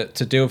to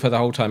deal with her the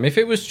whole time. If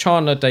it was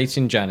Chandler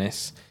dating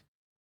Janice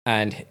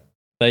and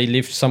they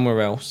lived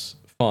somewhere else,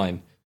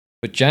 fine.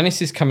 But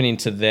Janice is coming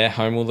into their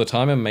home all the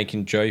time and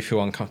making Joey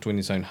feel uncomfortable in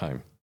his own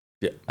home.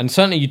 Yeah. And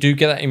certainly you do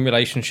get that in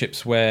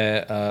relationships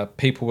where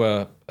people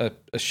are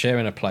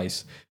sharing a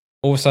place.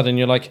 All of a sudden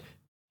you're like,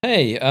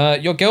 hey,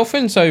 your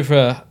girlfriend's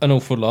over an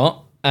awful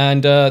lot,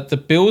 and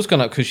the bill's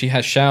gone up because she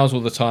has showers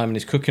all the time and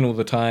is cooking all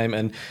the time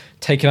and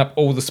taking up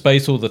all the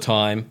space all the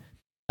time.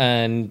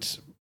 And,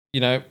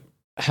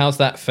 how's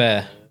that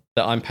fair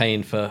that I'm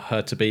paying for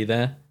her to be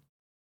there?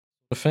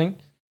 Sort of thing.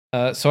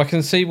 So I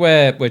can see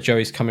where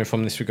Joey's coming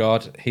from in this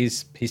regard.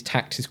 His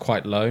tact is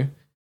quite low.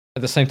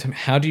 At the same time,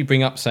 how do you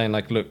bring up saying,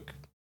 like, look,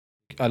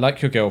 I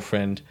like your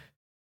girlfriend,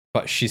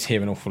 but she's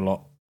here an awful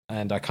lot,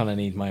 and I kind of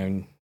need my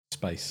own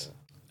space?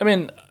 I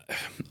mean,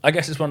 I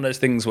guess it's one of those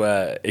things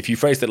where if you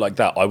phrased it like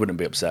that, I wouldn't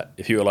be upset.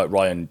 If you were like,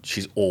 Ryan,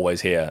 she's always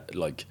here,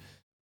 like,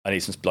 I need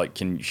some, like,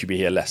 can she be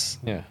here less?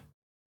 Yeah.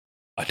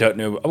 I don't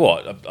know.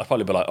 What? I'd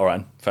probably be like, all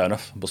right, fair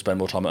enough. We'll spend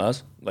more time at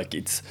ours. Like,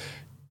 it's...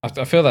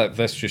 I feel like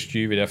that's just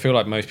you, really. I feel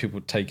like most people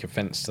would take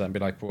offense to that and be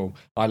like, well,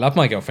 I love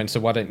my girlfriend,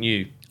 so why don't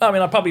you? I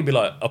mean, I'd probably be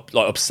like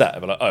upset.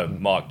 I'd be like, oh,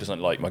 Mark doesn't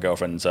like my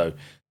girlfriend, so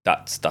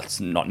that's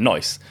not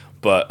nice.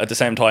 But at the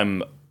same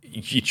time,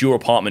 it's your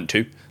apartment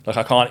too. Like,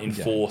 I can't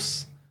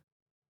enforce,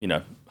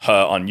 her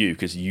on you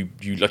because you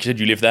like you said,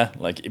 you live there.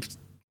 Like,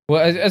 well,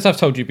 as I've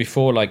told you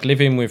before, like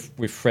living with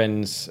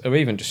friends or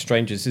even just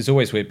strangers is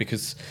always weird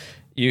because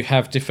you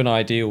have different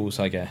ideals,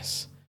 I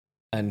guess,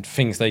 and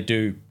things they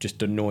do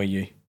just annoy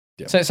you.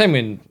 Yeah. So same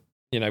when,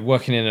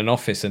 working in an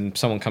office and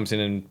someone comes in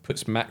and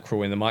puts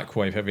mackerel in the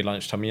microwave every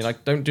lunchtime and you're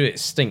like, don't do it, it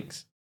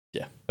stinks.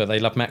 Yeah. But they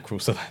love mackerel,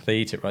 so they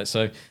eat it, right?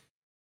 So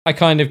I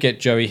kind of get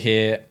Joey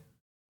here.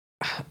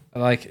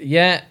 Like,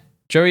 yeah,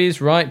 Joey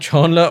is right.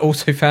 Chandler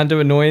also found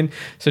her annoying.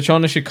 So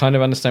Chandler should kind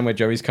of understand where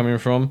Joey's coming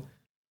from.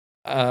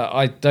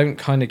 I don't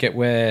kind of get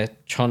where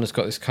Chandler's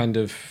got this kind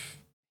of,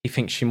 he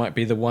thinks she might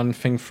be the one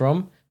thing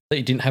from that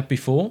he didn't have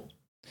before.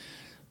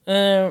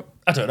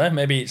 I don't know.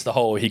 Maybe it's the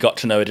whole he got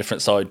to know a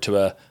different side to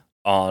her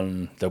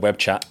on the web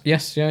chat.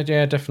 Yes, yeah,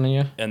 definitely,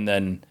 yeah. And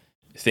then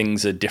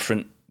things are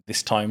different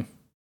this time.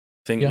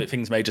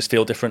 Things may just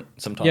feel different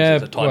sometimes. Yeah,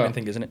 it's a timing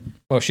thing, isn't it?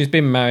 Well, she's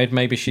been married.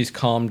 Maybe she's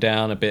calmed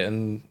down a bit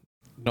and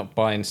not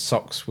buying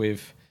socks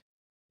with,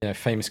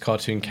 famous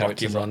cartoon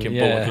characters on.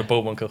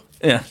 Bullwinkle.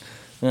 Yeah.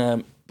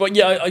 But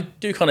yeah, I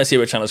do kind of see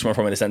where Chandler's coming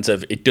from in the sense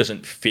of it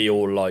doesn't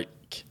feel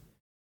like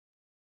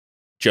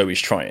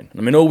Joey's trying.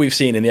 I mean, all we've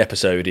seen in the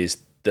episode is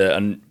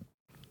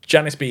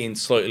Janice being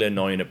slightly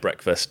annoying at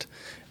breakfast,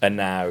 and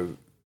now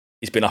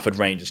he's been offered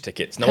Rangers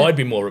tickets. Now, I'd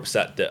be more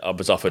upset that I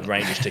was offered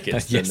Rangers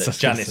tickets than that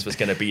Janice was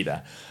going to be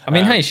there. I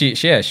mean, hey,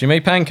 she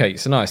made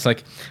pancakes. They're nice.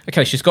 Like,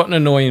 okay, she's got an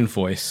annoying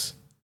voice.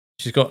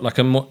 She's got like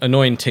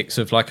annoying tics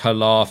of like her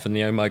laugh and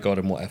the oh my god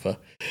and whatever.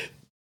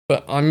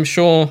 But I'm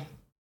sure,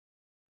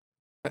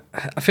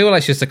 I feel like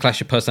it's just a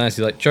clash of personalities.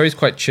 Like, Joey's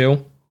quite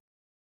chill,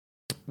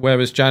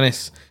 whereas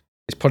Janice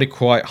is probably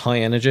quite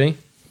high energy.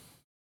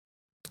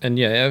 And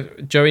yeah,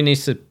 Joey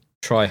needs to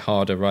try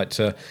harder, right,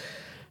 to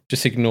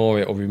just ignore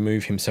it or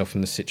remove himself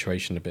from the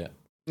situation a bit.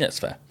 Yeah, it's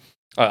fair.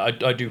 I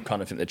do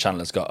kind of think that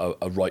Chandler's got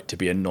a right to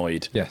be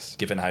annoyed, yes,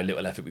 given how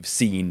little effort we've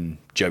seen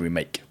Joey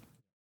make.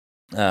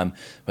 But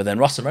then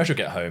Ross and Rachel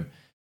get home,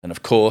 and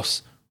of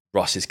course,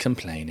 Ross is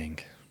complaining.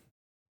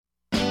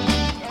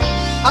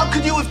 How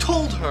could you have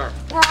told her?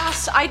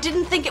 Ross, I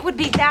didn't think it would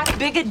be that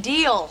big a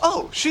deal.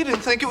 Oh, she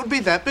didn't think it would be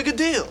that big a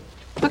deal.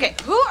 Okay,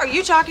 who are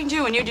you talking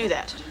to when you do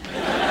that?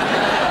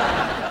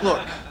 Look,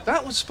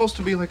 that was supposed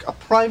to be like a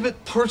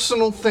private,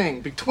 personal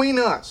thing between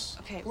us.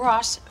 Okay,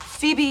 Ross,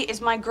 Phoebe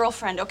is my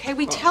girlfriend, okay?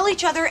 We tell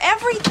each other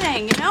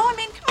everything, I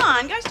mean, come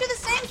on, guys do the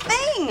same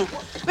thing.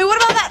 I mean, what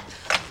about that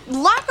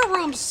locker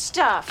room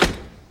stuff?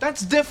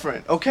 That's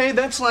different, okay?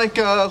 That's like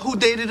who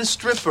dated a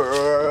stripper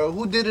or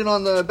who did it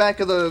on the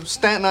back of the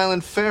Staten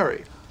Island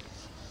ferry.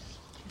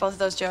 Both of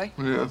those, Joey?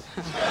 Yeah.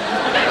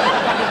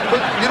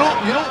 But you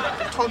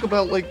don't talk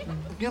about, like,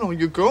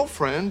 your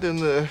girlfriend and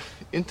the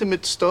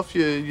intimate stuff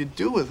you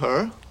do with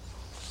her.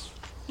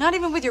 Not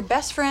even with your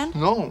best friend?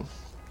 No.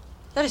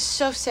 That is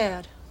so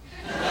sad.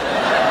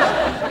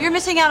 You're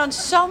missing out on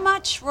so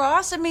much,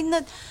 Ross. I mean,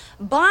 the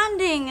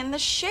bonding and the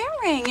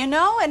sharing,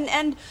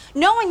 and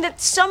knowing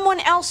that someone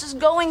else is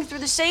going through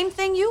the same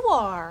thing you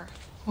are.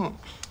 Huh.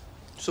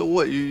 So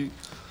what, you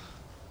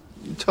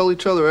tell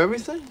each other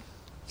everything?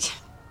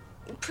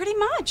 Pretty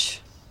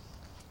much.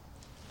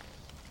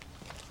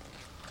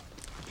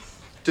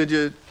 Did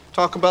you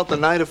talk about the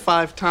night of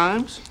 5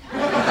 times?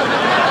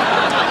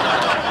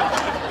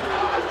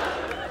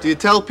 Do you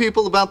tell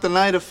people about the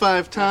night of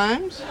 5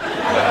 times?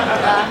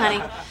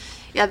 Honey,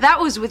 yeah, that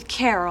was with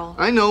Carol.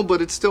 I know,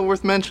 but it's still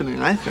worth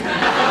mentioning, I think.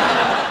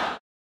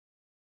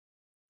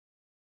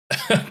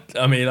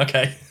 I mean,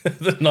 okay,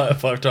 the night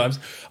of 5 times.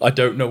 I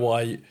don't know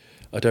why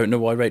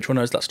Rachel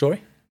knows that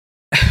story.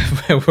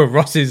 Well,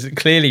 Ross is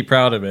clearly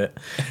proud of it.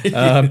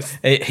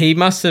 He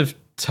must have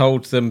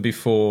told them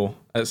before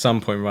at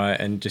some point, right?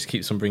 And just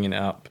keeps on bringing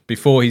it up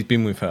before he's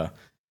been with her.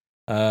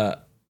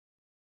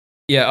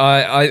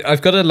 Yeah,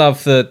 I've got to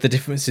love the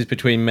differences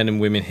between men and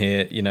women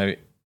here.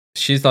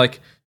 She's like,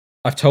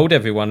 I've told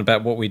everyone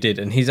about what we did,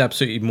 and he's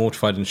absolutely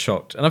mortified and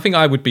shocked. And I think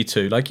I would be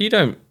too. Like, you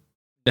don't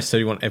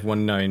necessarily want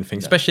everyone knowing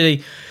things,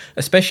 especially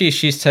if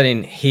she's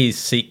telling his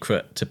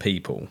secret to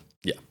people.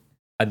 Yeah,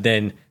 and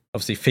then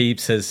obviously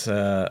Phoebe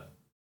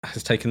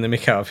has taken the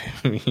mick out of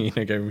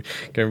him,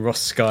 going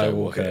Ross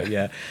Skywalker.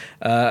 Yeah,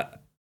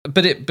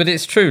 but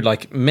it's true.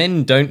 Like,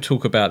 men don't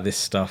talk about this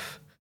stuff.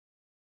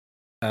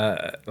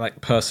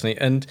 Like, personally,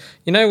 and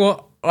you know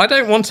what? I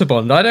don't want to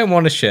bond. I don't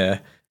want to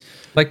share.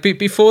 Like,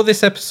 before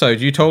this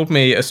episode, you told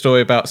me a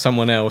story about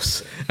someone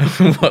else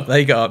and what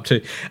they got up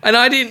to, and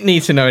I didn't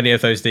need to know any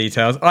of those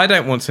details. I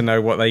don't want to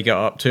know what they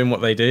got up to and what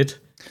they did.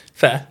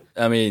 Fair.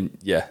 I mean,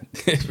 yeah,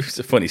 it's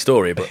a funny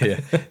story, but yeah.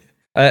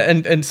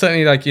 And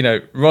certainly, like,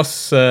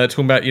 Ross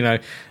talking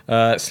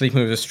about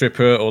sleeping with a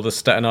stripper or the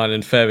Staten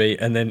Island ferry,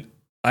 and then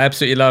I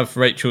absolutely love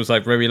Rachel's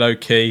like very low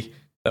key.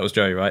 That was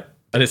Joey, right?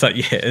 And it's like,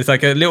 yeah, it's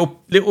like a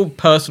little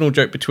personal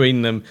joke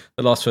between them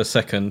that lasts for a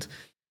second.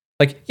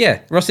 Like,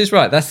 yeah, Ross is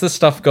right. That's the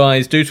stuff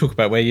guys do talk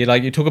about, where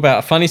you talk about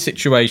a funny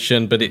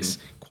situation, but it's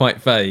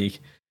quite vague.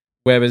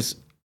 Whereas,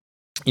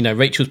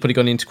 Rachel's probably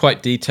gone into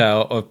quite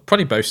detail of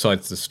probably both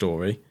sides of the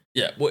story.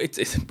 Yeah, well,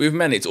 it's with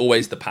men, it's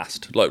always the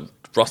past. Like,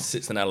 Ross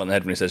sits the nail on the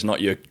head when he says,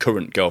 not your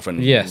current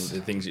girlfriend. Yes.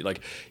 The things you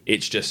like.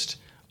 It's just,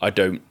 I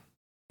don't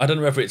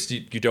know whether it's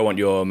you don't want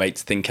your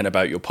mates thinking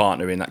about your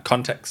partner in that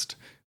context,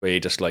 where you're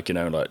just like,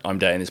 like, I'm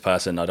dating this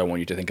person, I don't want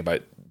you to think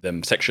about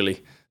them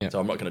sexually. Yep. So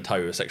I'm not going to tell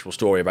you a sexual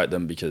story about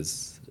them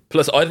because...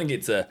 Plus, I think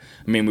it's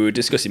we were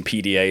discussing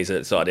PDAs at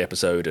the start of the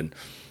episode, and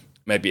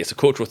maybe it's a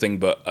cultural thing,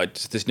 but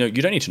you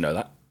don't need to know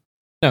that.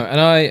 No, and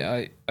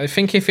I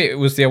think if it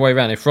was the other way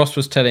around, if Ross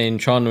was telling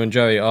Chandler and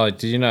Joey,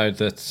 did you know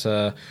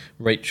that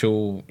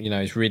Rachel,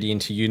 is really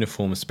into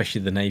uniform,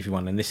 especially the Navy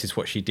one, and this is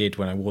what she did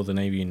when I wore the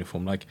Navy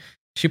uniform, like,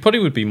 she probably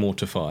would be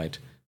mortified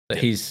that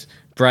he's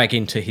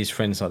bragging to his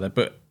friends like that.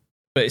 But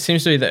it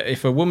seems to be that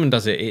if a woman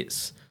does it,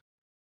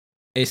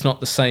 it's not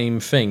the same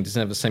thing, doesn't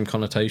have the same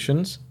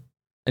connotations.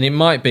 And it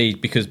might be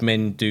because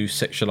men do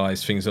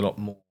sexualize things a lot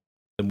more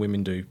than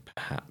women do,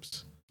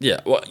 perhaps. Yeah,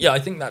 well, yeah, I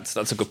think that's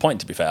a good point,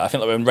 to be fair. I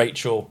think that when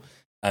Rachel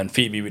and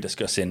Phoebe were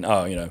discussing,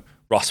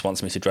 Ross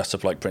wants me to dress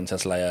up like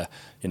Princess Leia,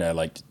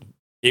 like,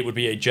 it would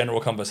be a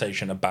general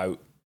conversation about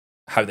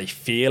how they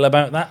feel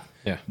about that,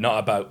 not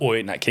about,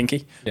 isn't that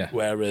kinky? Yeah.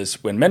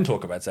 Whereas when men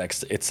talk about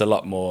sex, it's a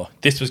lot more,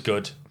 this was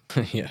good,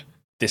 yeah,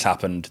 this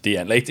happened, the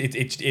end. Like, it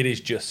is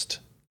just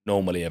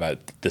normally about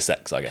the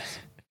sex, I guess.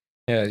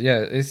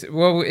 Yeah.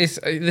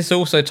 This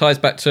also ties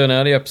back to an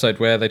earlier episode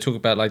where they talk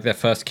about like their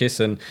first kiss,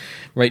 and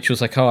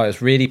Rachel's like, "Oh, it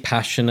was really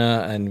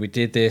passionate, and we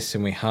did this,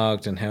 and we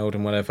hugged and held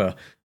and whatever."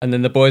 And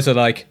then the boys are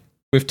like,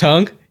 "With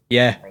tongue?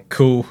 Yeah,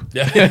 cool."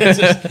 Yeah,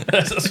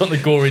 that's one of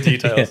the gory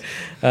details.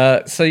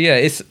 Yeah. So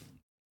yeah,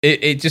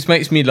 it just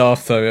makes me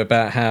laugh though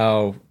about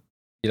how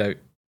you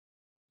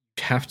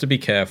have to be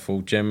careful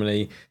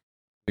generally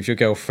with your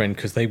girlfriend,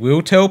 because they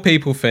will tell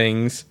people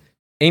things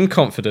in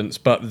confidence,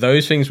 but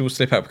those things will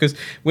slip out, because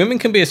women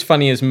can be as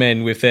funny as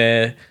men with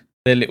their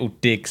little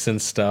digs and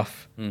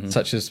stuff,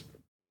 such as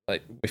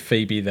like with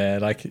Phoebe there.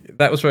 Like,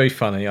 that was very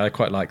funny. I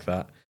quite like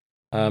that.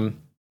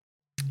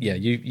 Yeah,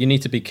 you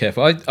need to be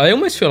careful. I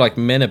almost feel like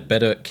men are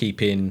better at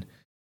keeping,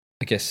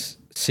 I guess,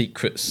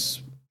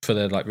 secrets for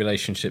their like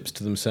relationships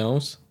to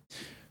themselves.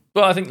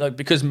 But I think like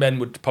because men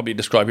would probably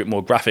describe it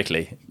more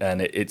graphically,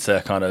 and it's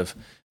a kind of,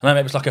 I don't know,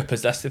 maybe it's like a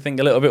possessive thing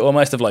a little bit,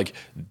 almost, of like,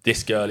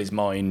 this girl is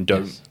mine,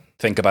 don't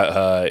think about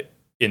her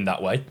in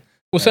that way.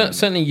 Well,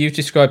 certainly you've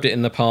described it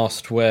in the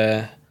past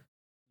where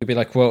you'd be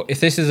like, well, if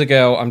this is a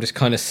girl I'm just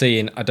kind of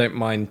seeing, I don't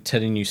mind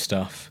telling you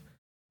stuff.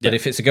 But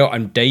if it's a girl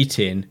I'm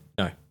dating,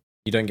 no,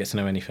 you don't get to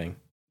know anything.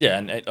 Yeah,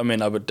 and I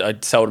mean,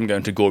 I'd seldom go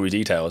into gory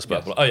details,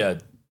 but oh yeah,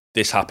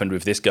 this happened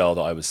with this girl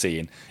that I was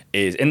seeing,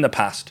 is in the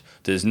past,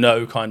 there's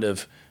no kind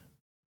of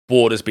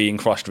borders being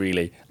crossed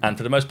really, and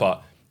for the most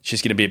part,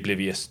 she's going to be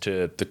oblivious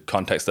to the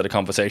context of the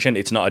conversation.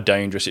 It's not a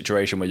dangerous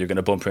situation where you're going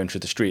to bump her into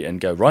the street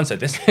and go, Ryan said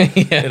this.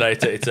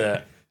 It's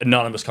a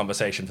anonymous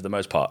conversation for the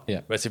most part.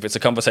 Yeah. Whereas if it's a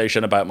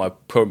conversation about my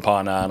current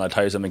partner and I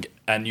tell you something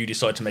and you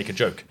decide to make a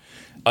joke,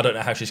 I don't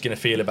know how she's going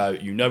to feel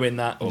about you knowing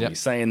that or me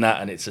saying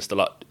that, and it's just a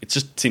lot. It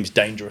just seems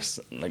dangerous.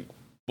 Like,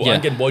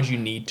 again, why do you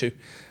need to?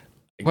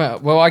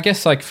 Well, I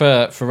guess like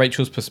for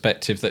Rachel's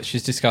perspective, that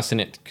she's discussing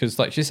it because,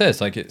 like she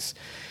says, like it's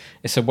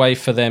a way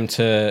for them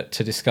to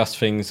discuss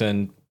things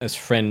and as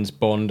friends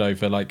bond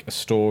over like a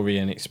story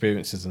and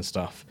experiences and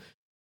stuff.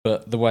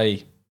 But the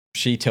way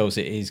she tells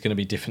it is going to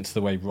be different to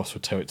the way Ross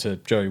would tell it to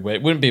Joey, where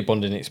it wouldn't be a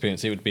bonding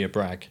experience, it would be a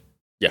brag.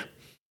 Yeah.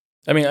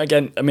 I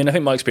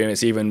think my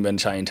experience, even when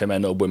chatting to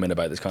men or women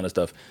about this kind of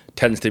stuff,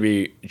 tends to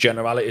be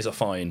generalities are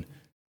fine,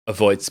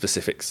 avoid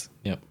specifics.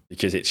 Yeah.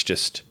 Because it's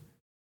just,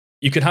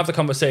 you can have the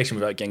conversation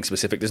without getting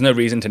specific. There's no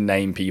reason to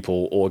name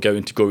people or go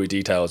into gory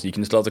details. You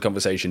can start the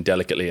conversation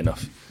delicately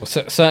enough. Well,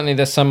 certainly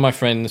there's some of my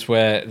friends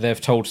where they've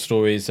told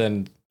stories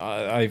and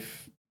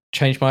I've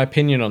changed my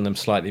opinion on them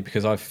slightly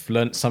because I've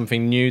learnt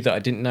something new that I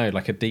didn't know,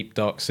 like a deep,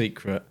 dark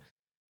secret.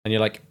 And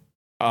you're like,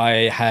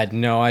 I had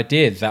no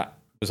idea that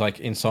was like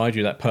inside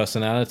you, that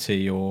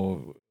personality, or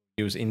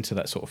he was into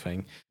that sort of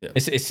thing. Yeah.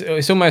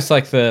 It's almost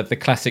like the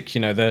classic,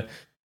 you know,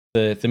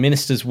 the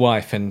minister's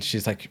wife, and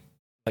she's like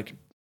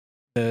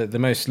the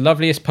most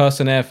loveliest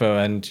person ever,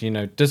 and you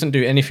know doesn't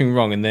do anything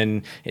wrong, and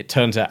then it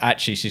turns out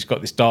actually she's got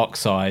this dark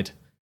side,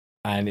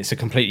 and it's a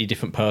completely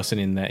different person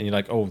in there, and you're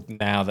like, oh,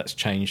 now that's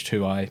changed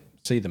who I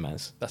see them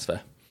as. That's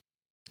fair.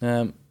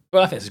 Well,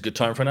 I think it's a good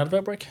time for an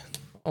advert break.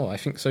 Oh, I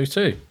think so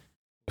too.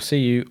 We'll see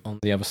you on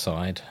the other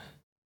side.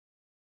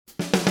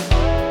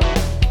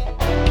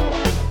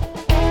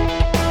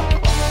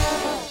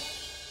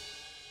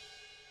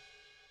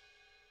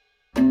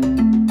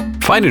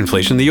 Fight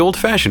inflation the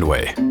old-fashioned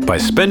way, by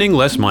spending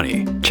less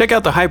money. Check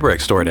out the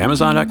HyperX store at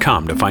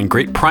Amazon.com to find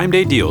great Prime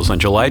Day deals on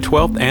July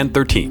 12th and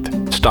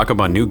 13th. Stock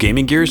up on new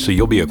gaming gear so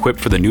you'll be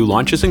equipped for the new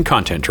launches and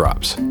content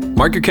drops.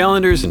 Mark your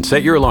calendars and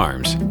set your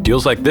alarms.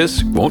 Deals like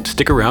this won't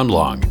stick around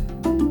long.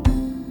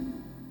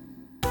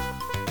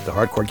 The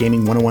Hardcore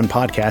Gaming 101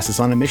 podcast is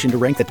on a mission to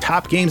rank the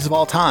top games of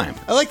all time.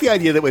 I like the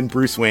idea that when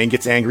Bruce Wayne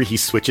gets angry, he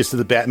switches to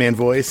the Batman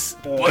voice.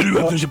 Why do you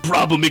have such a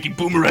problem making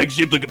Boomerang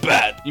shaped like a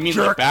bat? You mean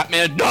like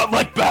Batman? Not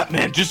like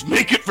Batman, just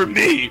make it for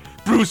me!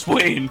 Bruce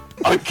Wayne,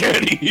 I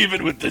can't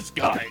even with this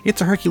guy. It's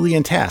a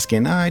Herculean task,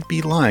 and I'd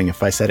be lying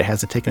if I said it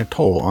hasn't taken a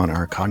toll on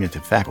our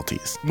cognitive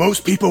faculties.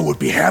 Most people would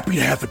be happy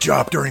to have a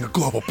job during a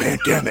global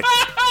pandemic.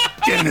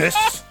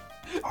 Dennis!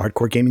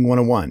 Hardcore Gaming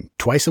 101,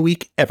 twice a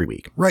week, every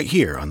week, right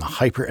here on the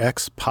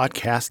HyperX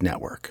Podcast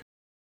Network.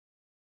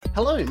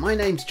 Hello, my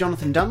name's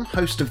Jonathan Dunn,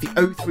 host of the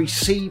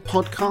O3C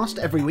podcast.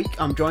 Every week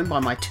I'm joined by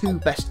my two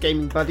best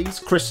gaming buddies,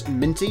 Chris and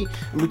Minty,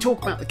 and we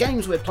talk about the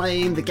games we're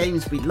playing, the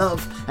games we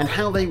love, and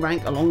how they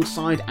rank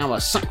alongside our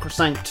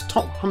sacrosanct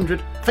top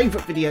 100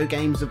 favourite video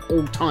games of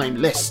all time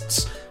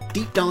lists.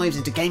 Deep dives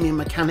into gaming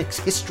mechanics,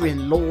 history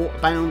and lore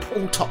abound,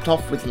 all topped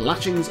off with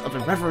lashings of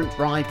irreverent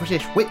dry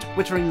British wit,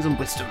 witterings and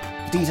wisdom.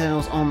 For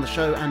details on the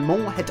show and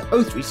more, head to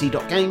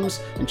o3c.games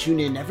and tune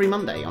in every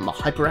Monday on the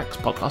HyperX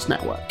Podcast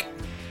Network.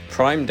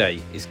 Prime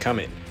Day is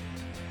coming.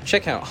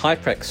 Check out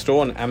HyperX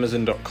store on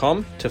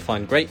Amazon.com to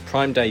find great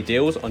Prime Day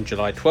deals on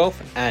July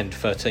 12th and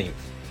 13th.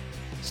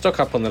 Stock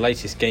up on the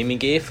latest gaming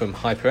gear from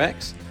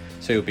HyperX,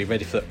 so you'll be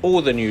ready for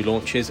all the new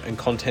launches and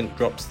content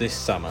drops this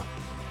summer.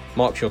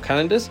 Mark your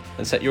calendars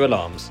and set your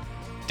alarms.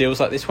 Deals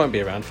like this won't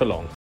be around for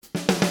long.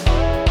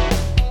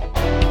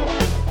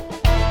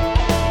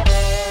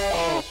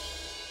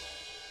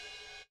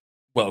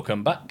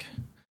 Welcome back.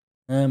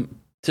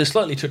 To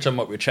slightly touch on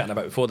what we were chatting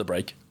about before the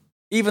break,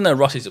 even though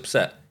Ross is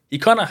upset, he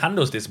kind of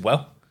handles this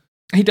well.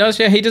 He does,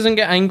 yeah. He doesn't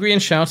get angry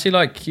and shouty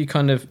like you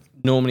kind of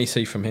normally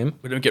see from him.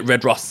 We don't get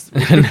Red Ross.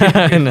 No.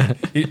 And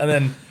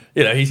then,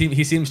 you know,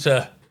 he seems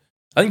to...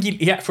 I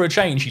think he for a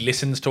change, he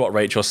listens to what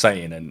Rachel's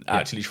saying and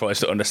actually tries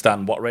to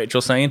understand what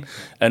Rachel's saying.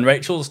 And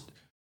Rachel's...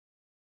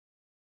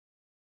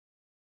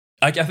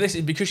 I guess this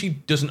is because she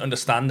doesn't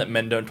understand that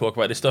men don't talk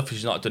about this stuff.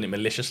 She's not done it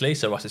maliciously.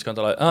 So Ross is kind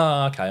of like,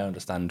 oh, okay, I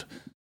understand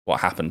what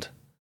happened.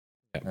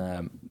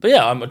 Yeah. But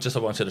yeah, I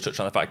wanted to touch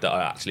on the fact that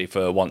I actually,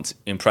 for once,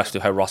 impressed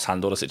with how Ross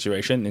handled the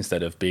situation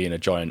instead of being a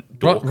giant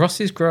dork. Ross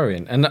is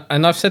growing. And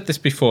I've said this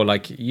before,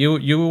 like,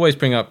 you always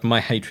bring up my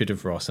hatred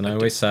of Ross. And I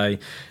always say...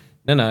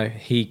 No,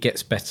 he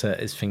gets better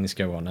as things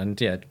go on. And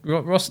yeah,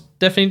 Ross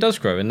definitely does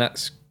grow, and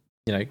that's,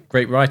 you know,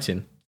 great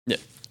writing. Yeah.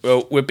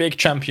 Well, we're big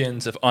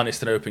champions of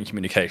honest and open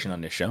communication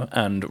on this show,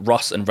 and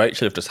Ross and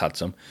Rachel have just had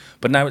some.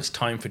 But now it's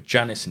time for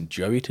Janice and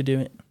Joey to do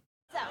it.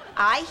 So,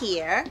 I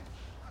hear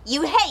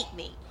you hate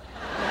me.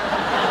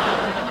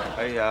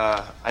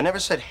 I never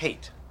said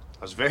hate.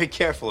 I was very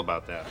careful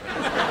about that.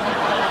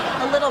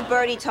 A little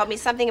birdie told me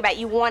something about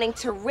you wanting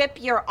to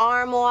rip your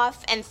arm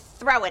off and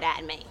throw it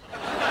at me.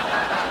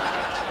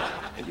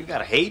 And you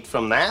got hate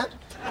from that?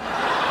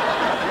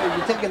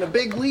 You're taking a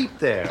big leap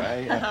there.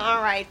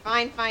 All right,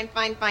 fine.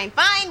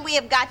 We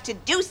have got to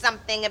do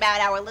something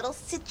about our little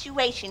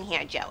situation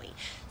here, Joey.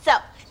 So,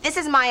 this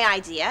is my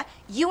idea.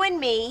 You and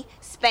me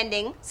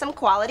spending some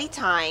quality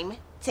time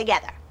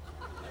together.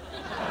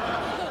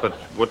 But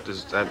what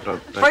does that...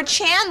 For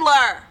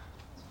Chandler!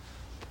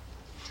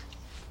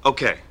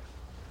 Okay,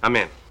 I'm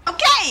in.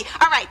 Okay,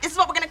 all right, this is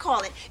what we're gonna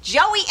call it.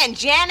 Joey and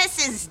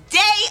Janice's Day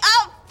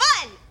of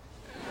Fun!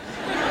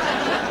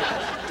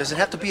 Does it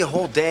have to be a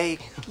whole day?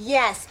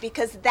 Yes,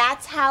 because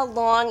that's how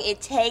long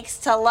it takes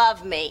to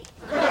love me.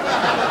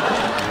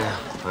 Yeah,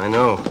 I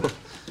know.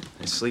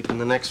 I sleep in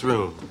the next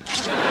room.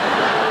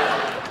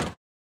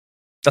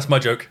 That's my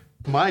joke.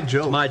 My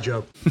joke. My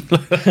joke.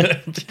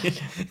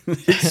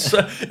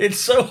 It's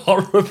so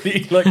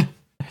horribly like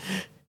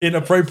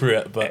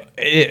inappropriate, but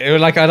I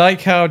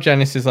like how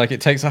Janice is like,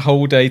 it takes a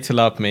whole day to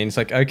love me, and it's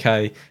like,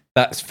 okay,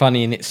 that's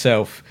funny in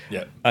itself.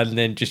 Yeah. And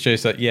then just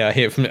shows like, yeah, I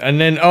hear it from,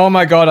 and then oh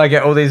my god, I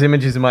get all these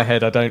images in my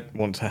head I don't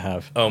want to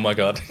have. Oh my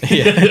god.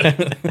 Yeah.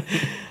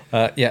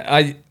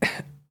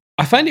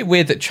 I find it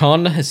weird that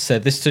Chandler has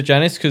said this to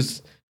Janice,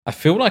 because I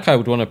feel like I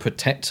would want to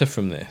protect her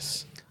from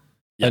this.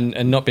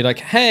 And not be like,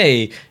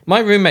 hey, my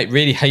roommate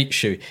really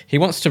hates you. He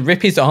wants to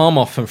rip his arm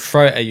off and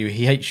throw it at you.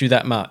 He hates you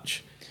that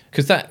much.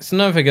 Because that's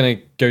never going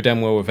to go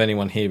down well with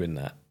anyone hearing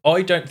that.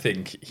 I don't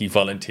think he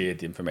volunteered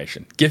the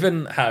information.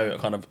 Given how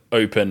kind of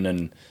open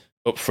and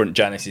upfront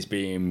Janice is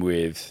being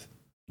with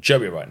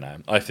Joey right now,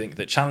 I think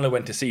that Chandler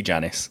went to see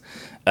Janice,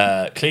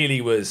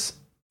 clearly was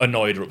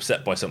annoyed or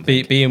upset by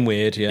something. Being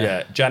weird, yeah.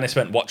 Yeah, Janice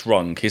went, what's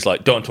wrong? He's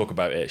like, don't talk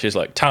about it. She's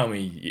like, tell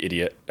me, you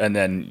idiot. And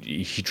then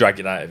she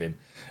dragged it out of him.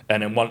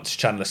 And then once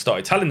Chandler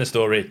started telling the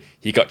story,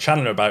 he got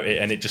Chandler about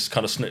it, and it just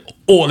kind of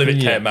all of it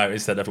came out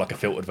instead of like a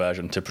filtered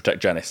version to protect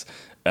Janice.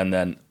 And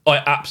then I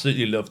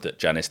absolutely love that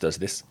Janice does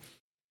this.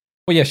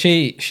 Well, yeah,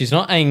 she's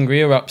not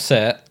angry or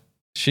upset.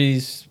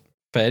 She's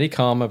fairly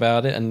calm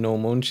about it and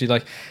normal. And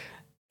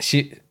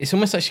it's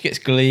almost like she gets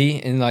glee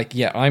in like,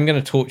 yeah, I'm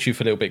going to torture you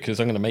for a little bit because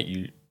I'm going to make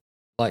you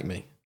like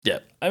me. Yeah,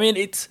 I mean,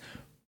 it's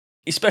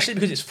especially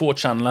because it's for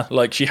Chandler.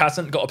 Like, she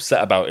hasn't got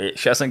upset about it.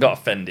 She hasn't got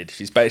offended.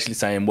 She's basically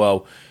saying,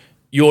 well,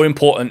 you're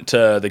important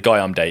to the guy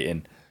I'm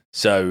dating,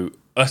 so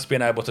us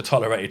being able to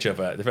tolerate each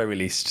other at the very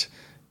least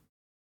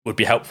would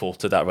be helpful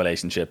to that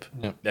relationship.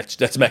 Yeah.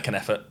 Let's make an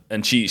effort.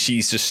 And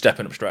she's just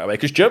stepping up straight away,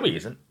 because Joey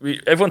isn't.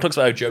 Everyone talks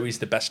about how Joey's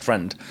the best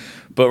friend,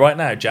 but right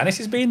now Janice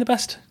is being the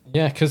best.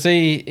 Yeah, because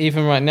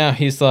even right now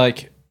he's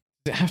like,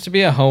 does it have to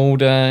be a whole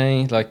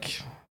day?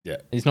 Like, yeah,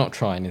 he's not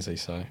trying, is he?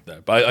 So,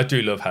 no, but I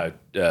do love how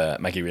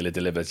Maggie really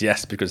delivers.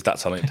 Yes, because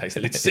that's how long it takes.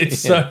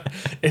 It's Yeah.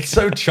 it's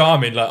so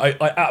charming.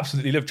 Like I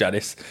absolutely love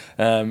Janice.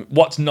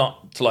 What's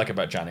not to like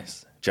about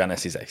Janice?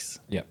 Janice is ace.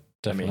 Yeah,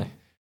 definitely.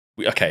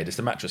 I mean, there's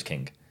the mattress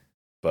king,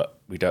 but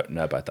we don't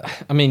know about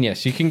that. I mean,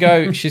 yes, you can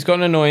go. She's got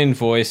an annoying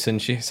voice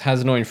and she has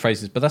annoying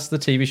phrases, but that's the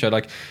TV show.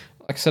 Like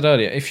I said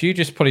earlier, if you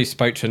just probably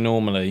spoke to her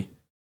normally,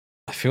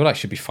 I feel like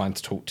she'd be fine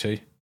to talk to.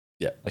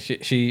 Yeah, like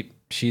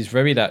she's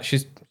very loud.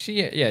 She's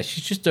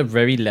just a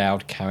very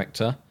loud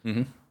character.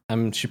 Mm-hmm.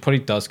 And she probably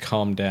does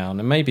calm down,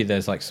 and maybe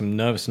there's like some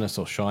nervousness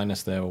or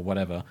shyness there or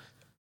whatever.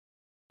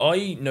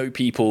 I know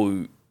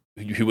people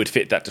who would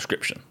fit that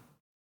description,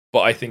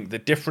 but I think the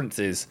difference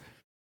is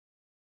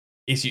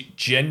it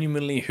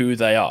genuinely who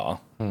they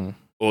are,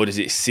 or does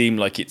it seem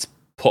like it's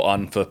put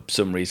on for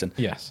some reason?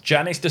 Yes.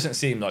 Janice doesn't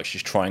seem like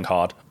she's trying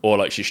hard or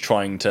like she's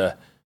trying to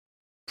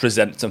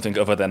present something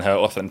other than her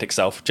authentic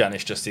self.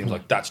 Janice just seems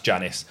like that's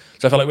Janice.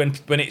 So I feel like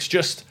when it's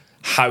just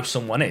how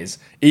someone is,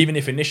 even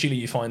if initially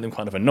you find them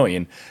kind of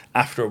annoying,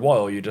 after a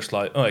while you're just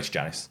like, oh, it's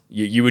Janice.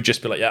 You would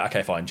just be like, yeah,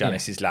 okay, fine.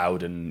 Janice is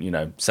loud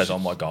and says, oh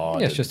my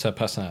god. Yeah, it's just her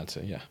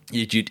personality.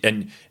 Yeah.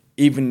 And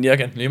even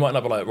again, you might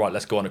not be like, right,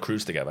 let's go on a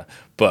cruise together,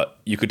 but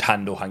you could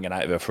handle hanging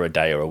out with her for a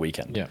day or a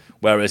weekend. Yeah.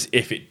 Whereas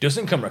if it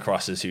doesn't come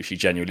across as who she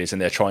genuinely is,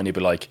 and they're trying to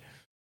be like,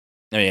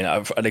 I mean,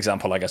 an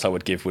example I guess I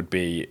would give would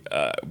be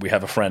we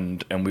have a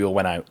friend and we all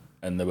went out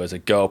and there was a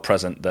girl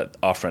present that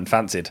our friend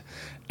fancied,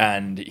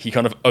 and he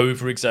kind of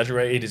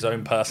over-exaggerated his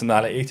own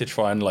personality to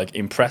try and like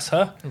impress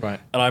her.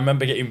 Right. And I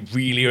remember getting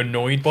really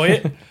annoyed by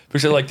it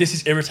because like, this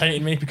is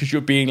irritating me because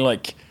you're being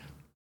like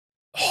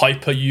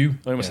hyper you.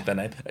 I almost said their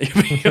name.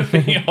 You're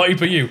being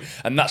hyper you,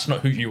 and that's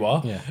not who you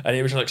are. Yeah. And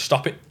it was just like,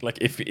 stop it. Like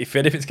if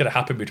anything's going to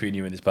happen between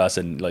you and this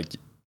person, like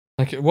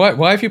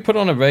why have you put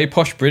on a very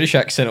posh British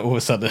accent all of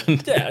a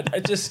sudden? Yeah,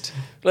 I just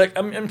like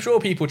I'm sure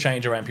people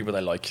change around people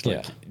they like.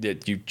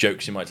 You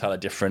jokes you might tell are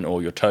different,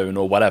 or your tone,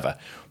 or whatever.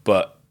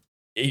 But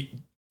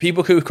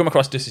people who come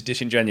across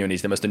disingenuine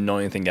is the most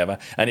annoying thing ever.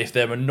 And if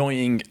they're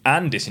annoying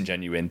and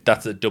disingenuine,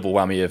 that's a double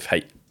whammy of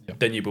hate. Yep.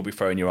 Then you will be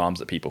throwing your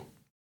arms at people.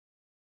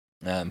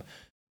 But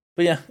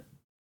yeah,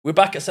 we're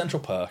back at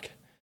Central Perk,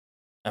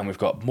 and we've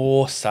got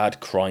more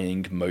sad,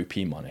 crying,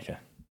 mopey Monica.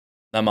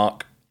 Now,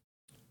 Mark,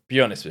 be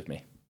honest with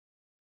me.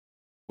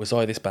 Was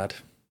I this bad?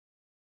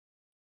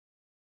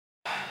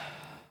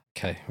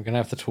 Okay, we're gonna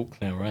have to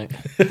talk now, right?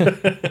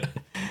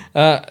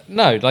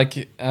 No,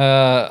 like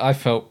I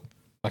felt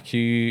like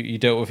you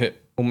dealt with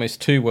it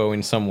almost too well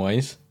in some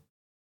ways.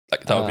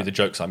 Like, that would be the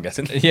jokes I'm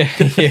getting. Yeah,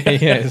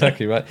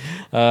 exactly right.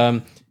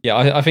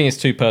 I think it's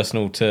too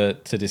personal to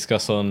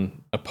discuss on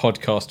a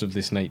podcast of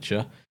this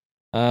nature.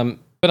 But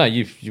no,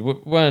 you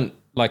weren't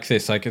like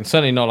this. Like, and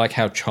certainly not like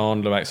how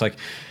Chandler acts. Like,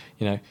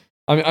 you know,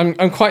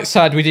 I'm quite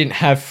sad we didn't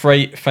have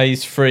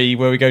phase 3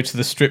 where we go to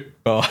the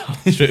strip bar,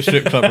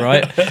 strip club,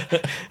 right?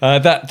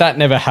 That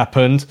never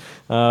happened.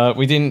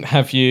 We didn't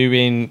have you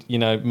in, you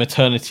know,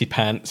 maternity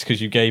pants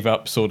because you gave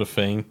up, sort of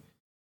thing.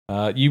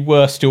 You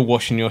were still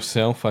washing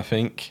yourself, I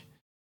think.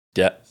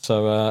 Yeah.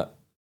 So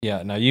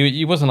no,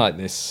 you wasn't like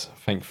this,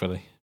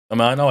 thankfully. I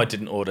mean, I know I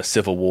didn't order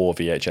Civil War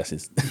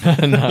VHSs.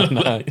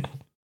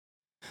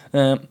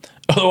 No.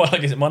 Although,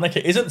 like,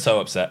 Monica isn't so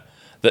upset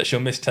that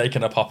she'll miss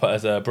taking a Papa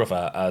as her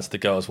brother as the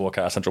girls walk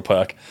out of Central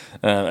Park,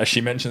 as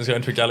she mentions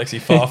going to a galaxy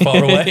far,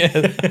 far away.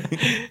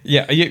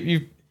 Yeah,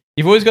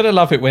 you've always got to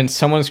love it when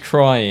someone's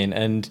crying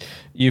and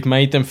you've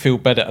made them feel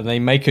better and they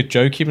make a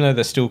joke even though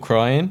they're still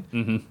crying.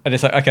 Mm-hmm. And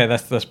it's like, okay,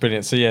 that's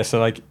brilliant. So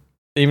like,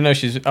 even though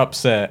she's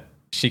upset,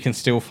 she can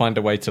still find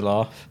a way to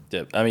laugh.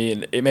 Yeah, I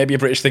mean, it may be a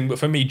British thing, but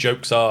for me,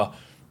 jokes are...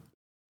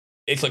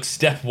 It's like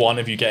step 1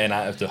 of you getting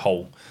out of the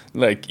hole.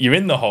 Like, you're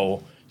in the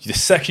hole... The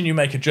second you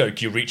make a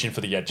joke, you're reaching for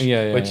the edge.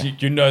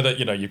 You know that,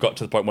 you know, you've got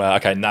to the point where,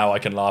 okay, now I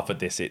can laugh at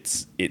this.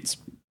 It's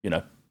you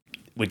know,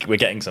 we're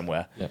getting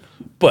somewhere. Yeah.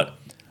 But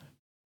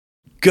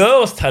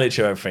girls tell each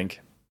other everything.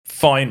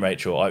 Fine,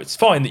 Rachel. It's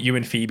fine that you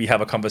and Phoebe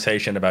have a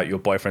conversation about your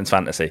boyfriend's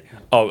fantasy.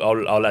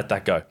 I'll let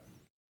that go.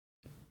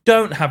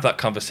 Don't have that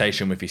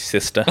conversation with your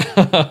sister.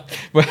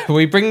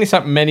 We bring this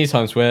up many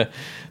times where,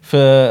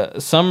 for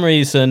some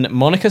reason,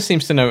 Monica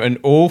seems to know an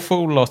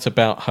awful lot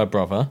about her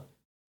brother.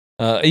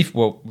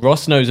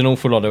 Ross knows an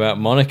awful lot about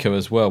Monica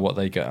as well, what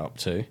they get up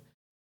to.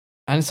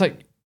 And it's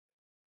like,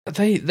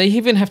 they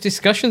even have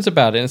discussions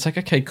about it. And it's like,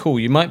 okay, cool,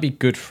 you might be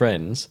good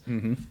friends.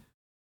 Mm-hmm.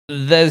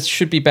 There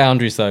should be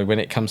boundaries, though, when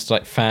it comes to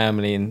like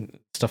family and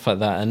stuff like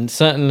that. And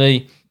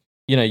certainly,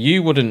 you know,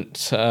 you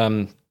wouldn't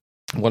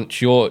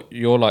want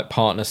your like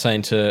partner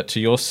saying to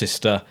your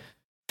sister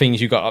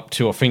things you got up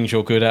to or things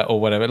you're good at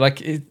or whatever.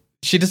 Like,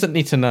 she doesn't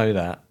need to know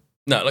that.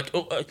 No, like,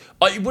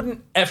 it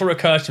wouldn't ever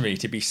occur to me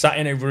to be sat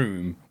in a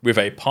room with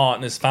a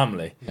partner's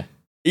family,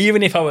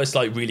 even if I was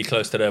like really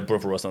close to their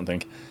brother or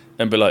something,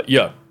 and be like,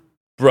 yo,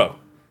 bro,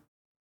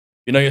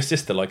 you know your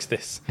sister likes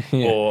this,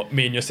 or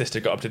me and your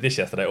sister got up to this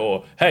yesterday,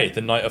 or hey,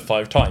 the night of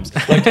 5 times.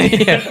 Like,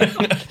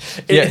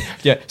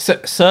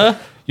 Sir,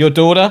 your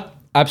daughter,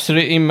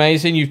 absolutely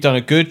amazing. You've done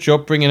a good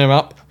job bringing her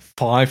up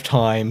 5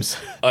 times.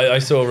 I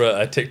saw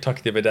a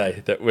TikTok the other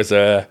day that was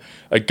a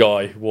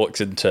guy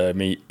walks in to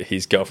meet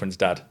his girlfriend's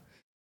dad.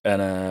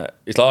 And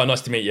he's like, oh,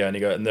 nice to meet you.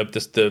 And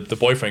the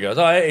boyfriend goes,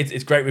 oh,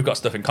 it's great, we've got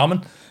stuff in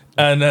common.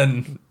 And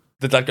then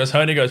the dad goes,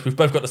 and he goes, we've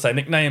both got the same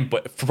nickname,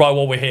 but for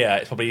while we're here,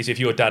 it's probably easier if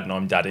you're dad and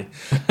I'm daddy.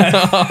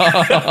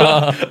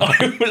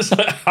 I was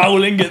like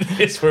howling at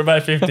this for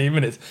about 15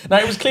 minutes. Now,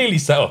 it was clearly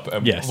set up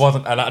and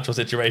wasn't an actual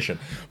situation.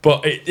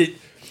 But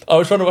I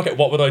was trying to work out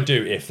what would I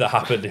do if that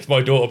happened, if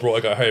my daughter brought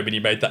a guy home and he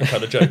made that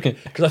kind of joke.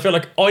 Because I feel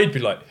like I'd be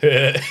like,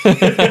 but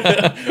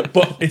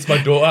it's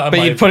my daughter.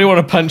 But you'd probably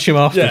want to punch him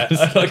afterwards.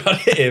 Yeah, I'd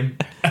hit him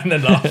and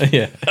then laugh.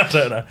 Yeah. I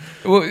don't know.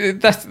 Well,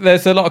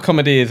 there's a lot of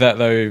comedy of that,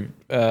 though,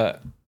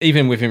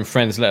 even within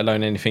Friends, let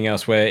alone anything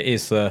else, where it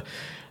is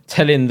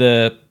telling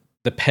the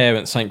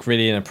parents something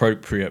really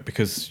inappropriate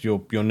because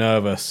you're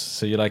nervous.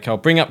 So you're like, I'll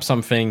bring up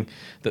something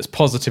that's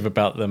positive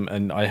about them,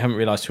 and I haven't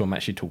realised who I'm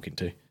actually talking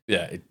to.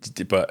 Yeah,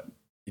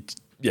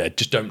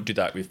 just don't do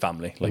that with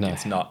family. Like,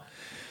 it's not...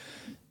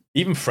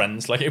 Even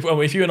friends. Like,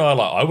 if you and I are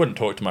like, I wouldn't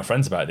talk to my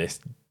friends about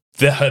this,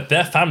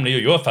 their family or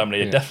your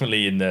family are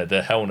definitely in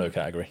the hell no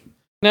category.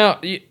 Now,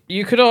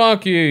 you could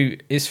argue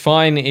it's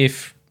fine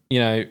if, you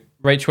know,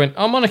 Rachel went,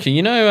 oh, Monica,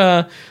 you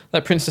know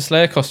that Princess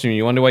Leia costume,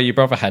 you wonder why your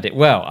brother had it?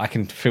 Well, I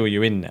can fill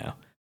you in now.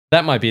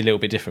 That might be a little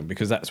bit different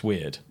because that's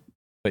weird.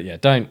 But yeah,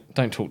 don't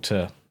talk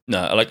to...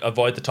 No, like,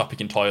 avoid the topic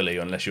entirely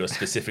unless you're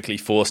specifically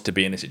forced to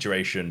be in a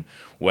situation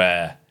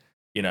where,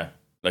 you know,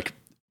 like,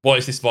 why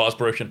is this vase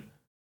broken?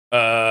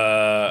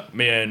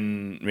 Me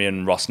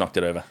and Ross knocked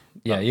it over.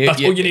 Yeah,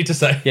 that's all you need to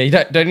say. Yeah, you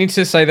don't need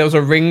to say there was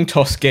a ring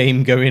toss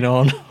game going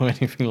on or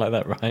anything like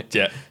that, right?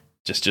 Yeah,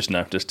 just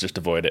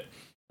avoid it.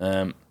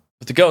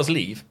 But the girls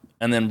leave,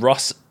 and then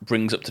Ross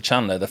brings up to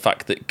Chandler the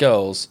fact that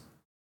girl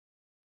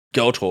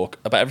talk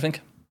about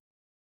everything.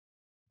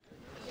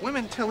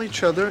 Women tell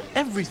each other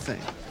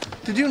everything.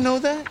 Did you know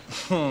that?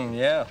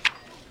 Yeah.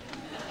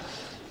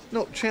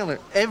 No, Chandler,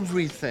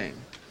 everything.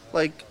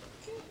 Like,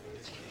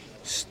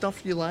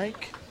 stuff you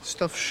like,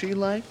 stuff she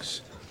likes,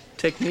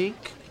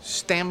 technique,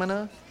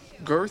 stamina,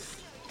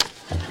 girth.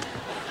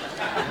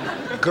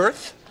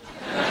 Girth?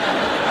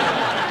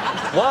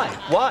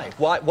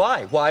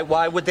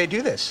 Why would they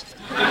do this?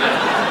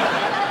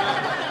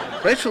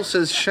 Rachel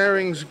says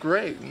sharing's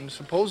great, and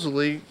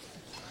supposedly,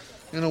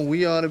 you know,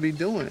 we ought to be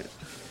doing it.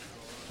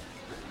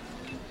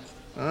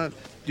 Do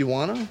you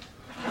want to?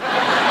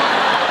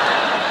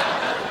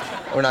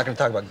 We're not going to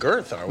talk about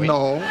girth, are we?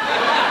 No.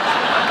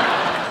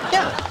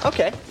 Yeah,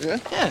 okay. Yeah?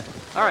 Yeah,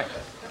 all right.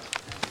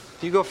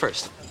 You go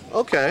first.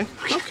 Okay.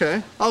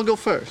 I'll go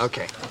first.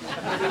 Okay.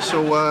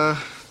 So,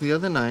 the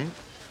other night,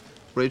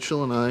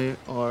 Rachel and I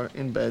are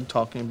in bed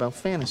talking about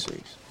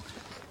fantasies.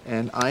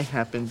 And I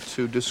happened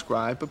to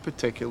describe a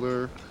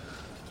particular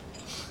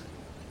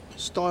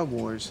Star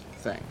Wars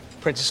thing.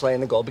 Princess Leia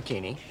in the gold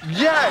bikini.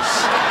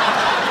 Yes!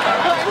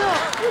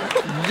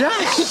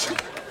 Yes!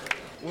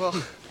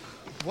 Well,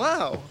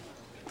 wow.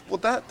 Well,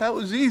 that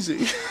was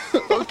easy.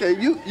 Okay,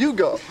 you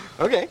go.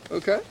 Okay.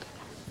 Okay?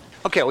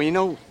 Okay, well, you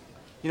know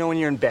when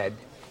you're in bed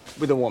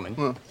with a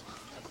woman,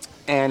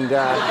 and,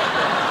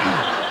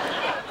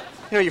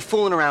 you're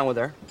fooling around with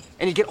her,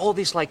 and you get all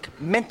these, like,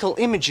 mental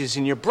images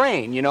in your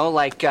brain,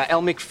 like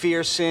Elle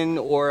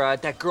McPherson or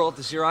that girl at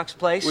the Xerox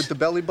place. With the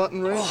belly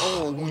button ring?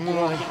 Oh,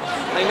 God.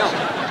 I know.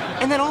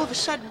 And then all of a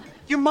sudden,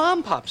 your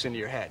mom pops into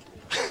your head.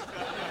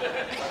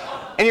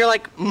 And you're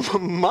like,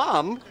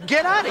 Mom,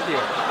 get out of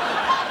here.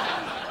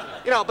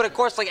 But of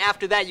course, like,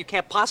 after that, you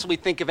can't possibly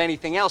think of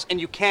anything else, and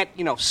you can't,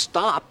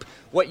 stop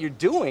what you're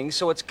doing,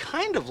 so it's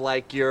kind of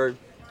like you're,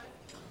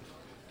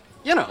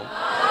 you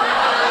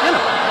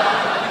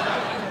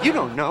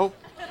don't know.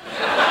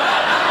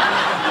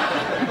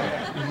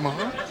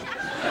 Mom?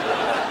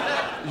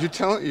 You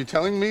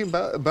telling me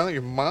about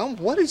your mom?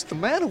 What is the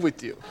matter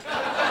with you?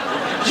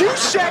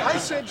 I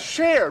said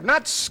share,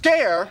 not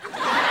scare.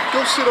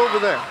 Go sit over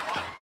there.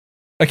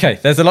 Okay,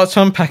 there's a lot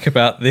to unpack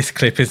about this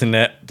clip, isn't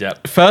it?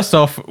 Yep. First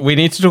off, we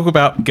need to talk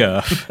about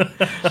girth.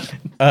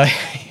 Well,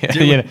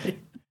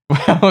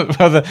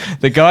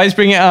 the guys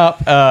bring it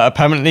up.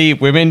 Apparently,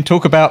 women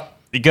talk about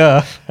the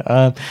girth.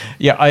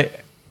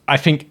 I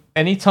think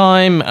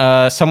anytime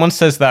someone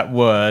says that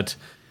word,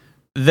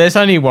 there's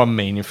only one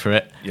meaning for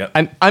it. Yep.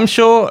 And I'm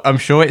sure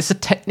it's a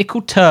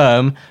technical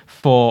term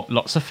for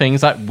lots of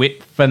things like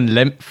width and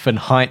length and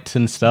height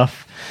and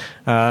stuff.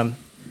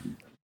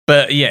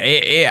 But yeah,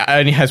 it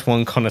only has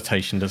one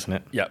connotation, doesn't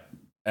it? Yep.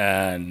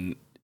 And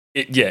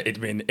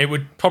it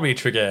would probably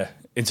trigger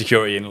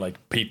insecurity in like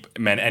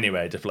men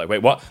anyway. Just like,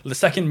 wait, what? The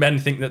second men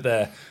think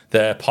that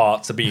their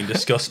parts are being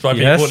discussed by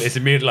people, it's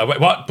immediately like, wait,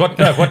 what?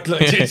 No, what?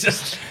 It's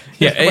just,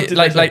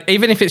 like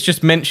even if it's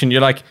just mentioned,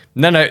 you're like,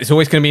 no, it's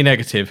always going to be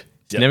negative.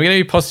 It's never going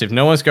to be positive.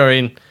 No one's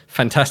going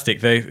fantastic.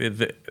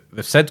 They've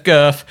said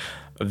girth.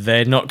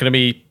 They're not going to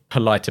be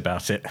polite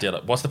about it. Yeah,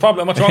 like, what's the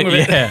problem? What's wrong with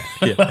it?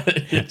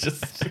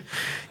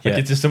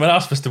 It's just someone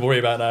else for us to worry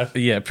about now.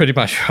 Yeah, pretty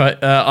much right.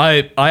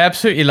 I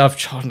absolutely love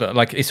Chandler.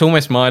 Like, it's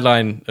almost my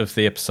line of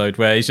the episode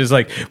where he's just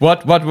like, why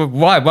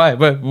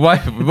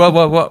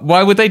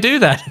would they do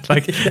that?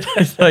 Like,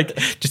 it's like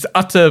just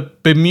utter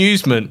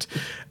bemusement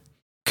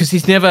because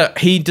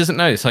he doesn't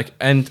know. It's like,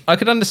 and I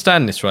could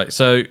understand this, right?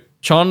 So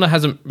Chandler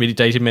hasn't really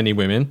dated many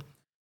women.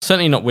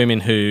 Certainly not women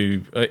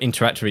who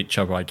interact with each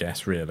other, I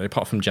guess, really,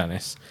 apart from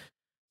Janice.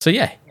 So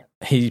yeah,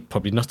 he's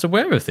probably not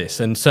aware of this.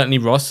 And certainly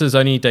Ross has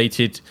only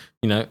dated,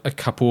 a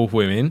couple of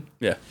women.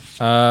 Yeah.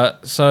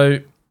 So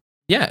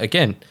yeah,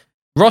 again,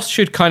 Ross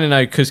should kind of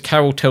know because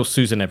Carol tells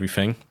Susan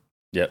everything.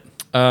 Yep.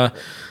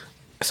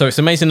 So it's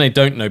amazing they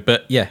don't know.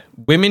 But yeah,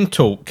 women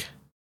talk.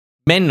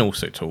 Men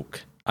also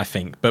talk, I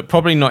think, but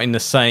probably not in the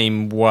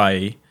same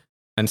way.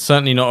 And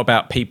certainly not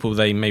about people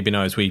they maybe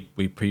know, as we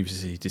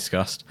previously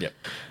discussed. Yep.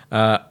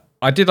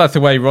 I did like the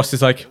way Ross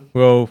is like,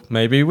 well,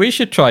 maybe we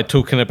should try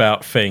talking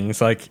about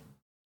things. Like,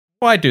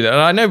 why do that?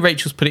 And I know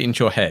Rachel's put it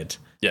into your head.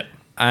 Yeah.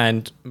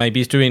 And maybe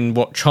he's doing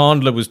what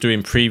Chandler was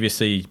doing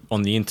previously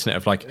on the internet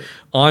of like,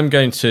 I'm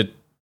going to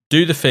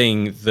do the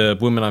thing the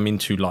woman I'm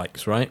into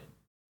likes, right?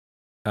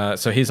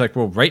 So he's like,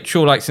 well,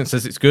 Rachel likes it and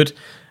says it's good.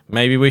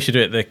 Maybe we should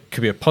do it. There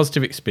could be a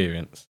positive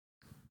experience.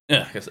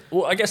 Yeah,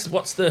 I guess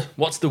what's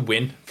the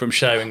win from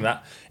sharing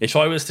that? If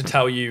I was to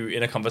tell you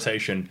in a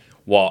conversation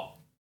what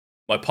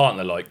my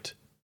partner liked,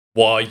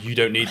 why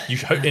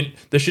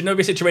there should not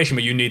be a situation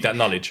where you need that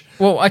knowledge.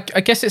 Well, I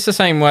guess it's the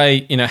same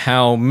way,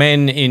 how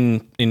men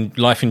in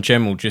life in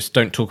general just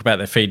don't talk about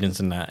their feelings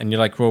and that. And you're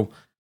like, well,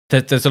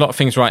 there's a lot of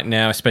things right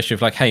now, especially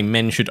if like, hey,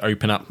 men should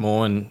open up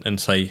more and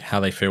say how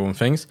they feel and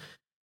things.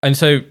 And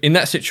so in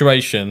that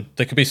situation,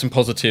 there could be some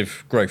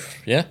positive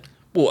growth, yeah?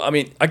 Well, I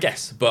mean, I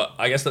guess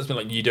that's been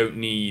like you don't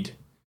need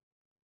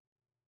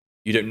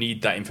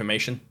that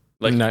information.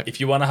 Like, no. If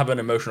you want to have an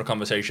emotional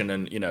conversation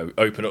and,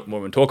 open up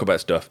more and talk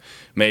about stuff,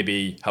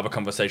 maybe have a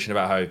conversation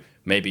about how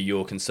maybe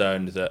you're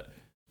concerned that,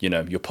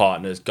 your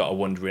partner's got a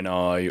wandering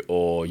eye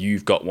or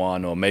you've got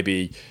one, or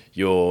maybe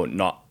you're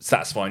not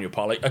satisfying your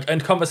partner. Like, a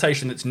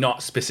conversation that's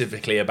not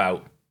specifically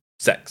about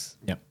sex.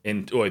 Yeah.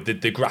 Or the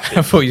graphic.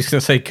 I thought you were just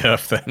going to say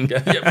curve then.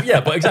 yeah,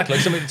 but exactly.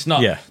 Like something that's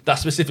not that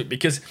specific.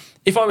 Because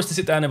if I was to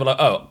sit down and be like,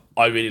 oh,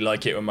 I really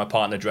like it when my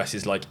partner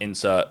dresses like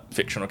insert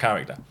fictional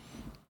character.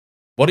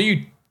 What are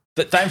you...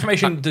 That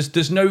information,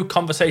 there's no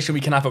conversation we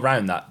can have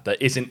around that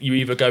isn't you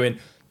either going,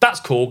 that's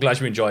cool,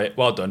 glad you enjoy it,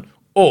 well done,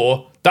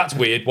 or that's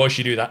weird, why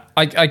should you do that?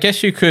 I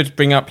guess you could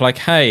bring up like,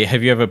 hey,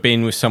 have you ever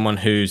been with someone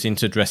who's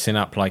into dressing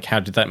up? Like, how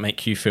did that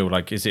make you feel?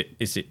 Like, is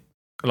it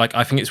like,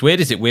 I think it's weird?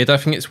 Is it weird? I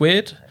think it's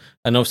weird.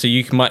 And obviously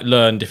you might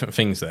learn different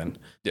things then.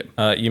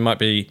 Yeah. You might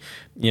be,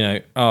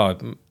 oh,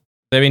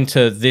 they're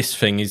into this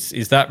thing.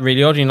 Is that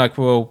really odd? And you're like,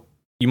 well,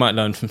 you might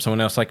learn from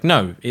someone else, like,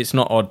 no, it's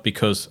not odd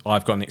because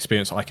I've got an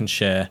experience I can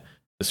share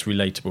that's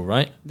relatable,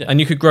 right? Yeah. And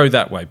you could grow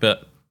that way.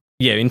 But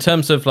yeah, in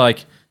terms of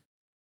like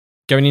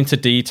going into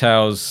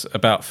details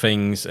about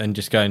things and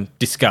just going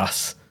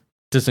discuss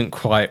doesn't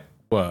quite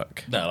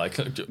work. No, like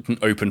an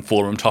open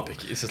forum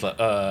topic. It's just like,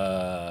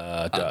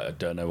 I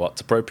don't know what's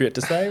appropriate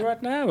to say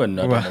right now, and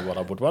I don't know what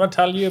I would want to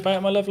tell you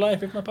about my love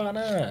life with my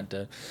partner.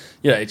 And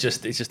it's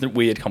just a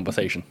weird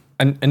conversation.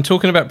 And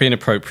talking about being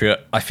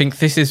appropriate, I think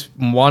this is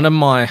one of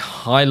my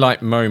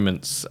highlight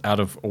moments out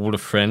of all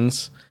of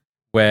Friends,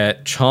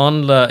 where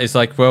Chandler is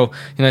like, well,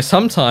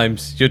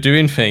 sometimes you're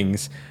doing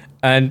things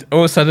and all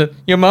of a sudden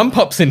your mum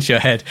pops into your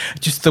head.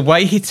 Just the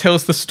way he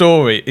tells the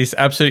story is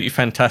absolutely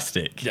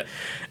fantastic. Yeah.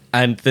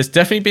 And there's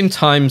definitely been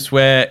times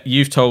where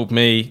you've told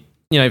me,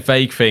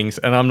 vague things,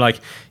 and I'm like,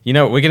 we're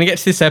going to get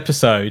to this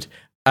episode,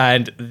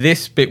 and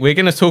this bit we're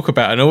going to talk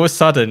about, and all of a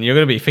sudden you're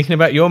going to be thinking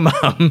about your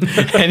mum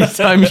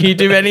anytime you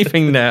do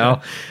anything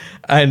now,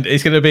 and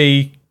it's going to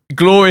be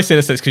glorious in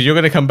a sense because you're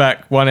going to come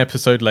back one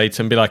episode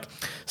later and be like,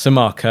 so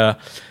Mark,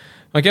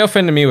 my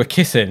girlfriend and me were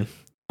kissing,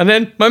 and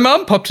then my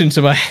mum popped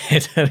into my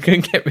head, and I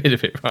couldn't get rid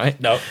of it. Right?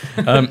 No.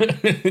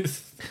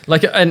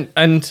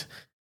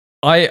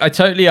 I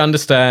totally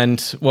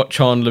understand what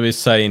Chandler is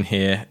saying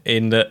here,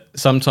 in that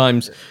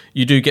sometimes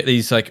you do get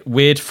these like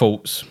weird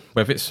thoughts,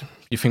 whether it's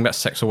you think about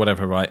sex or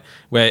whatever, right?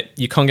 Where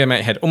you can't get them out of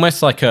your head,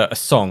 almost like a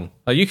song.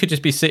 Like you could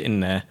just be sitting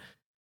there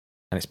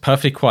and it's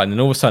perfectly quiet, and then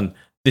all of a sudden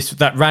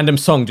that random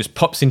song just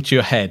pops into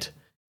your head,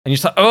 and you're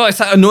just like, oh, it's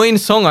that annoying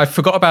song. I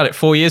forgot about it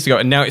 4 years ago,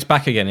 and now it's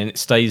back again, and it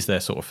stays there,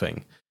 sort of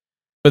thing.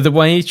 But the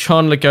way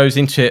Chandler goes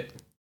into it,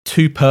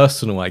 too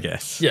personal, I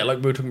guess. Yeah, like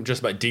we were talking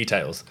just about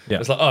details. Yeah.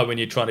 It's like, when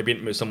you're trying to be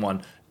intimate with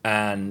someone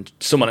and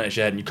someone enters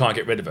your head and you can't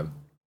get rid of them.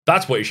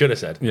 That's what you should have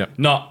said. Yeah.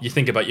 Not you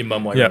think about your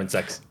mum while you're having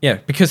sex. Yeah,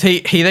 because he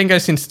then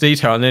goes into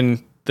detail,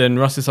 and then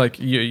Ross is like,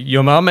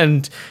 your mum,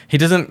 and he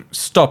doesn't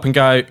stop and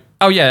go,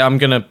 oh yeah, I'm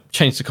going to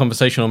change the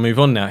conversation or move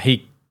on now.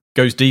 He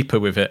goes deeper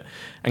with it.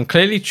 And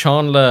clearly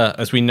Chandler,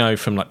 as we know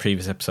from like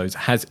previous episodes,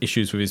 has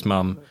issues with his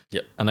mum.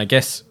 Yep. And I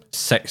guess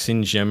sex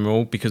in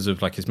general, because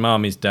of like his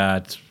mum, his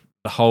dad,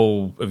 the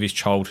whole of his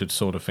childhood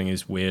sort of thing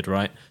is weird,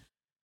 right?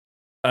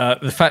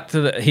 The fact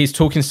that he's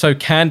talking so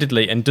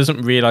candidly and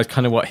doesn't realise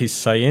kind of what he's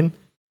saying.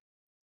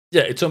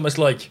 Yeah, it's almost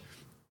like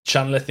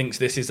Chandler thinks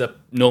this is a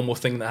normal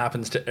thing that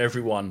happens to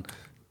everyone.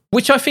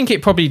 Which I think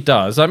it probably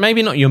does. Like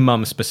maybe not your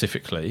mum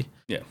specifically.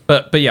 Yeah.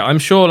 But yeah, I'm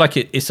sure like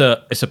it's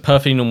a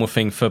perfectly normal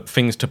thing for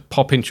things to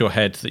pop into your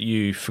head that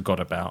you forgot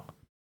about.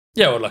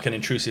 Yeah, or like an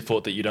intrusive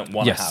thought that you don't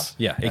want to have.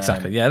 Yeah,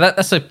 exactly. Yeah,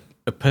 that's a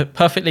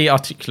perfectly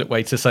articulate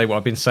way to say what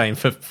I've been saying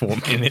for 4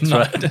 minutes.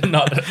 Not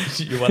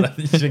you're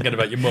thinking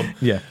about your mum.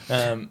 Yeah.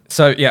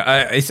 So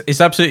yeah,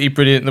 it's absolutely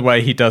brilliant the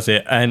way he does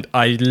it, and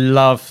I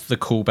love the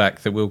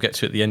callback that we'll get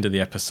to at the end of the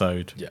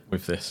episode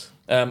with this.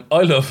 I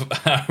love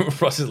how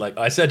Ross is like,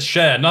 I said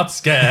share, not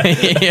scare.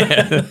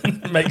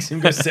 Makes him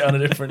go sit on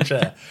a different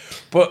chair.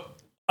 But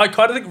I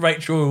kind of think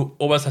Rachel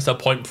almost has her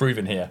point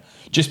proven here,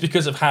 just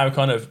because of how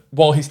kind of,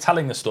 while he's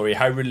telling the story,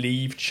 how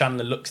relieved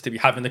Chandler looks to be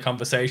having the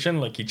conversation.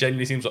 Like he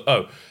genuinely seems like,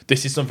 oh,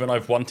 this is something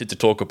I've wanted to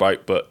talk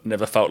about, but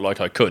never felt like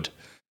I could.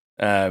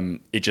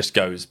 It just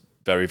goes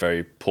very,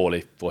 very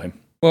poorly for him.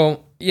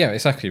 Well, yeah,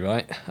 exactly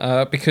right.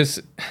 Because,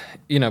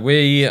 we...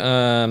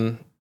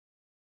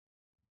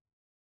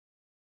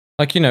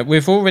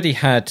 we've already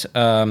had,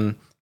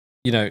 the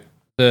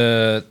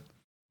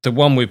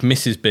one with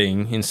Mrs.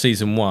 Bean in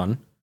season 1,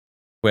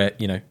 where,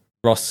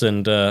 Ross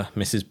and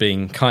Mrs.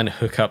 Bean kind of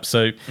hook up.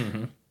 So,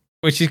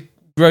 which is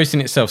gross in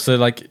itself. So,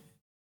 like,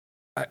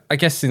 I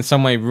guess in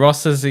some way,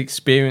 Ross has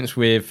experience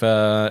with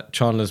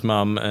Chandler's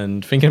mum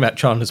and thinking about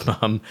Chandler's mum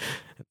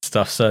and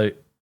stuff. So,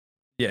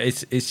 yeah,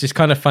 it's just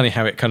kind of funny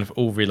how it kind of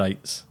all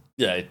relates.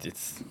 Yeah,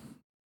 it's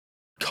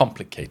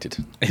complicated.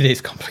 It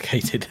is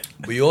complicated.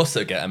 We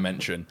also get a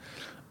mention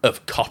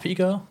of Copy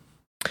Girl.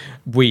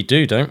 We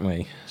do, don't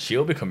we?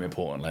 She'll become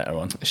important later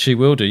on. She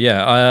will do,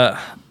 yeah.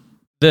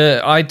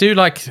 I do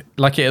like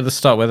it at the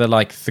start where they're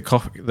like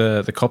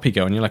the copy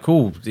girl, and you're like,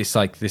 oh, it's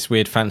like this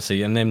weird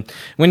fancy, and then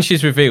when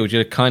she's revealed,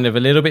 you're kind of a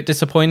little bit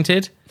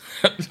disappointed.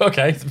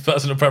 Okay,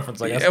 personal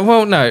preference, I guess.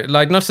 Well, no,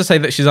 like not to say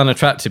that she's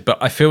unattractive,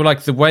 but I feel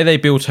like the way they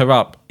build her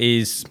up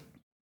is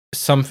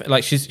something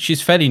like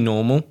she's fairly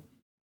normal,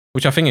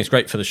 which I think is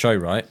great for the show,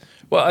 right?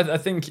 Well, I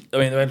think,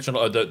 they mentioned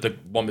the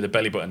one with the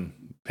belly button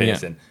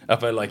piercing. I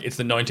feel like it's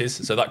the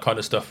 90s, so that kind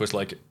of stuff was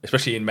like,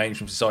 especially in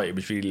mainstream society, it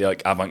was really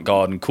like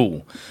avant-garde and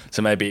cool.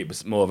 So maybe it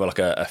was more of like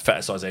a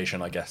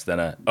fetishization, I guess,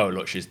 than oh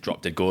look, she's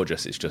drop dead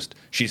gorgeous. It's just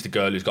she's the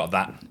girl who's got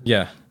that.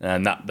 Yeah,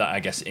 and that I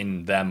guess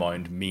in their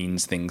mind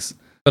means things.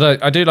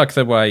 But I do like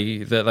the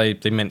way that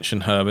they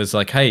mention her as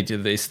like, hey,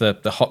 it's the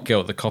hot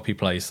girl at the copy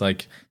place,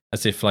 like.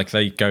 As if like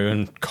they go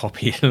and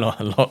copy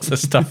lots of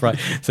stuff, right?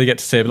 So you get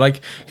to see it, like,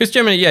 because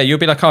generally, yeah, you'll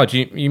be like, oh, do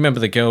you remember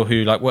the girl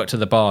who like worked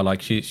at the bar,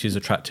 like she's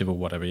attractive or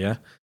whatever, yeah.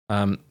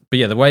 But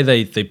yeah, the way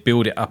they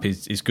build it up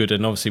is good,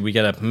 and obviously we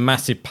get a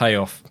massive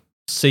payoff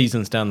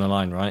seasons down the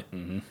line, right?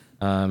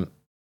 Mm-hmm.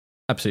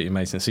 Absolutely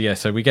amazing. So yeah,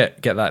 so we get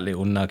that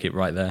little nugget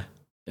right there.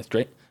 That's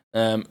great.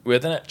 We're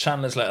then at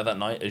Chandler's later that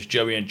night as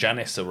Joey and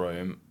Janice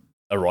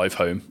arrive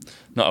home.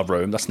 Not a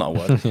Rome, that's not a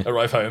word.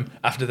 Arrive home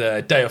after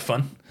their day of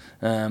fun.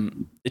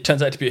 It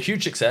turns out to be a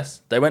huge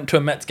success. They went to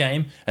a Mets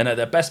game and are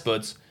their best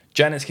buds.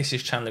 Janice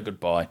kisses Chandler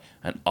goodbye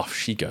and off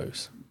she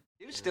goes.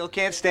 You still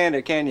can't stand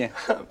her, can you?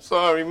 I'm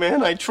sorry,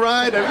 man. I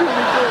tried. I really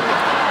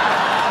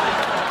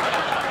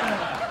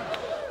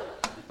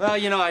did. Well,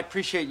 you know, I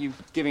appreciate you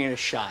giving it a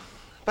shot.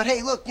 But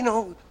hey, look, you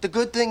know, the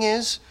good thing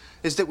is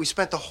that we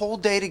spent the whole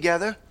day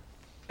together,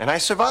 and I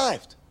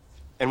survived.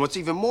 And what's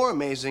even more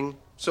amazing,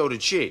 so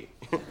did she.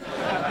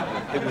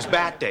 It was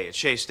Bat Day at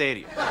Shea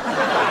Stadium.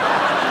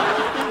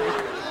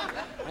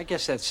 I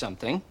guess that's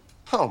something.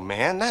 Oh,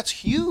 man, that's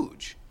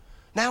huge.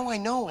 Now I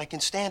know I can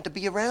stand to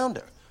be around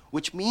her,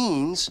 which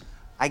means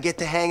I get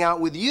to hang out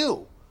with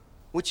you,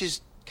 which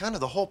is kind of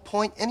the whole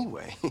point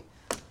anyway.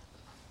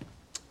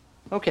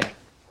 Okay.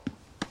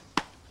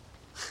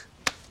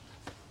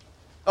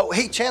 Oh,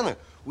 hey, Chandler,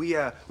 we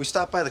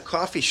stopped by the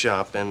coffee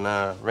shop and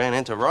ran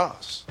into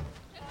Ross.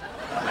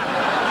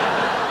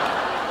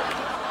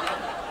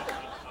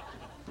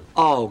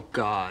 Oh,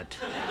 God.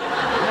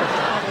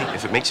 Hey,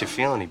 if it makes you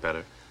feel any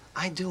better,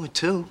 I do it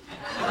too.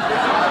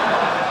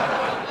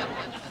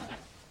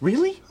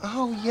 Really?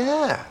 Oh,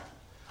 yeah.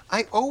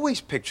 I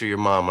always picture your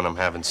mom when I'm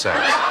having sex.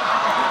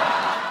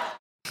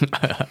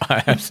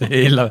 I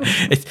absolutely love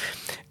it.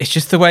 It's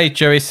just the way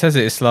Joey says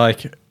it. It's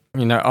like,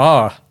 you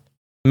know,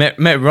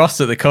 met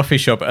Ross at the coffee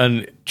shop,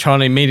 and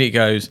Charlie immediately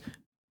goes,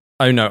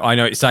 "Oh no, I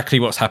know exactly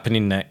what's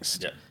happening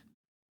next." Yeah.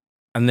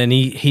 And then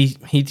he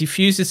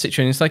diffuses the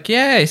situation. It's like,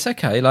 yeah, it's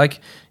okay. Like,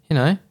 you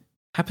know,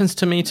 happens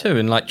to me too.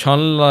 And like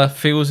Chandler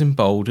feels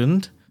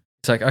emboldened.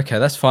 It's like, okay,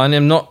 that's fine.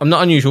 I'm not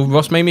unusual.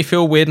 Ross made me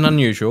feel weird and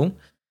unusual.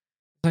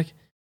 Like,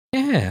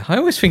 yeah, I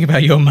always think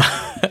about your mum.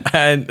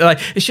 And like,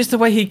 it's just the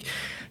way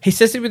he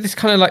says it with this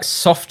kind of like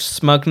soft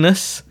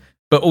smugness,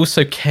 but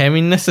also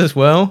caringness as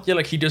well. Yeah,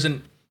 like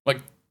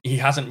he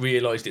hasn't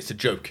realised it's a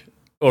joke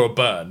or a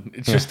burn.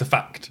 It's just a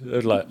fact.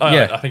 Like,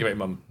 I think about your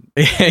mum.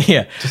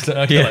 Yeah. Just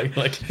like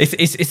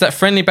it's that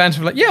friendly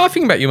banter of like, yeah, I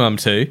think about your mum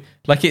too.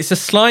 Like it's a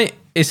slight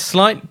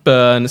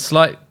burn,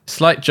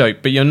 slight joke,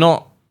 but you're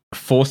not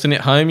forcing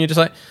it home. You're just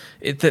like,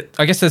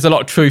 I guess there's a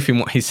lot of truth in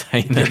what he's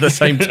saying at the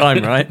same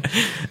time, right?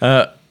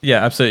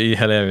 Yeah, absolutely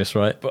hilarious,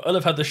 right? But I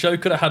love how the show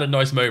could have had a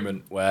nice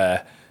moment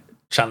where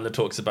Chandler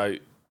talks about,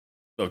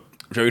 or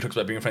Joey talks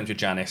about being friends with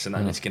Janice, and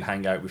then he can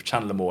hang out with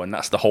Chandler more, and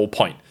that's the whole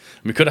point.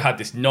 And we could have had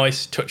this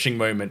nice, touching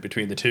moment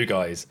between the two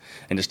guys,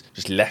 and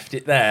just left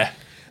it there.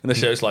 And the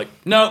show's like,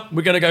 no,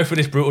 we're gonna go for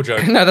this brutal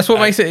joke. No, that's what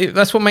makes it.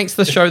 That's what makes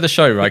the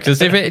show, right?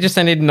 Because if it just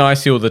ended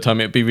nicely all the time,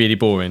 it'd be really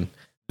boring.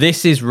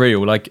 This is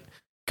real. Like,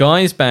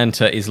 guys'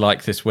 banter is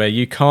like this, where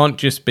you can't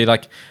just be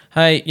like,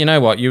 hey, you know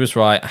what? You was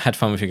right. I had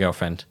fun with your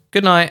girlfriend.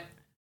 Good night.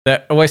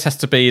 There always has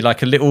to be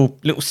like a little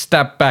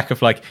stab back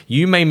of like,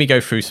 you made me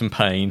go through some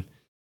pain.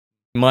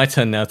 My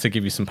turn now to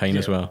give you some pain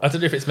as well. I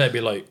don't know if it's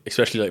maybe like,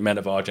 especially like men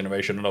of our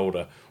generation and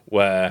older,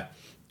 where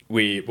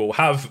we will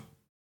have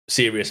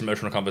serious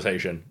emotional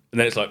conversation, and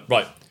then it's like,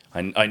 right,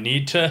 I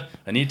need to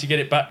get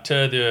it back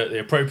to the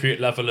appropriate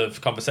level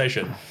of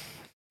conversation.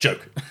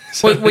 Joke.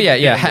 So, well,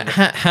 yeah.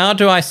 How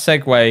do I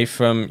segue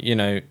from, you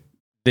know,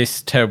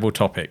 this terrible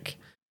topic?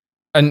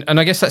 And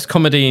I guess that's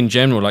comedy in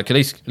general. Like at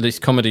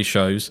least comedy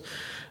shows,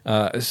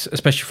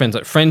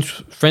 especially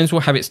Friends will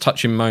have its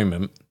touching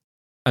moment,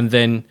 and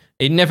then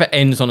it never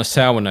ends on a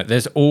sour note.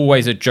 There's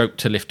always a joke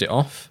to lift it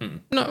off.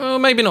 No, well,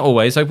 maybe not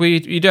always. Like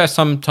you do have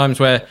some times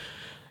where,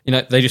 you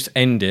know, they just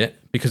end it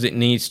because it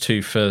needs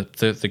to for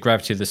the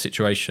gravity of the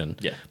situation.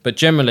 Yeah. But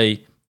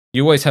generally,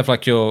 you always have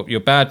like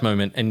your bad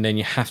moment, and then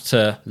you have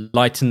to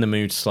lighten the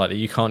mood slightly.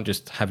 You can't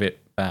just have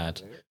it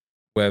bad.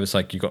 Whereas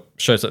like you've got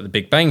shows like The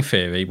Big Bang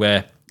Theory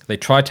where they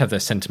try to have their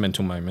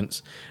sentimental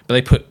moments, but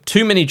they put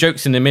too many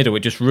jokes in the middle.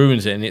 It just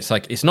ruins it, and it's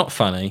like it's not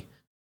funny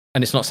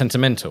and it's not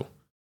sentimental.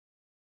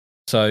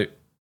 So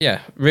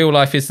yeah, real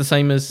life is the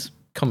same as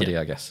comedy,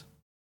 I guess.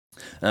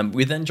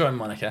 We then join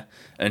Monica,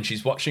 and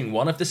she's watching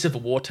one of the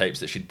Civil War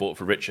tapes that she'd bought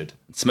for Richard,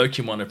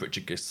 smoking one of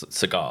Richard's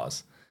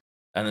cigars.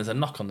 And there's a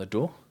knock on the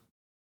door.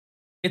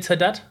 It's her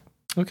dad.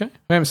 Okay.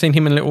 We haven't seen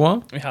him in a little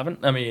while. We haven't.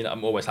 I mean,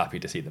 I'm always happy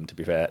to see them, to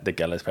be fair, the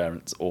Geller's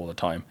parents, all the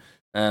time.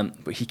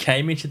 But he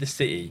came into the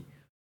city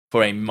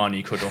for a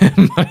money cuddle.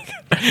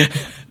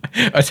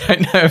 I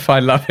don't know if I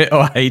love it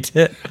or hate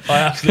it. I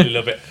absolutely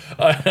love it.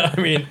 I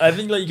mean, I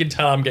think like you can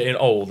tell I'm getting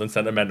old and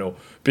sentimental,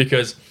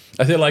 because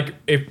I feel like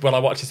when I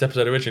watched this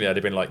episode originally, I'd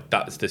have been like,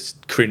 that's the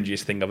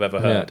cringiest thing I've ever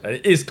heard. Yeah. And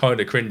it is kind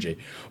of cringy,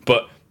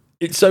 but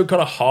it's so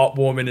kind of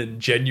heartwarming and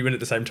genuine at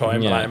the same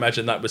time. Yeah. And I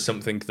imagine that was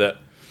something that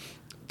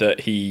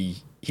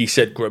he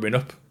said growing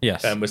up.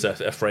 Yes. And was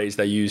a phrase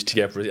they used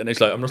together. And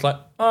it's like, I'm just like,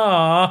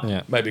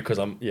 maybe because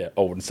I'm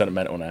old and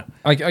sentimental now.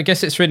 I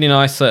guess it's really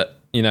nice that,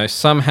 you know,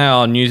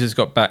 somehow news has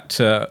got back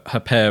to her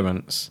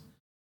parents,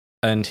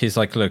 and he's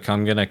like, look,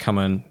 I'm going to come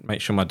and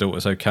make sure my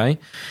daughter's okay.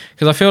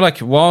 Because I feel like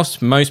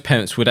whilst most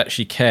parents would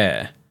actually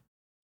care,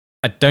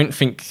 I don't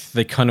think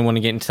they kind of want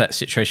to get into that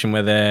situation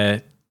where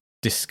they're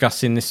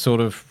discussing this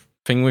sort of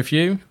thing with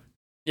you.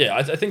 Yeah,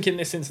 I think in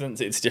this instance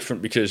it's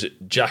different because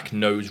Jack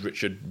knows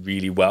Richard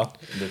really well.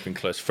 They've been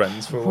close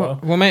friends for a while.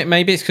 Well,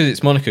 maybe it's because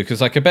it's Monica. Because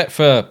like I bet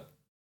for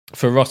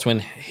Ross when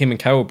him and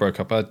Carol broke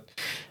up,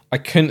 I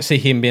couldn't see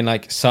him being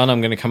like, "Son,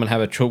 I'm going to come and have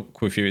a talk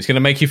with you. It's going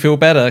to make you feel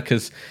better,"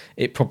 because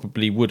it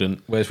probably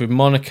wouldn't. Whereas with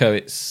Monica,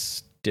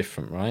 it's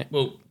different, right?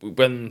 Well,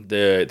 when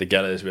the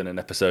Gellers were in an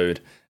episode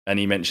and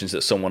he mentions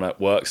that someone at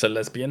work's a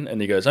lesbian,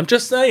 and he goes, "I'm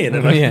just saying,"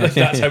 and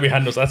that's how he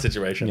handles that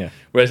situation. Yeah.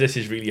 Whereas this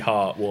is really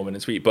heartwarming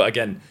and sweet. But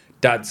again,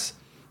 Dad's,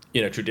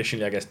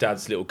 traditionally, I guess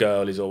Dad's little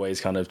girl is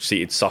always kind of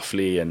seated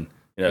softly and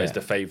is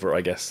the favourite,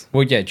 I guess.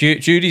 Well, yeah,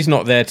 Judy's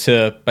not there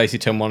to basically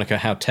tell Monica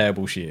how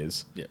terrible she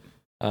is. Yeah.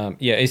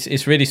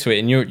 It's really sweet,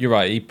 and you're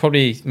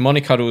right.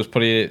 Monica was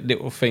probably a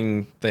little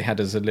thing they had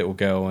as a little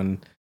girl,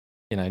 and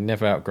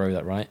never outgrow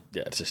that, right?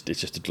 Yeah, it's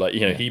just like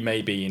he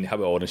may be in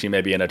how old and she may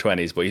be in her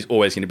 20s, but he's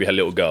always going to be her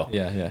little girl.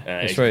 Yeah.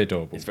 It's very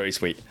adorable. It's very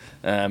sweet.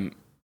 They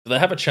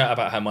have a chat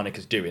about how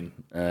Monica's doing,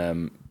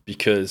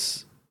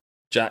 because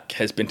Jack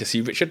has been to see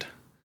Richard.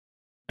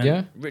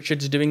 And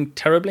Richard's doing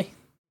terribly.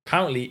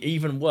 Apparently,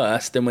 even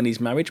worse than when his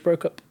marriage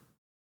broke up.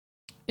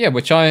 Yeah,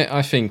 which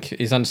I think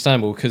is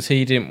understandable because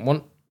he didn't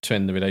want to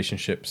end the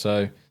relationship.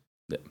 So,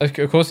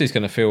 of course, he's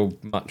going to feel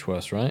much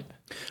worse, right?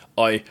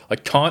 I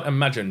can't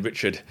imagine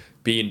Richard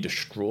being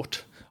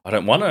distraught. I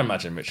don't want to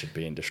imagine Richard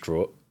being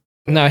distraught.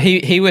 No,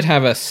 he would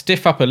have a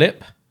stiff upper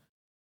lip,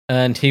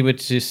 and he would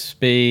just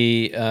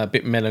be a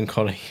bit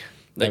melancholy,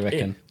 I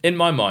reckon. In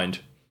my mind,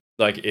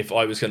 like if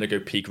I was going to go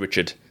peak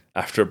Richard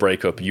after a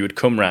breakup, you would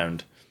come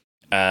round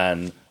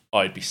and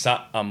I'd be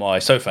sat on my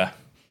sofa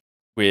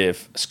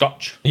with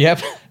scotch.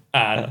 Yep.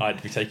 And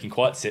I'd be taking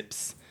quiet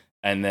sips.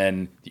 And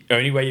then the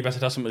only way you better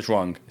tell something was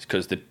wrong is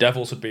because the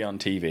Devils would be on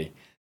TV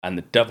and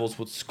the Devils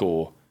would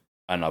score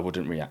and I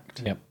wouldn't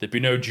react. Yep. There'd be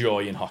no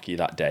joy in hockey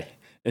that day.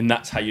 And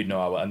that's how you'd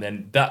know I would. And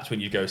then that's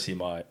when you go see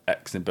my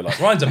ex and be like,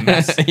 Ryan's a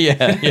mess.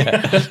 yeah.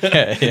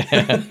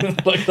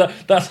 Like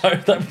that's how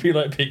that would be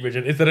like peak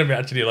Richard. Instead of me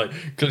actually like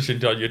clutching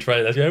down your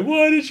tray, that's going,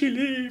 why did she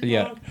leave?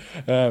 Yeah.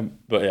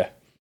 But yeah.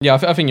 Yeah,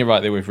 I think you're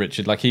right there with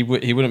Richard. Like he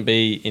wouldn't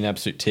be in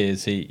absolute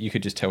tears. You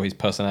could just tell his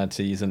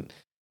personality isn't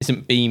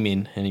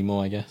beaming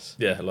anymore, I guess.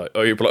 Yeah, like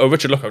you'd be like,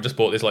 Richard, look, I've just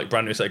bought this like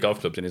brand new set of golf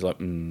clubs, and he's like,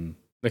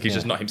 like he's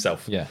just not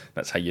himself. Yeah,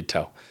 that's how you'd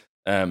tell.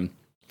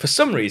 For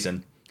some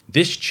reason,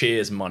 this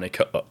cheers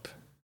Monica up,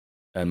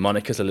 and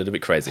Monica's a little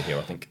bit crazy here,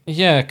 I think.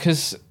 Yeah,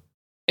 because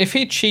if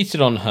he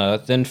cheated on her,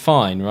 then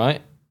fine,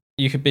 right?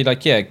 You could be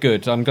like, yeah,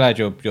 good. I'm glad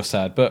you're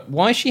sad. But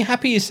why is she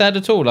happy he's sad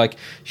at all? Like,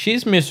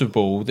 she's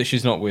miserable that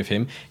she's not with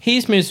him.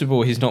 He's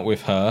miserable he's not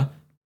with her.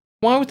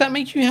 Why would that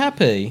make you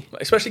happy?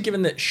 Especially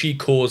given that she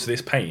caused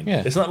this pain.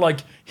 Yeah. It's not like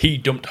he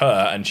dumped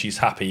her and she's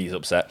happy he's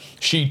upset.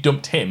 She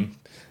dumped him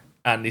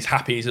and he's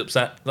happy he's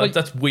upset. Like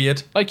that's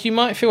weird. Like, you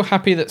might feel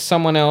happy that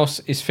someone else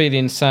is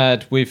feeling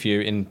sad with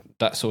you in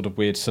that sort of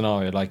weird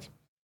scenario. Like,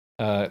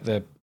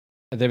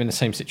 they're in the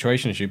same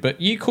situation as you, but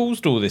you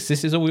caused all this.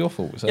 This is all your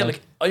fault. So. Yeah, like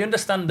I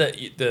understand that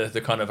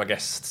the kind of, I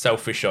guess,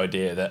 selfish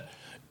idea that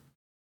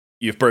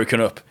you've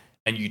broken up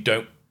and you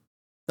don't.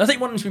 I think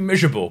you want them to be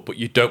miserable, but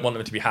you don't want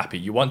them to be happy.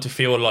 You want to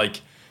feel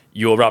like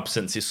your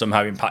absence is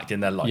somehow impacting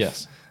their life.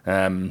 Yes.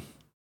 And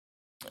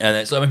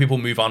then so many people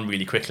move on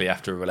really quickly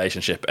after a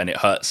relationship, and it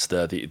hurts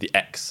the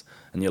ex,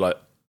 and you're like,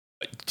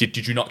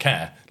 Did you not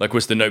care? Like,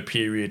 was there no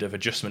period of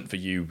adjustment for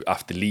you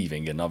after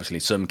leaving? And obviously,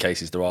 in some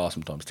cases there are,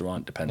 sometimes there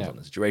aren't. Depends on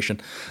the situation.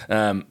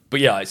 But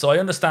yeah, so I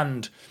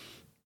understand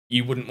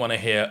you wouldn't want to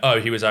hear, oh,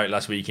 he was out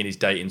last week and he's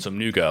dating some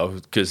new girl,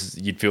 because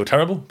you'd feel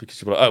terrible, because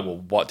you'd be like, oh, well,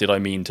 what did I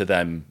mean to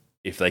them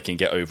if they can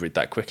get over it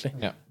that quickly?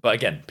 Yeah. But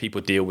again,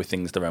 people deal with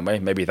things their own way.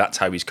 Maybe that's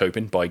how he's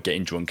coping, by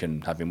getting drunk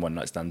and having one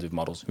night stands with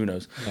models. Who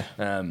knows?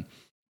 Yeah.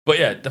 But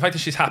yeah, the fact that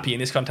she's happy in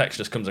this context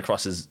just comes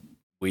across as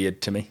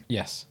weird to me.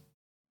 Yes.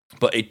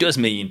 But it does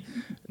mean,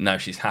 now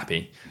she's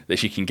happy, that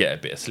she can get a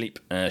bit of sleep.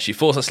 She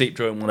falls asleep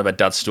during one of her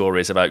dad's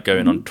stories about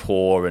going on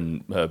tour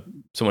and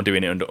someone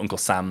doing it under Uncle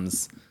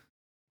Sam's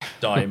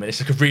dime. And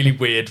it's like a really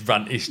weird,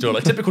 ranty story,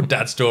 like typical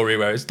dad story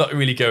where it's not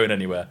really going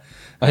anywhere.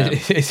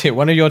 Is it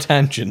one of your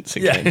tangents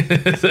again? Yeah,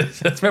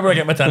 that's where I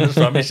get my tangents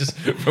from. It's just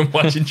from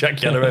watching Jack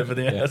Geller over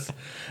the years.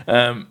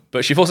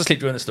 But she falls asleep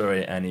during the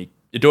story, and he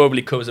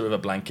adorably covers her with a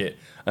blanket.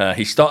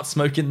 He starts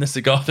smoking the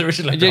cigar that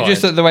Richard left behind.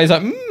 Just the way he's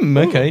like,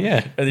 okay,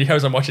 yeah. And he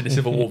goes on watching the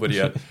Civil War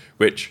video,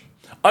 which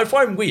I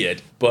find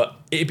weird, but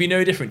it'd be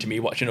no different to me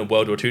watching a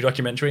World War II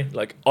documentary.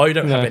 Like, I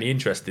don't have any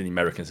interest in the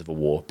American Civil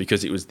War,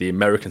 because it was the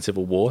American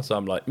Civil War, so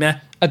I'm like, meh.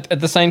 At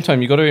the same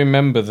time, you've got to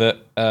remember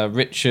that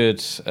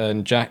Richard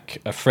and Jack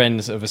are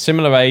friends of a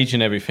similar age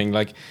and everything.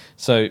 Like,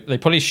 so they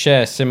probably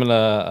share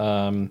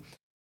similar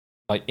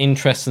like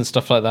interests and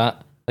stuff like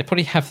that. They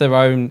probably have their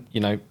own,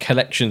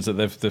 collections that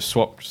they've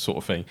swapped, sort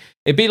of thing.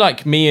 It'd be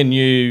like me and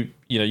you,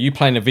 you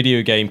playing a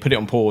video game, put it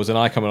on pause, and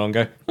I come along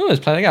and go, oh, let's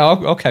play the game.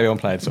 I'll carry on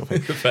playing, sort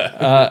of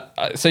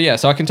thing.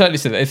 So I can totally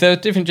see that. If there are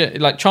different,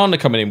 like Chandler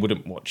coming in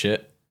wouldn't watch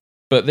it,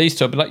 but these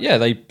two would be like, yeah,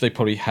 they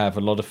probably have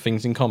a lot of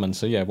things in common.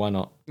 So yeah, why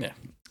not? Yeah.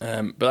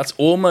 But that's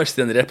almost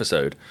the end of the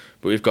episode,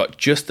 but we've got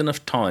just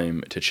enough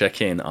time to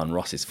check in on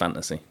Ross's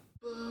fantasy.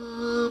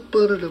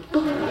 Okay,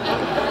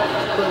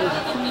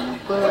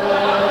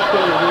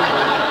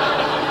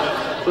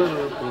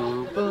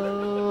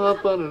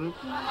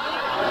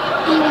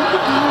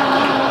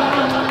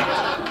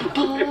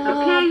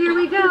 here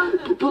we go.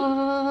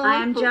 I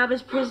am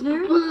Jabba's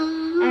prisoner,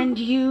 and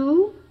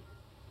you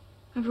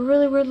have a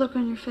really weird look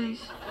on your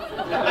face.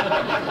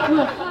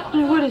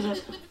 What is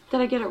it?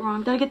 Did I get it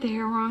wrong? Did I get the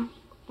hair wrong?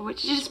 Or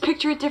did you just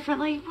picture it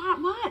differently?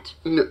 What?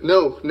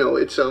 No,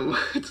 it's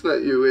it's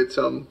not you. It's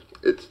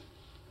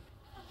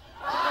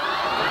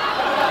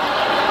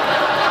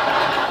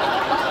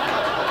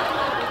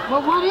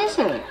Well, what is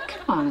it?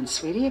 Come on,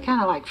 sweetie. You're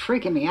kind of like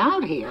freaking me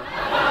out here.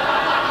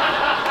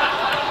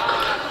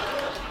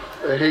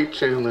 I hate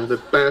Chandler. The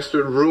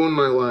bastard ruined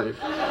my life.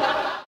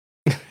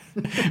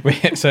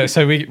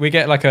 so we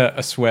get like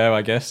a swear,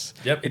 I guess.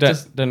 Yep,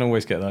 don't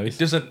always get those. It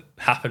doesn't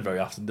happen very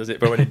often, does it?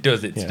 But when it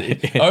does, I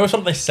always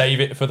thought they save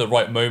it for the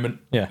right moment.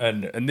 Yeah.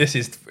 And this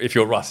is, if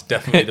you're Russ,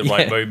 definitely the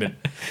right moment.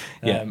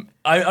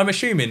 I'm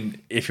assuming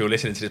if you're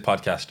listening to this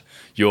podcast,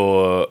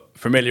 you're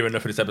familiar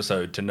enough with this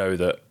episode to know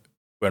that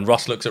when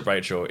Ross looks at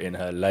Rachel in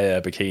her Leia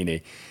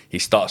bikini, he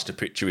starts to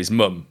picture his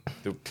mum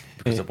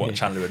because of what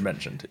Chandler had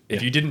mentioned.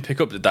 If you didn't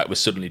pick up that was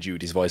suddenly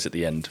Judy's voice at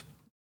the end,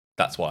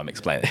 that's why I'm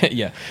explaining.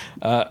 Yeah.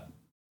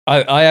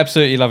 I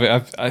absolutely love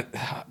it.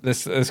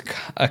 There's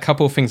a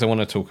couple of things I want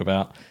to talk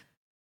about.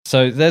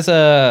 So there's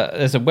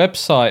a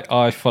website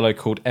I follow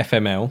called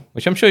FML,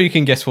 which I'm sure you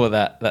can guess what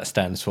that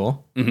stands for.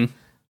 Mm-hmm.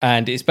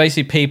 And it's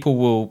basically people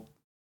will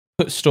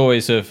put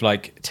stories of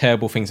like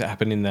terrible things that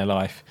happen in their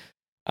life.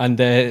 And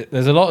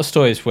there's a lot of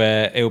stories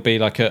where it'll be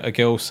like a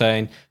girl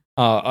saying,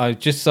 I've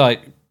just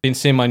like been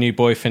seeing my new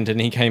boyfriend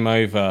and he came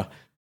over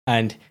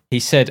and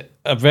he said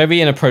a very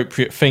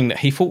inappropriate thing that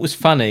he thought was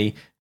funny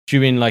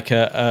during like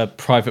a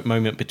private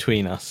moment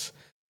between us.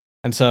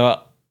 And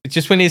so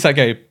just when he's like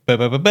go, ba,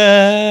 ba, ba,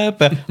 ba,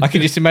 ba, I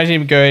can just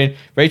imagine him going,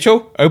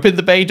 Rachel, open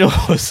the bay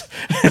doors.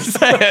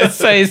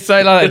 Say it's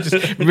so like that,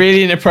 just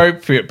really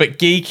inappropriate, but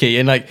geeky.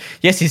 And like,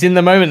 yes, he's in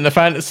the moment in the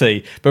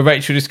fantasy, but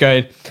Rachel just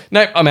going,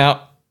 nope, I'm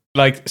out.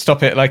 Like,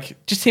 stop it.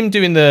 Like, just him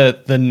doing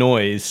the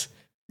noise.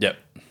 Yep.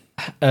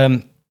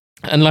 And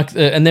like,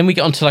 and then we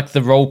get onto like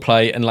the role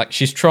play, and like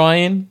she's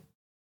trying.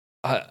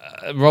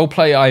 Role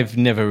play I've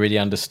never really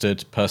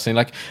understood personally.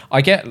 Like,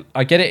 I get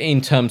it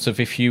in terms of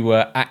if you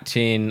were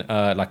acting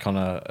like on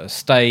a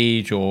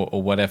stage or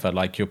whatever,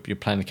 like you're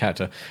playing a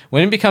character.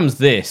 When it becomes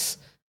this,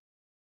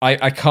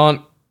 I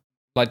can't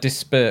like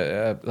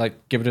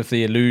like give it of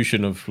the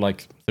illusion of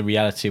like the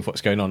reality of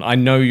what's going on. I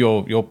know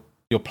you're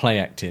play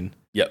acting.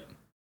 Yep.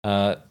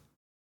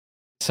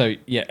 So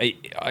yeah,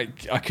 I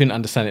couldn't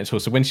understand it at all.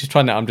 So when she's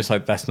trying that, I'm just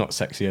like, that's not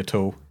sexy at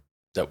all.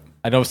 Nope.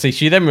 And obviously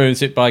she then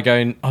ruins it by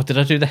going, oh, did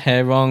I do the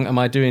hair wrong? Am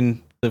I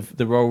doing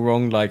the role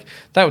wrong? Like,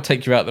 that would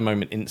take you out the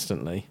moment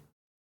instantly.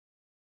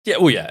 Yeah,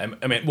 well, yeah.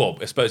 I mean, well,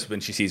 I suppose when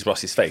she sees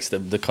Ross's face,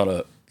 the kind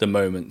of the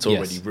moment's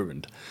already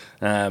ruined.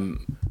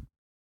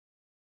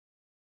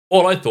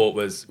 All I thought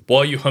was, why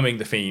are you humming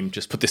the theme?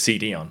 Just put the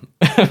CD on.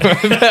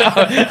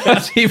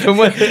 That's even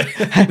worse.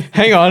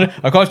 Hang on,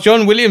 I've got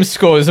John Williams'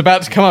 score is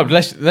about to come up.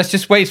 Let's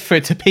just wait for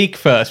it to peak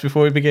first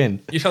before we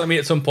begin. You're telling me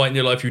at some point in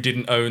your life you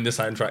didn't own the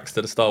soundtracks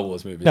to the Star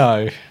Wars movies?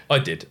 No. I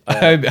did.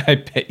 I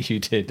bet you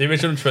did. The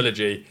original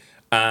trilogy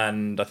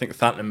and I think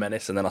Phantom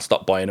Menace, and then I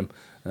stopped buying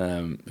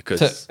them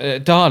because... So,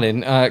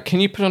 darling,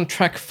 can you put on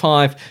track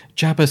 5,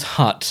 Jabba's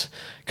Hutt?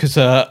 Because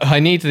I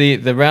need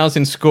the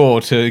rousing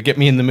score to get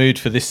me in the mood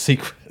for this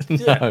sequence.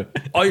 No.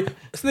 The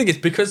thing is,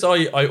 because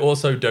I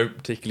also don't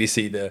particularly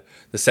see the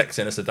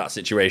sexiness of that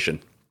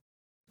situation,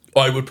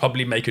 I would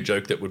probably make a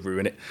joke that would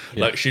ruin it.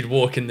 Yeah. Like, she'd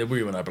walk in the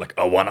room and I'd be like,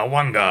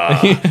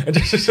 "Awanga," and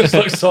just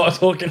like start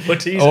talking for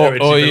teaser,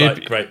 and she'd be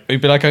like, "Great."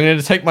 You'd be like, "I'm going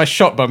to take my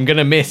shot, but I'm going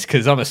to miss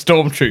because I'm a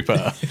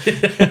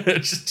stormtrooper."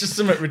 just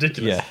something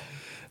ridiculous.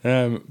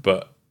 Yeah.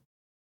 But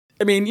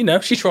I mean, you know,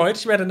 she tried.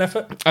 She made an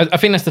effort. I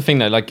think that's the thing,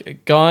 though.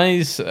 Like,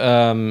 guys,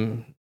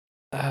 when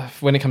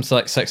it comes to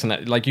like sex and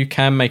that, like, you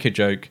can make a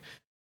joke,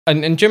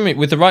 and generally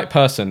with the right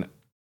person,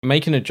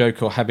 making a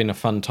joke or having a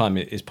fun time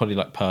is probably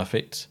like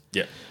perfect.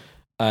 Yeah.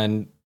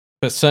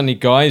 But certainly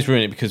guys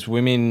ruin it because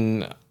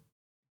women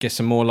guess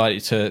are more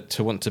likely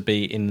to want to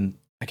be in,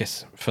 I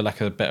guess, for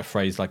lack of a better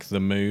phrase, like the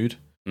mood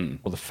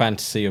or the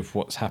fantasy of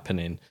what's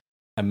happening.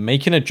 And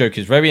making a joke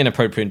is very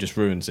inappropriate and just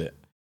ruins it.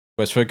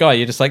 Whereas for a guy,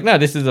 you're just like, no,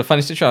 this is a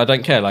funny situation. I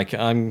don't care. Like,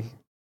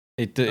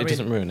 it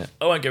doesn't ruin it.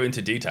 I won't go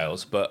into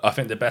details, but I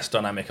think the best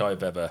dynamic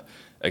I've ever,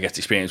 I guess,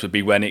 experienced would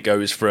be when it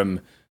goes from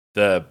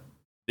the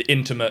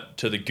intimate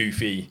to the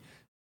goofy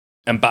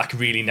and back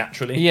really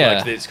naturally. Yeah.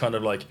 Like, it's kind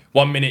of like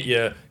 1 minute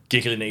you're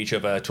giggling at each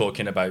other,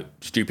 talking about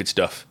stupid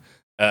stuff.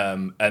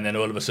 And then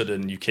all of a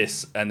sudden you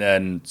kiss and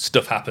then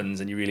stuff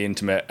happens and you're really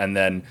intimate. And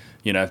then,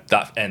 you know,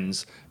 that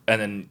ends. And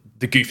then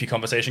the goofy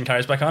conversation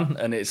carries back on.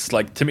 And it's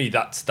like, to me,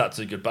 that's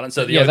a good balance.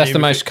 So that's the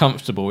most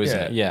comfortable, isn't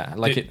it? Yeah.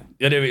 Like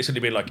the idea is going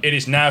to be like, it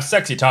is now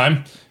sexy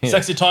time. Yeah.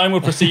 Sexy time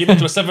will proceed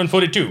until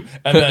 7:42.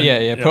 And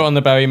then, put on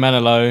the Barry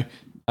Manilow.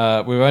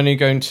 We're only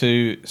going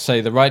to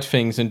say the right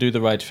things and do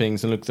the right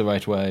things and look the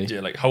right way.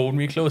 Yeah, like hold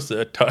me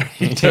closer, Tony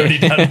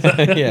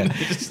Danza.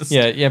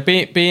 Yeah.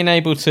 Being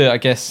able to, I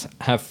guess,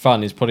 have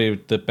fun is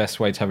probably the best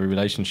way to have a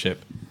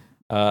relationship.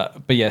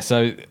 But yeah,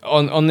 so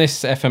on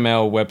this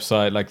FML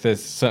website, like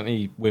there's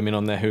certainly women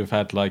on there who have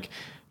had like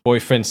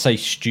boyfriends say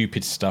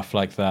stupid stuff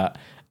like that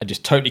and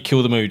just totally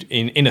kill the mood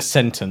in a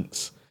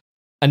sentence.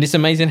 And it's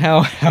amazing how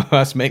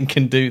us men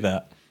can do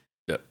that.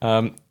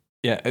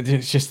 Yeah.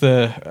 It's just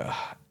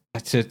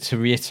to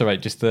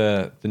reiterate, just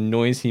the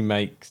noise he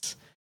makes.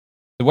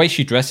 The way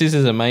she dresses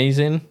is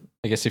amazing.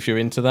 I guess if you're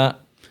into that.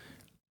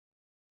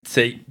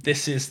 See,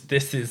 this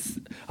is.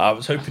 I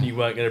was hoping you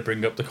weren't going to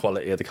bring up the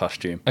quality of the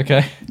costume.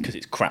 Okay. Because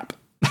it's crap.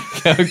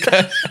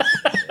 Okay.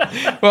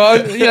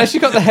 Well,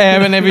 she's got the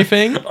hair and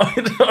everything.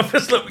 I'm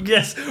just like,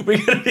 yes, I'm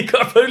literally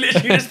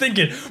just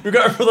thinking, we've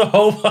got for the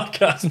whole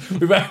podcast.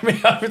 We've only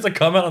having to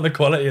comment on the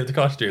quality of the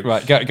costume.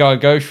 Right,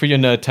 go for your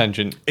nerd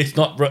tangent. It's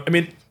not. I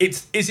mean,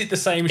 is it the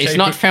same shape? It's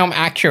not film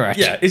accurate.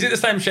 Yeah, is it the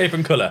same shape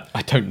and colour?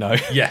 I don't know.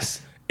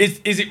 Yes. Is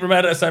it made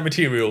out of the same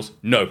materials?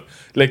 No.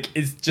 Like,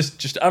 it's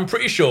just. I'm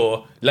pretty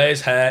sure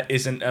Leia's hair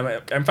isn't.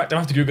 In fact, I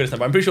have to Google this now.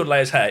 But I'm pretty sure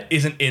Leia's hair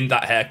isn't in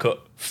that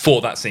haircut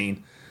for that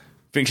scene.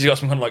 I think she's got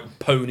some kind of like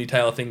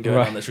ponytail thing going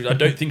on. I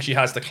don't think she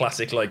has the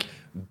classic like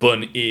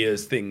bun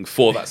ears thing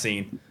for that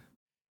scene.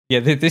 Yeah,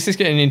 this is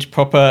getting into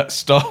proper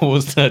Star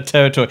Wars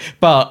territory,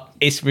 but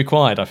it's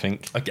required, I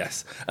think. I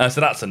guess.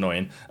 So that's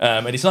annoying.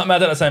 And it's not made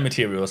out of the same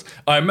materials.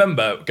 I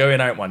remember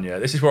going out one year.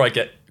 This is where I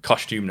get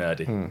costume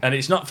nerdy. And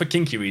it's not for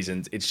kinky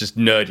reasons. It's just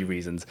nerdy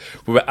reasons.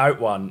 We were out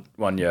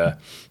one year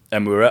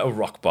and we were at a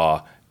rock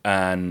bar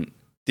and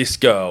this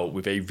girl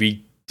with a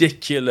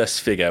ridiculous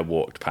figure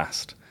walked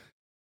past.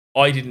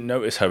 I didn't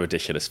notice her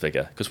ridiculous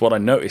figure because what I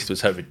noticed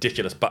was her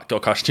ridiculous backdoor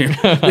costume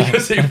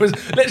because it was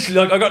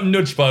literally like I got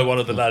nudged by one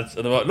of the lads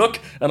and they're like, look,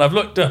 and I've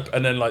looked up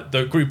and then like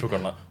the group have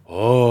gone like,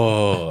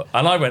 oh,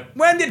 and I went,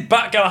 when did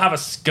Batgirl have a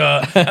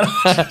skirt? And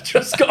I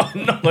just got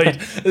annoyed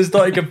and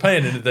started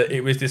complaining that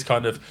it was this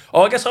kind of,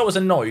 I guess I was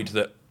annoyed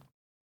that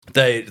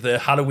the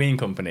Halloween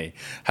company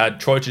had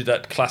tried to do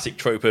that classic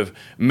trope of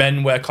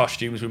men wear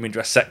costumes, women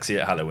dress sexy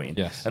at Halloween.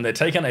 Yes. And they'd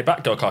taken a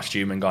Batgirl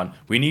costume and gone,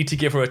 we need to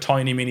give her a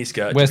tiny mini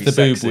skirt. Where's to be the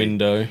boob sexy.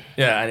 window?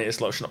 Yeah, and it's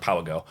like, she's not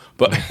Power Girl.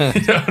 But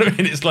you know what I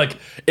mean? It's like,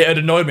 it had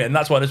annoyed me. And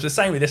that's why I was the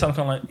same with this. I'm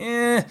kind of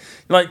like,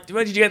 like,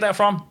 where did you get that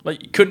from?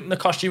 Like, couldn't the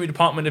costume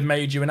department have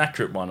made you an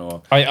accurate one?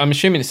 Or I'm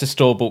assuming it's a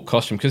store-bought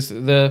costume because got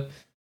to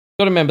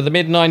remember, the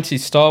mid-90s,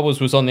 Star Wars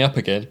was on the up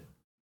again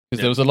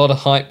because there was a lot of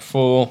hype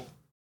for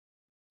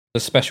the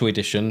special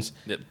editions.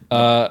 Yep.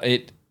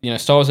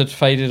 Star Wars had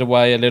faded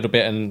away a little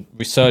bit and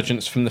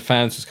resurgence from the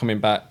fans was coming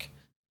back.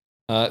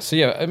 So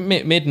yeah,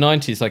 mid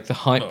 90s, like the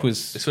hype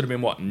was... This would have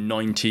been what,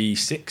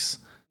 96?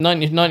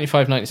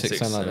 95, 96,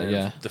 something like that,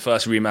 yeah. The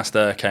first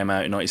remaster came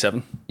out in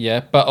 97. Yeah,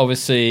 but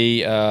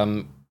obviously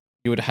you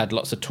would have had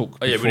lots of talk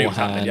beforehand. It would have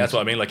happened. Yeah, that's what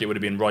I mean. Like, it would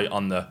have been right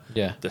on the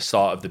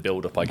start of the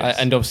build-up, I guess.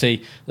 And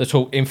obviously, the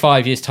talk, in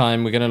 5 years'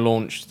 time, we're going to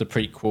launch the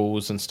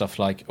prequels and stuff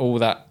like all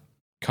that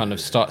kind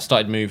of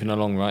started moving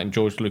along, right? And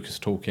George Lucas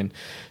talking.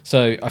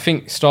 So I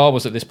think Star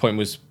Wars at this point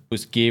was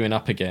gearing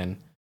up again.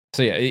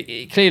 So yeah,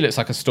 it clearly looks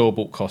like a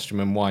store-bought costume,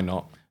 and why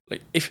not?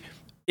 Like, if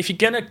you're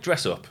gonna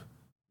dress up,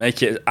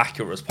 make it as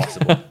accurate as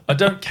possible. I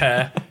don't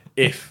care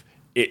if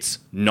it's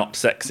not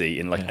sexy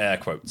in like air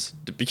quotes,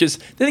 because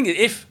the thing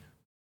is,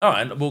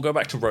 and we'll go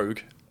back to Rogue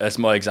as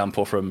my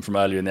example from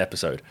earlier in the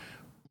episode.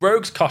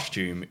 Rogue's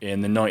costume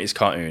in the 90s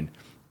cartoon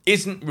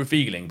isn't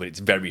revealing, but it's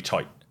very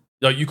tight.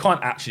 Like, you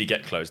can't actually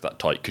get clothes that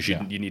tight because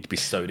you need to be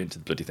sewed into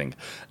the bloody thing.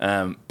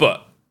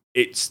 But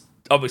it's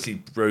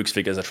obviously Rogue's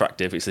figure is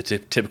attractive. It's a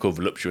typical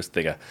voluptuous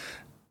figure.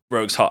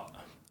 Rogue's hot.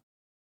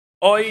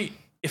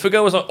 If a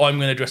girl was like, I'm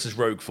going to dress as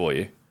Rogue for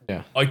you,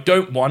 I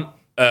don't want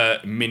a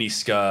mini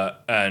skirt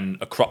and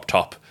a crop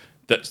top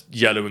that's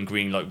yellow and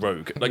green like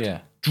Rogue.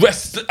 Like,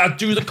 dress,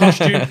 do the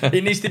costume.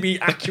 It needs to be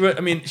accurate.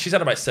 I mean, she's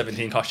had about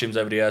 17 costumes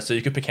over the years, so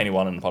you could pick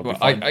anyone and probably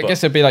fine. I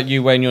guess it'd be like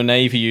you wearing your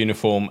Navy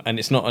uniform, and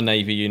it's not a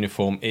Navy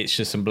uniform, it's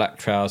just some black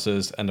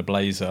trousers and a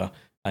blazer,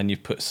 and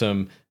you've put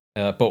some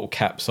bottle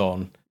caps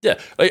on. Yeah,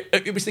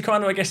 it was the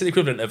kind of, I guess, the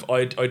equivalent of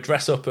I'd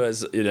dress up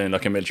as,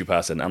 like a military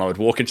person, and I would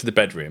walk into the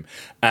bedroom,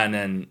 and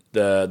then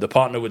the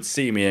partner would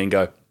see me and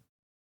go,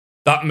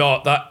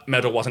 that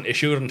medal wasn't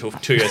issued until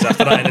 2 years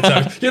after that.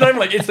 And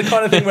like, it's the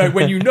kind of thing where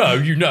when you know,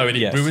 and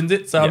it ruins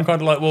it. So I'm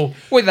kind of like, well,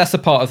 that's a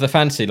part of the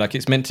fantasy. Like,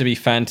 it's meant to be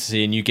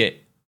fantasy, and you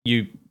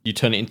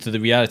turn it into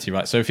the reality,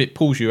 right? So if it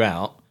pulls you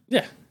out,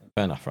 fair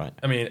enough, right?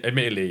 I mean,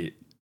 admittedly,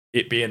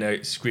 it being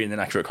a screen and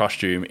accurate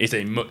costume is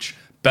a much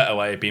better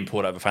way of being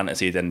pulled out of a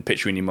fantasy than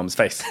picturing your mum's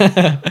face.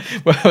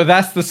 Well,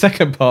 that's the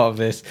second part of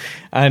this,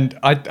 and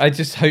I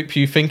just hope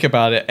you think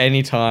about it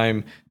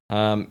anytime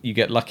you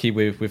get lucky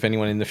with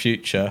anyone in the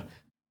future,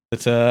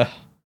 that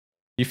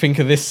you think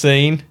of this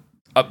scene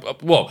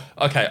Well,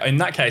 okay. In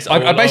that case,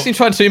 I'm basically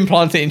trying to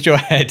implant it into your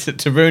head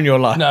to ruin your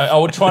life. No, I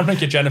would try and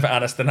make it Jennifer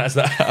Aniston as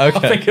that. Okay. I'll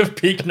think of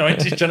peak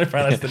 90s Jennifer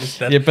Aniston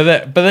instead. Yeah,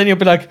 but then you'll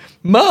be like,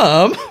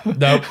 Mom,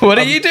 no, what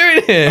are you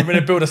doing here? I'm going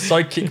to build a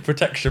sidekick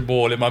protection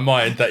wall in my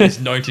mind that is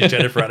 90s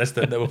Jennifer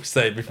Aniston that will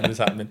save me from this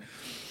happening.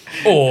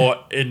 Or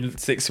in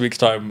 6 weeks'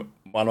 time,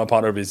 one of my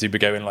partner will be super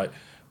going like,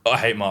 I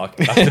hate Mark.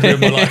 I have to ruin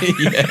my life.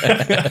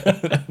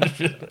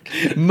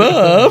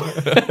 Mum.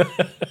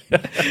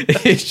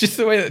 It's just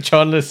the way that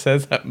Chandler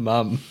says that,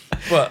 Mum.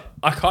 But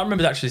I can't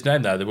remember actually his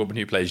name now, the woman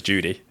who plays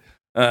Judy.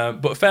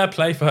 But fair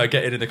play for her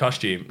getting in the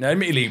costume. Now,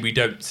 admittedly, we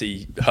don't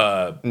see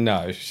her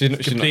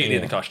completely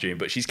in the costume,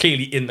 but she's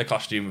clearly in the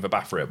costume with a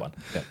bathrobe on.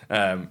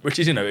 Yeah. Which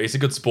is, it's a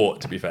good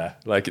sport, to be fair.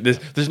 Like,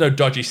 there's no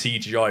dodgy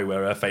CGI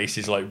where her face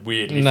is like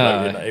weirdly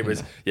floating. It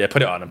was,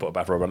 put it on and put a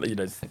bathrobe on.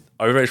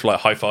 I very much like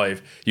high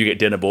five, you get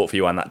dinner bought for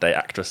you on that day,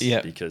 actress.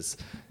 Because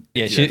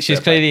she's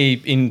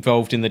clearly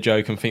involved in the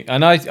joke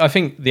and I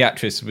think the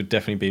actress would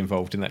definitely be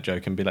involved in that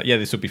joke and be like,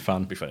 this would be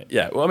fun. Be funny.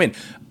 Yeah. Well, I mean,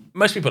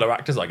 most people are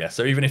actors, I guess.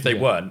 So even if they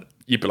weren't,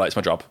 you'd be like, it's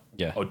my job.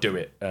 Yeah. I'll do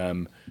it.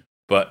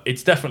 But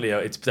it's definitely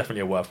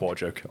a worthwhile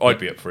joke. I'd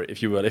be up for it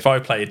if you were. If I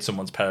played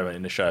someone's parent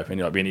in the show and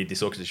you're like, we need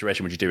this awkward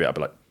situation, would you do it? I'd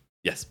be like,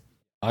 yes.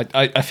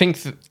 I think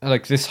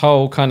like this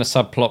whole kind of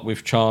subplot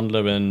with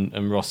Chandler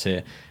and Ross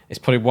here is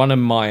probably one of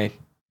my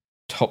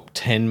top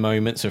 10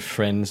 moments of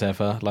Friends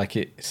ever. Like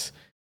it's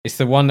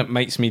the one that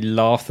makes me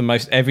laugh the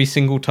most every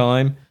single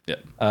time. Yeah.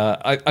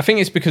 I think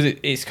it's because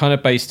it's kind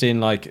of based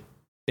in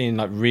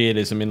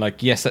realism, in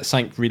like, yes, that's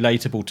something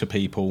relatable to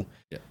people.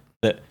 Yeah.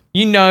 That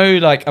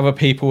like other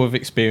people have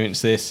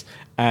experienced this,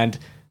 and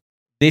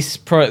this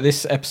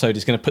episode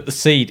is going to put the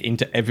seed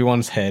into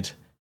everyone's head.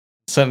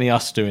 Certainly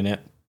us doing it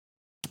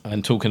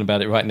and talking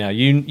about it right now.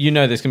 There's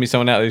going to be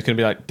someone out there who's going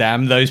to be like,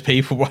 damn those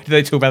people, why do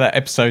they talk about that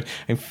episode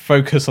and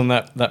focus on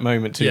that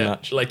moment too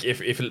much? Like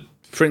if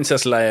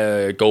Princess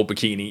Leia gold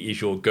bikini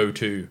is your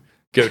go-to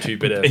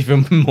bit of...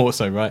 Even more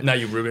so, right? Now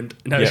you're ruined.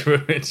 It's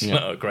ruined. Yeah.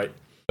 Oh, great.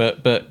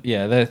 But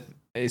yeah,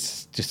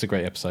 it's just a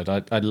great episode.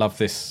 I love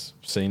this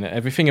scene.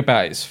 Everything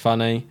about it is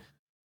funny.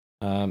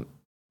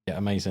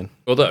 Amazing.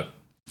 Although,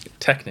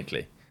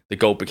 technically, the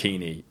gold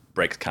bikini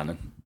breaks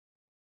canon.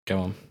 Go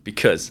on.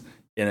 Because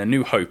in A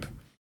New Hope,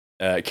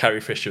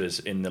 Carrie Fisher is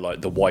in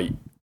the white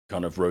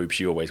kind of robe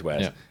she always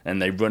wears,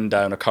 and they run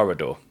down a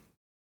corridor.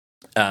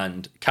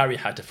 And Carrie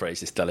had to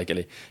phrase this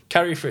delicately.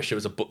 Carrie Fisher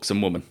was a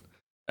buxom woman.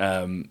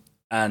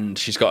 And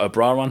she's got a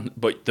bra on,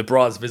 but the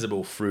bra's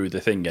visible through the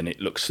thing and it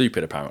looks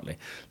stupid, apparently.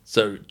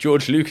 So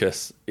George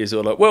Lucas is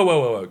all like,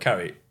 whoa,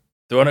 Carrie,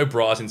 there are no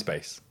bras in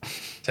space.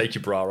 Take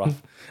your bra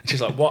off. And she's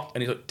like, what?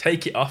 And he's like,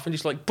 take it off. And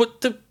she's like,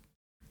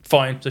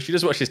 fine. So she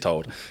does what she's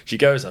told. She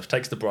goes off,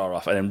 takes the bra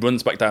off, and then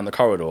runs back down the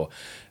corridor.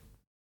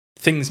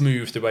 Things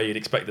move the way you'd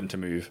expect them to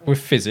move.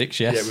 With physics,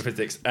 yes. Yeah, with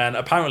physics. And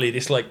apparently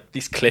this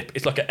clip,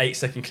 it's like an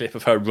 8-second clip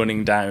of her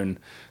running down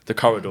the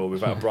corridor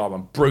without a bra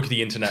on, broke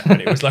the internet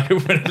when it was like,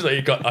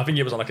 I think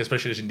it was on like a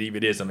special edition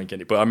DVD or something.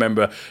 But I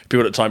remember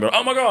people at the time going,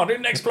 oh my God,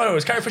 it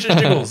explodes, Carrie Fisher's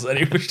jiggles. And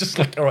it was just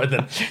like, all right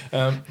then.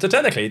 So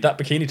technically, that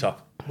bikini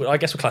top, I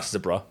guess we're classed as a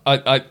bra.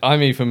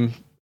 I'm even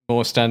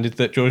more standard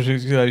that George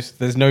goes,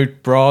 there's no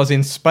bras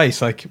in space.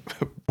 Like,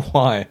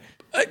 why?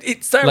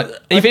 It's even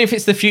if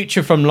it's the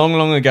future from long,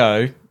 long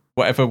ago,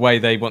 whatever way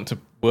they want to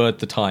word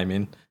the time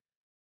in,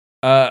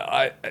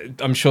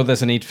 I'm sure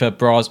there's a need for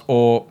bras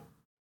or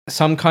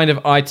some kind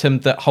of item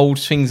that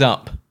holds things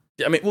up.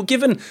 Yeah, I mean, well,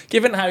 given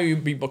how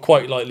you'd be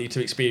quite likely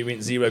to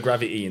experience zero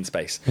gravity in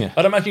space,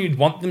 I'd imagine you'd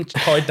want them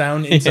tied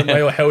down in some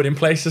way or held in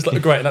place. It's like,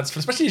 great, that's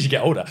especially as you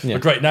get older. Yeah.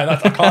 But great, now I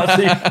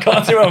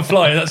can't see where I'm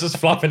flying. That's just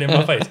flopping in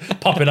my face,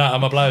 popping out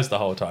of my blouse the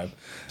whole time.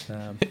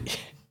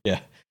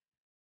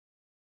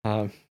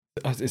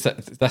 That's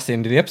the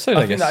end of the episode,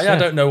 I guess. I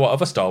don't know what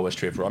other Star Wars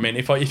trivia. I mean,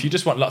 if you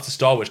just want lots of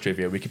Star Wars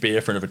trivia, we could be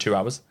here for another 2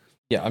 hours.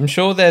 Yeah, I'm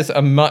sure there's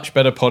a much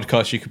better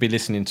podcast you could be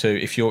listening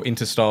to if you're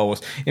into Star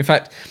Wars. In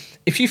fact,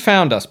 if you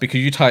found us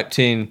because you typed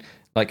in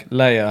like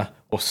Leia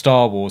or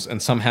Star Wars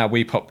and somehow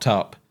we popped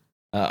up,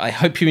 I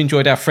hope you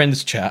enjoyed our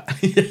Friends chat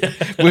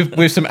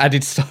with some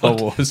added Star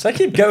Wars. They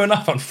keep going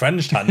off on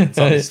Friends tangents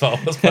on the Star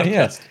Wars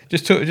podcast.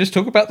 Just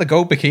talk about the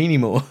gold bikini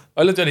more.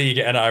 I love that you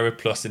get an hour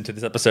plus into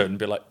this episode and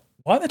be like,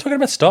 why are they talking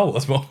about Star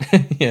Wars more?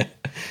 Yeah.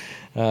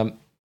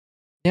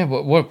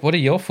 What are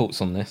your thoughts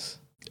on this?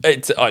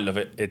 I love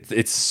it.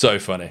 It's so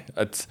funny.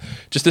 It's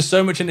just there's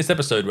so much in this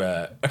episode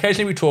where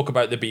occasionally we talk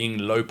about there being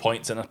low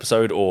points in an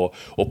episode or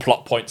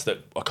plot points that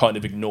are kind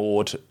of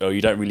ignored or you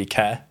don't really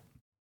care.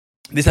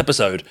 This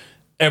episode,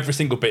 every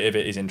single bit of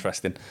it is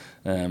interesting.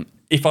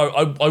 If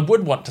I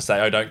would want to say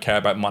I don't care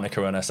about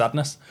Monica and her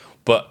sadness,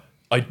 but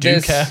I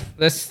do care.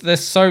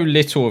 There's so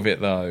little of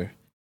it though.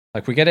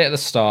 Like we get it at the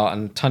start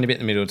and a tiny bit in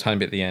the middle, a tiny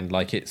bit at the end.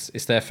 Like it's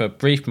there for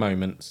brief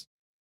moments.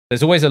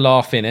 There's always a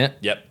laugh in it.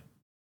 Yep.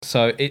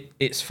 So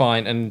it's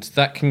fine, and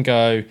that can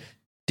go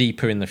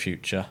deeper in the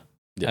future,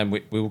 and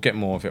we will get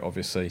more of it,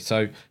 obviously.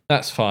 So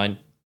that's fine.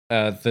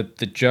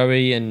 The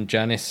Joey and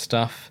Janice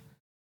stuff,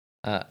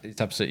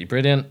 it's absolutely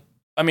brilliant.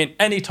 I mean,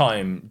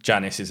 anytime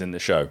Janice is in the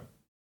show,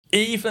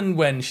 even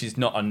when she's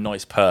not a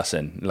nice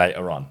person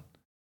later on,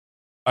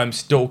 I'm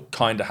still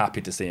kind of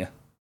happy to see her.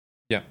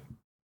 Yeah.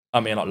 I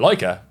mean, I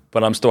like her,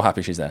 but I'm still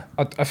happy she's there.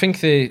 I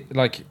think the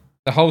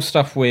whole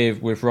stuff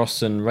with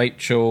Ross and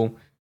Rachel,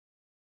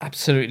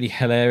 absolutely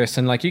hilarious.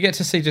 And like you get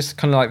to see just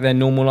kind of like their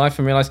normal life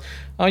and realize,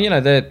 oh, you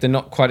know, they're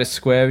not quite as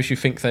square as you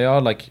think they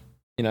are. Like,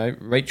 you know,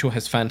 Rachel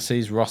has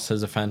fantasies, Ross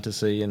has a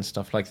fantasy and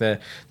stuff. Like they're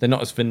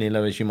not as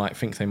vanilla as you might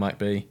think they might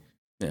be.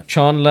 Yeah.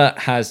 Chandler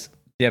has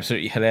the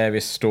absolutely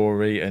hilarious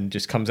story and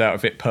just comes out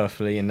of it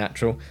perfectly and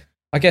natural.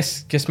 I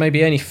guess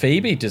maybe only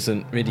Phoebe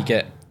doesn't really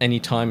get any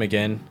time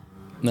again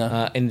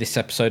in this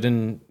episode.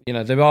 And, you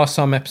know, there are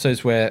some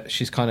episodes where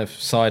she's kind of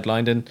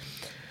sidelined. And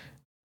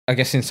I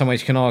guess in some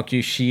ways you can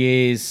argue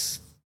she is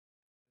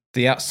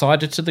the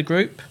outsider to the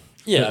group.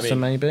 Yeah, so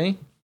maybe.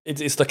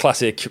 It's the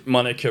classic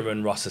Monica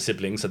and Ross are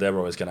siblings, so they're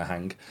always going to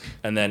hang.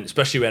 And then,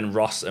 especially when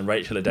Ross and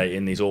Rachel are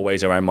dating, he's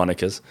always around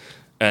Monica's.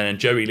 And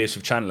Joey lives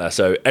with Chandler,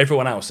 so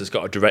everyone else has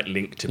got a direct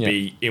link to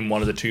be in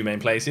one of the two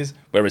main places,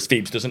 whereas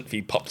Phoebe doesn't.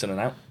 Phoebe pops in and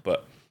out.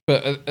 But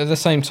at the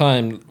same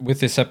time, with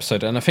this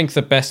episode, and I think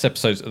the best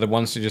episodes are the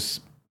ones that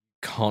just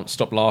can't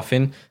stop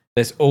laughing.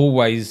 There's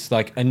always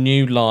like a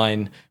new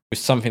line with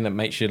something that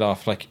makes you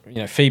laugh. Like, you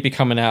know, Phoebe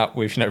coming out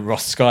with, you know,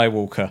 Ross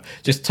Skywalker,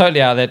 just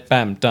totally out of there,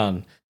 bam,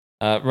 done.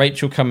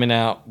 Rachel coming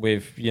out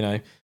with, you know,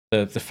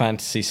 the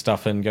fantasy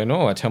stuff and going,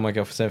 oh, I tell my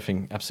girlfriend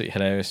everything, absolutely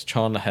hilarious.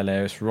 Chandler,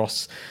 hilarious.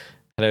 Ross,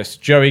 hilarious.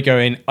 Joey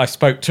going, I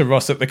spoke to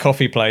Ross at the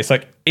coffee place.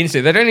 Like,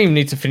 instantly, they don't even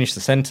need to finish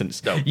the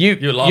sentence. No,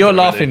 you're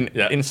laughing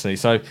instantly.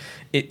 So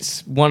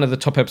it's one of the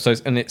top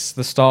episodes, and it's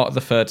the start of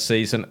the third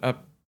season. A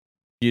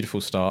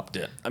beautiful start.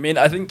 Yeah, I mean,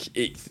 I think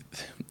it,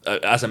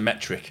 as a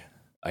metric,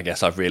 I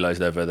guess I've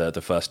realised over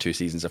the first two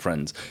seasons of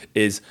Friends,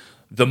 is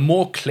the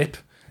more clip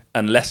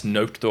and less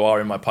note there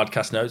are in my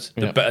podcast notes,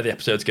 the better the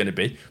episode's going to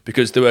be.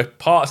 Because there were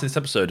parts of this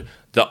episode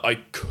that I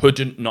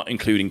couldn't not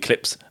include in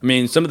clips. I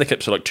mean, some of the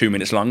clips are like 2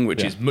 minutes long,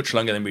 which is much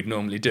longer than we'd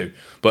normally do.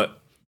 But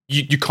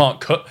you can't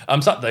cut.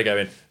 I'm sat there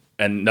going,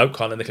 and nope,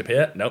 can't end the clip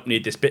here. Nope,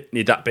 need this bit,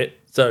 need that bit.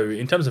 So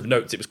in terms of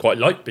notes, it was quite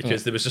light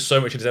because there was just so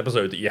much of this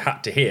episode that you had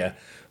to hear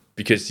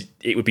because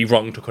it would be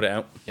wrong to cut it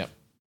out. Yep,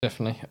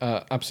 definitely.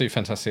 Absolutely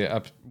fantastic.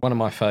 One of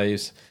my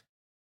faves.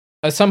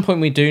 At some point,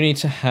 we do need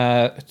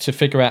to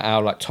figure out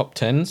our like top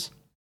 10s.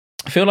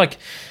 I feel like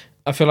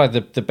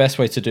the best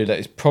way to do that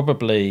is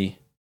probably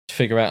to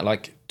figure out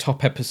like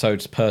top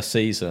episodes per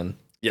season.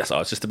 Yes, I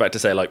was just about to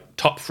say like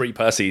top 3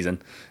 per season,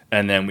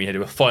 and then we had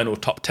a final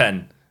top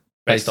 10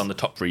 based on the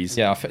top 3s.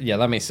 Yeah,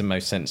 that makes the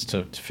most sense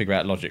to figure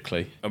out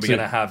logically. Are we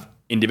going to have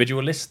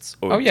individual lists?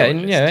 Or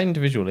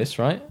individual lists,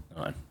 right?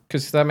 All right,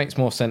 because that makes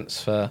more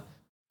sense for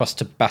us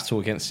to battle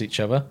against each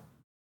other.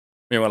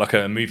 You know, like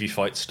a movie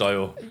fight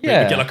style.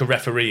 Yeah. We get like a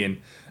referee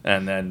in,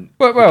 and then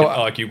we can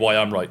argue why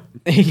I'm right.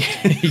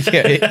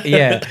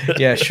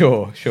 yeah,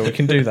 sure, we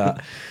can do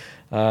that.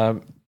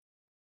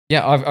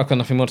 I've got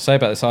nothing more to say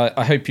about this.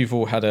 I hope you've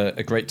all had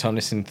a great time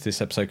listening to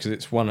this episode because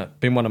it's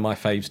been one of my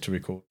faves to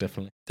record,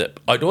 definitely.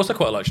 I'd also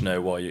quite like to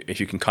know if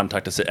you can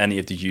contact us at any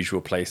of the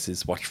usual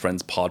places. Watch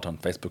Friends Pod on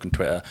Facebook and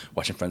Twitter,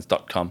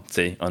 watchingfriends.com,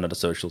 on other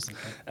socials.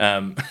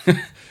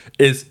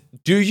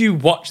 Do you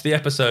watch the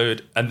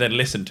episode and then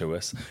listen to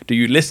us? Do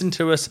you listen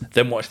to us,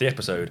 then watch the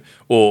episode?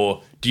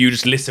 Or do you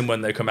just listen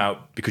when they come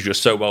out because you're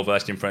so well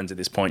versed in Friends at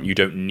this point you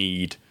don't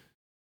need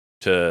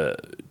to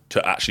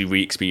actually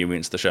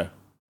re-experience the show?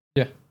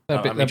 Yeah.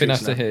 That'd be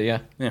nice to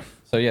hear, yeah.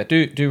 So yeah,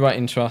 do write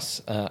into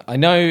us. I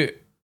know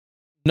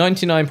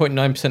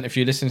 99.9% of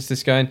you listening to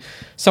this going,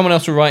 someone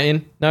else will write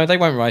in. No, they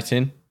won't write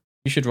in.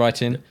 You should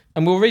write in,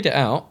 and we'll read it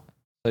out.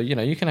 So, you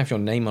know, you can have your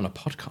name on a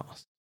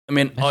podcast. I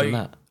mean,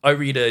 I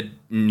read a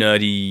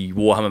nerdy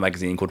Warhammer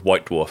magazine called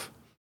White Dwarf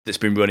that's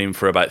been running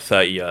for about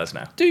 30 years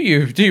now. Do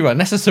you?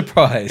 And that's a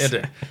surprise.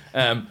 Yeah,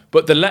 I do.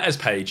 But the letters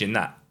page in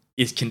that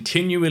is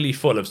continually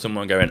full of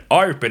someone going,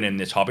 I've been in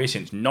this hobby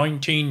since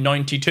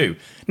 1992.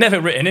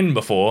 Never written in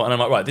before. And I'm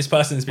like, right, this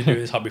person's been doing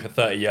this hobby for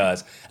 30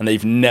 years and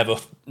they've never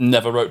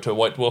wrote to a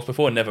White Dwarf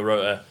before, never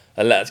wrote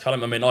a letters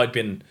column. I mean, I'd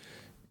been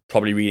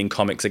probably reading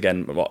comics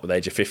again at the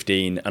age of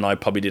 15 and I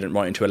probably didn't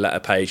write into a letter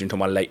page until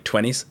my late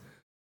 20s.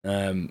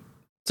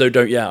 So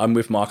I'm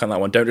with Mark on that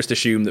one. Don't just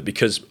assume that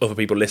because other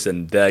people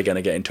listen, they're going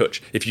to get in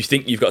touch. If you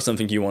think you've got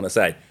something you want to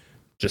say,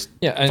 just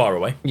far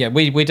away. Yeah,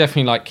 we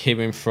definitely like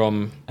hearing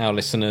from our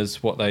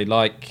listeners what they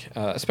like,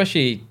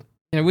 especially,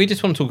 you know, we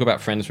just want to talk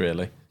about Friends,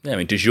 really. Yeah, I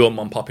mean, does your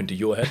mum pop into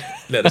your head?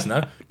 Let us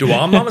know. Do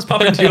our mums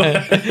pop into your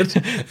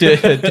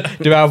head?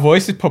 do our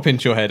voices pop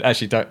into your head?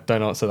 Actually, don't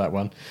answer that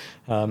one.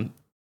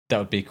 That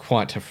would be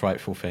quite a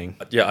frightful thing.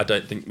 Yeah, I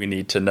don't think we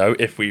need to know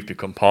if we've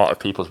become part of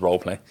people's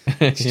roleplay.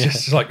 It's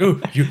just like, oh,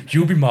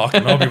 you'll be Mark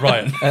and I'll be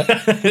Ryan.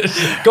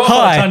 Go off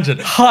on a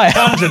tangent. Hi.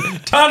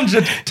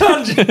 Tangent.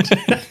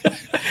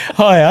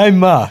 Hi, I'm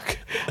Mark.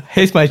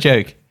 Here's my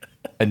joke.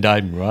 And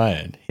I'm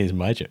Ryan. Here's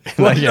my joke.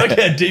 Why did I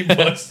get a deep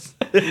voice?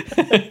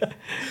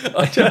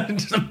 I turned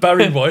into some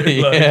Barry White.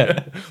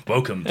 Yeah.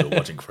 Welcome to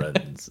Watching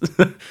Friends.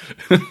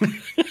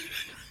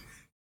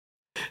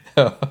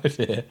 Oh,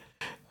 dear.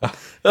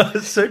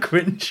 That's so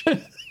cringe.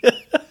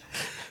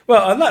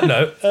 Well, on that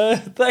note,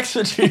 thanks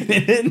for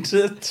tuning in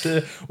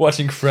to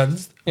watching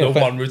Friends, the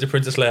one with the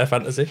Princess Leia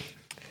fantasy.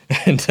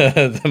 And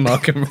the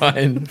Mark and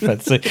Ryan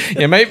fantasy.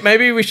 Yeah,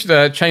 maybe we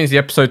should change the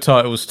episode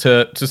titles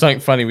to something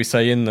funny we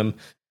say in them.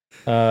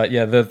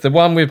 The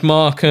one with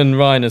Mark and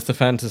Ryan as the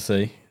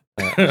fantasy.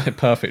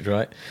 Perfect,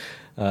 right?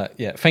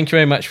 Thank you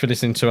very much for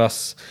listening to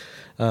us.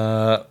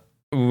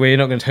 We're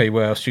not going to tell you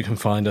where else you can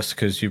find us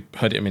because you've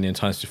heard it a million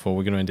times before.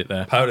 We're going to end it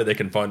there. Apparently they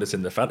can find us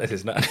in the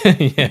fantasies now.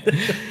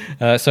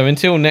 So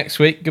until next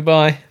week,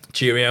 goodbye.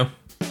 Cheerio.